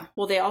 Yeah.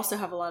 Well, they also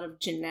have a lot of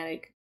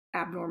genetic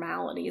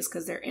abnormalities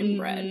because they're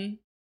inbred. Mm-hmm.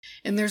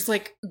 And there's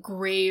like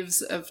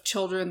graves of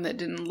children that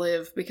didn't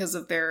live because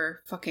of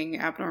their fucking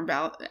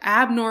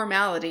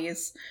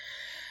abnormalities.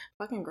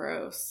 Fucking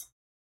gross.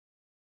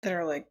 That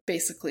are like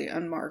basically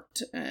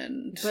unmarked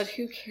and... But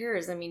who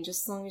cares? I mean,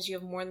 just as long as you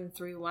have more than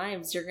 3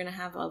 wives, you're gonna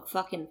have a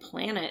fucking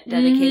planet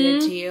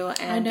dedicated to you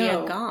and be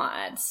a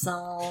god.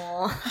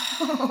 So...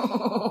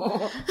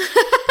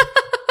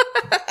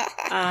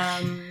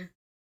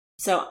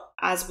 So,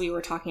 as we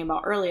were talking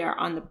about earlier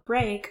on the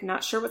break,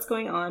 not sure what's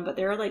going on, but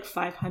there are like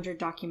 500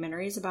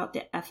 documentaries about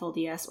the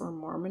FLDS or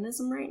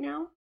Mormonism right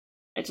now.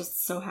 It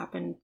just so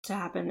happened to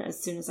happen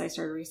as soon as I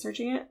started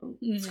researching it.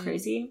 It's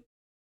crazy.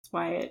 That's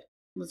why it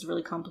was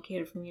really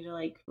complicated for me to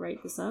like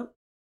write this up.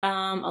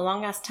 A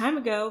long ass time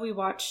ago, we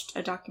watched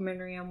a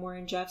documentary on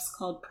Warren Jeffs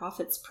called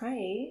Prophets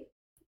Pray,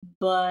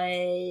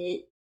 but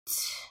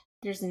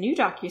there's a new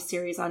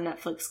docuseries on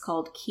Netflix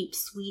called Keep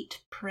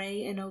Sweet,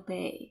 Pray, and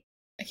Obey.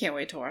 I can't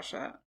wait to watch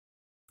that.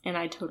 And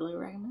I totally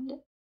recommend it.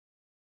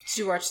 Did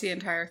you watch the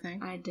entire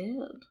thing? I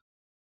did.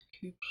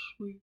 Keep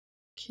sweet.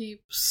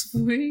 Keep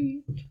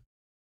sweet.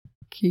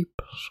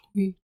 Keep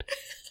sweet.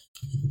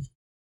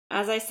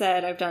 As I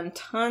said, I've done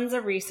tons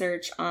of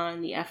research on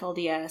the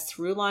FLDS,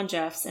 Rulon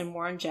Jeffs, and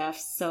Warren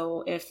Jeffs,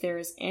 so if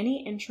there's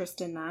any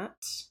interest in that,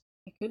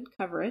 I could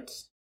cover it.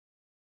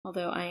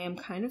 Although I am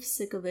kind of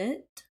sick of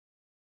it.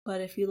 But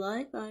if you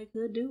like, I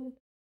could do it.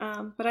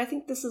 But I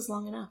think this is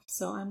long enough,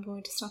 so I'm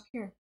going to stop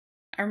here.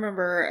 I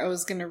remember I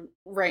was going to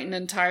write an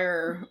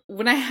entire...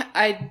 When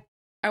I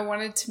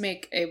wanted to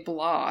make a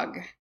blog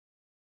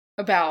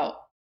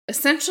about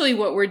essentially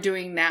what we're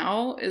doing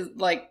now is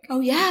like... Oh,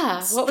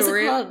 yeah. What was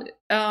it called?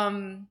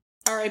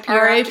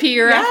 R.I.P.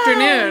 Your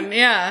Afternoon.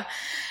 Yeah.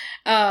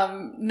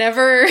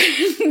 Never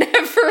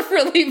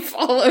really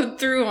followed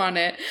through on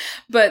it,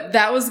 but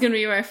that was going to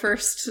be my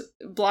first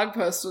blog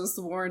post, was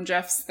the Warren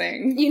Jeffs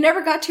thing. You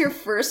never got to your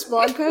first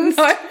blog post?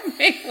 No, I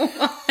made one.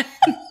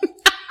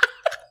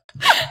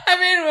 I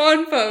made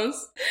one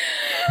post,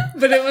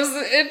 but it was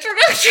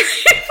introductory.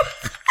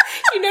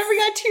 You never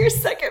got to your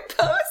second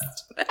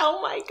post? Oh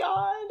my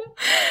god.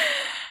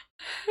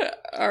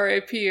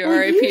 R.I.P. Well,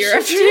 R.I.P. you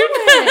our should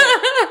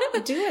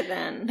afternoon. do it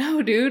then.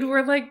 No, dude,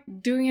 we're like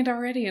doing it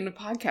already in a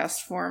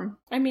podcast form.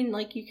 I mean,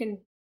 like, you can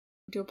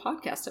do a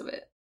podcast of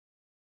it.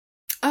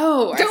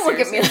 Oh, don't look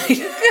at me like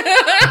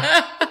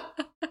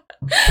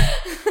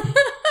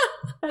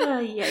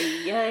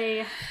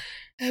yay.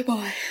 Oh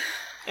boy.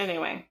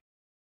 Anyway,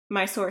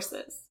 my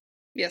sources.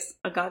 Yes.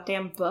 A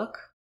goddamn book,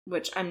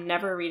 which I'm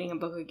never reading a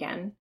book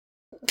again.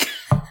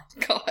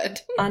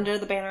 God. Under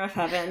the Banner of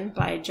Heaven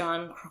by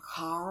John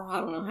Krakauer. I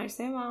don't know how you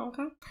say it.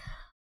 Okay.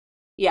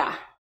 Yeah.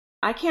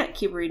 I can't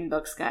keep reading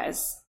books,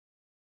 guys.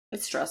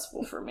 It's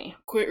stressful for me.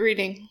 Quit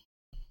reading.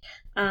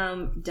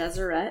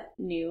 Deseret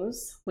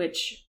News,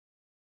 which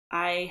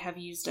I have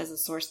used as a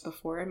source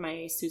before in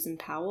my Susan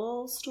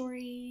Powell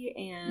story,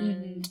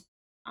 and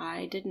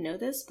I didn't know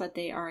this, but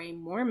they are a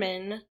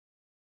Mormon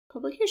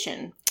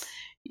publication.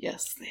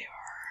 Yes, they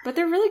are. But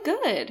they're really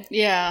good.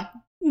 Yeah.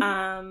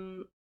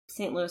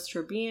 St. Louis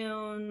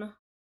Tribune,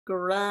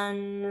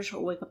 Grunge,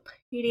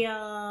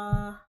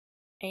 Wikipedia,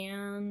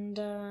 and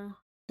the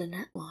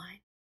Netline.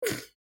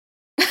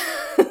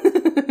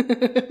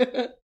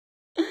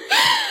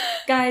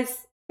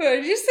 Guys, why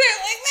did you say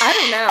it like that? I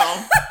don't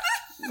know.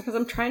 Because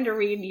I'm trying to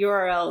read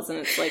URLs and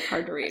it's like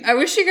hard to read. I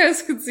wish you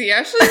guys could see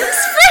Ashley's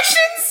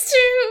expressions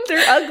too.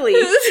 They're ugly.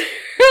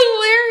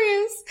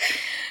 Hilarious.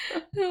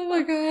 Oh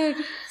my god.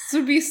 This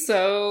would be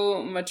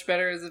so much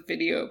better as a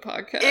video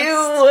podcast.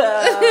 Ew.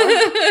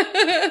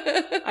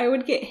 I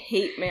would get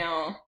hate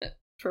mail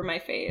for my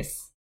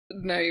face.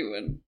 No, you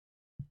wouldn't.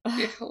 It'd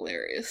be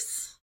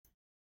hilarious.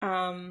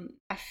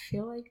 I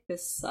feel like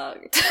this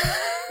sucked.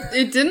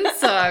 It didn't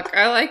suck.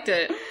 I liked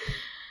it.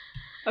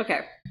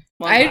 Okay.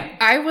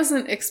 I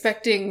wasn't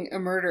expecting a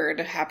murder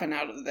to happen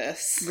out of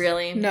this.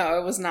 Really? No,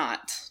 it was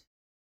not.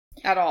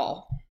 At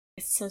all.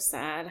 It's so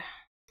sad.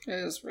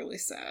 It was really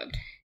sad.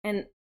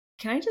 And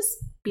can I just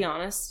be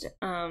honest?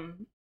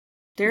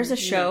 There's a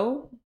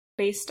show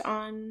based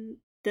on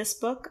this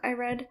book I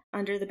read,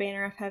 Under the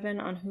Banner of Heaven,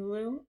 on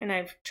Hulu, and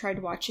I've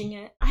tried watching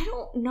it. I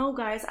don't know,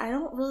 guys. I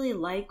don't really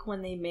like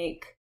when they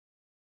make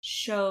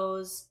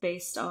shows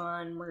based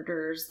on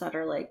murders that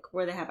are like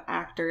where they have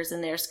actors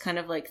and there's kind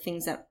of like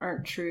things that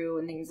aren't true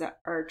and things that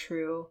are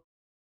true.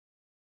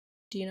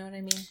 Do you know what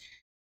I mean?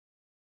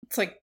 It's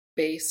like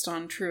based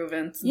on true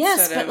events.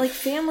 Yes, but like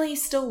family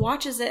still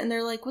watches it and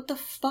they're like, what the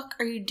fuck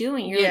are you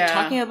doing? You're like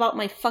talking about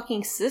my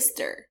fucking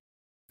sister.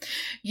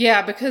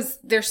 Yeah, because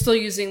they're still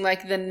using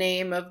like the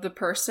name of the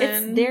person.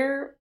 It's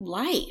their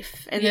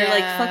life and they're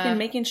like fucking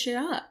making shit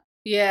up.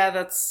 Yeah,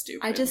 that's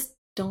stupid.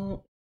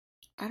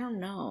 I don't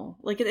know.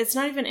 Like, it's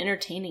not even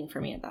entertaining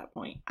for me at that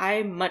point.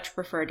 I much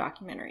prefer a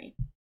documentary.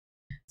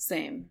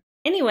 Same.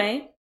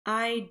 Anyway,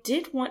 I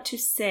did want to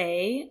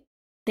say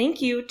thank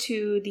you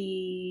to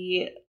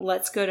the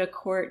Let's Go to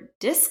Court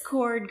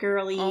Discord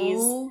girlies.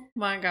 Oh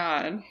my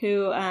god.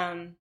 Who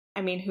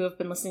have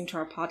been listening to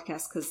our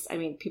podcast because,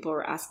 people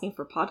were asking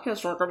for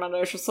podcast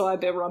recommendations, so I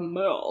be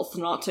remiss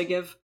not to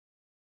give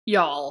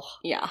y'all.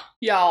 Yeah.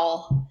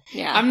 Y'all.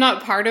 Yeah. I'm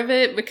not part of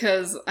it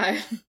because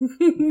I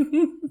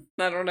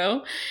don't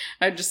know.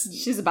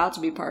 She's about to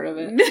be part of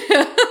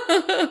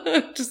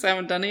it. Just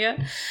haven't done it yet.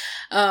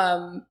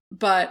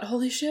 But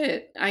holy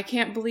shit. I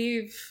can't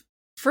believe,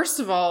 first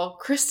of all,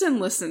 Kristen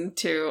listened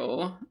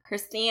to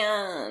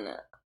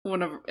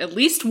at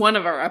least one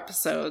of our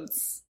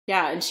episodes.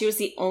 Yeah, and she was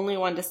the only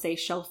one to say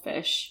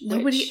shellfish.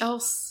 Nobody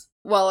else.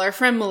 Well, our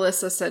friend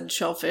Melissa said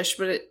shellfish,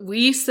 but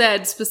we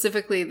said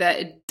specifically that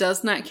it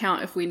does not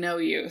count if we know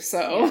you,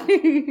 so.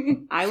 Yeah.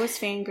 I was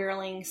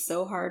fangirling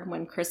so hard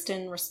when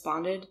Kristen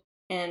responded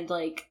and,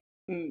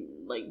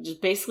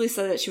 just basically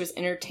said that she was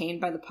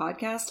entertained by the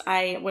podcast.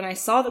 When I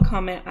saw the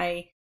comment,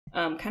 I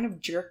kind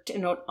of jerked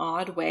in an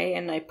odd way,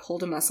 and I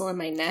pulled a muscle in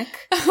my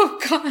neck. Oh,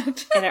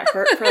 God. And it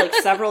hurt for,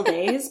 several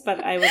days,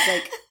 but I was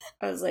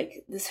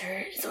like, this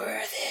hurt, it's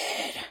worth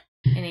it.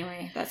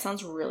 Anyway, that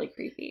sounds really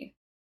creepy.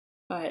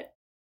 But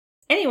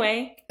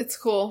anyway. It's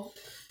cool.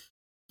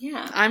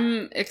 Yeah.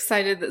 I'm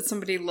excited that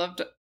somebody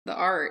loved the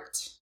art.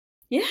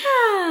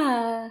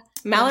 Yeah.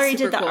 Mallory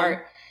did the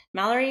art.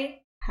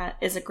 Mallory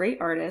is a great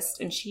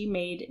artist, and she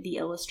made the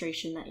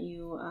illustration that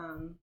you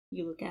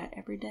look at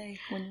every day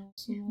when you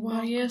listen to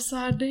Why, yes,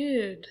 I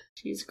did.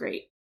 She's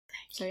great.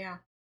 So, yeah.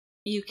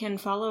 You can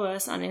follow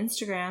us on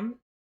Instagram.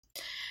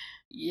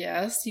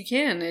 Yes, you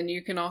can. And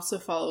you can also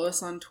follow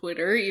us on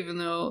Twitter, even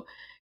though,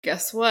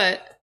 guess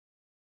what?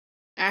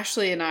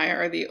 Ashley and I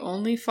are the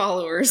only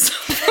followers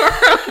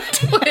on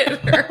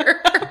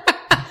Twitter.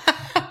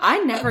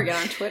 I never get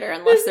on Twitter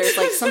unless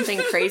there's something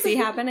crazy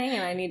happening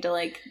and I need to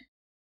I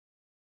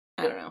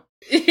don't know.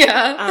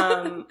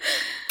 Yeah.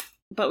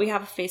 But we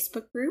have a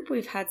Facebook group.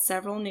 We've had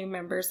several new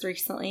members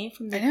recently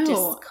from the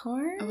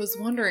Discord. I was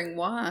wondering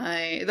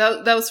why.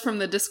 That was from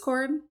the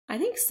Discord? I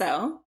think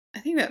so. I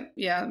think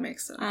that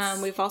makes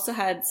sense. We've also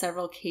had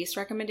several case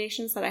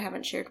recommendations that I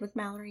haven't shared with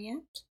Mallory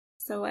yet.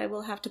 So I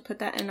will have to put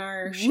that in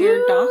our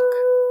shared doc.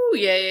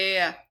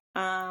 Yeah.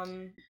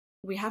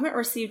 We haven't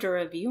received a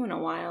review in a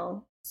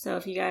while. So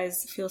if you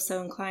guys feel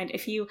so inclined,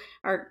 if you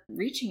are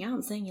reaching out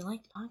and saying you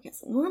like the podcast,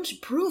 why don't you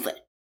prove it?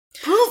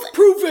 Prove it!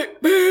 Prove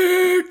it,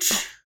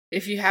 bitch!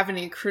 If you have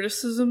any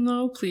criticism,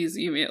 though, please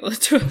email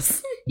it to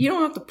us. You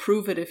don't have to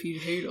prove it if you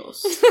hate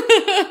us.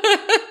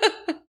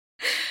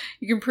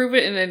 You can prove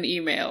it in an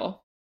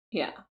email.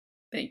 Yeah.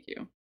 Thank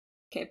you.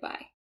 Okay,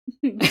 bye.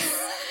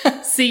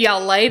 See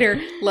y'all later.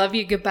 Love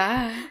you.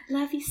 Goodbye.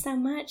 Love you so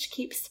much.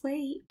 Keep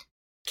sweet.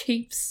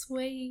 Keep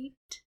sweet.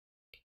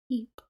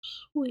 Keep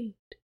sweet.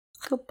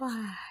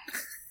 Goodbye.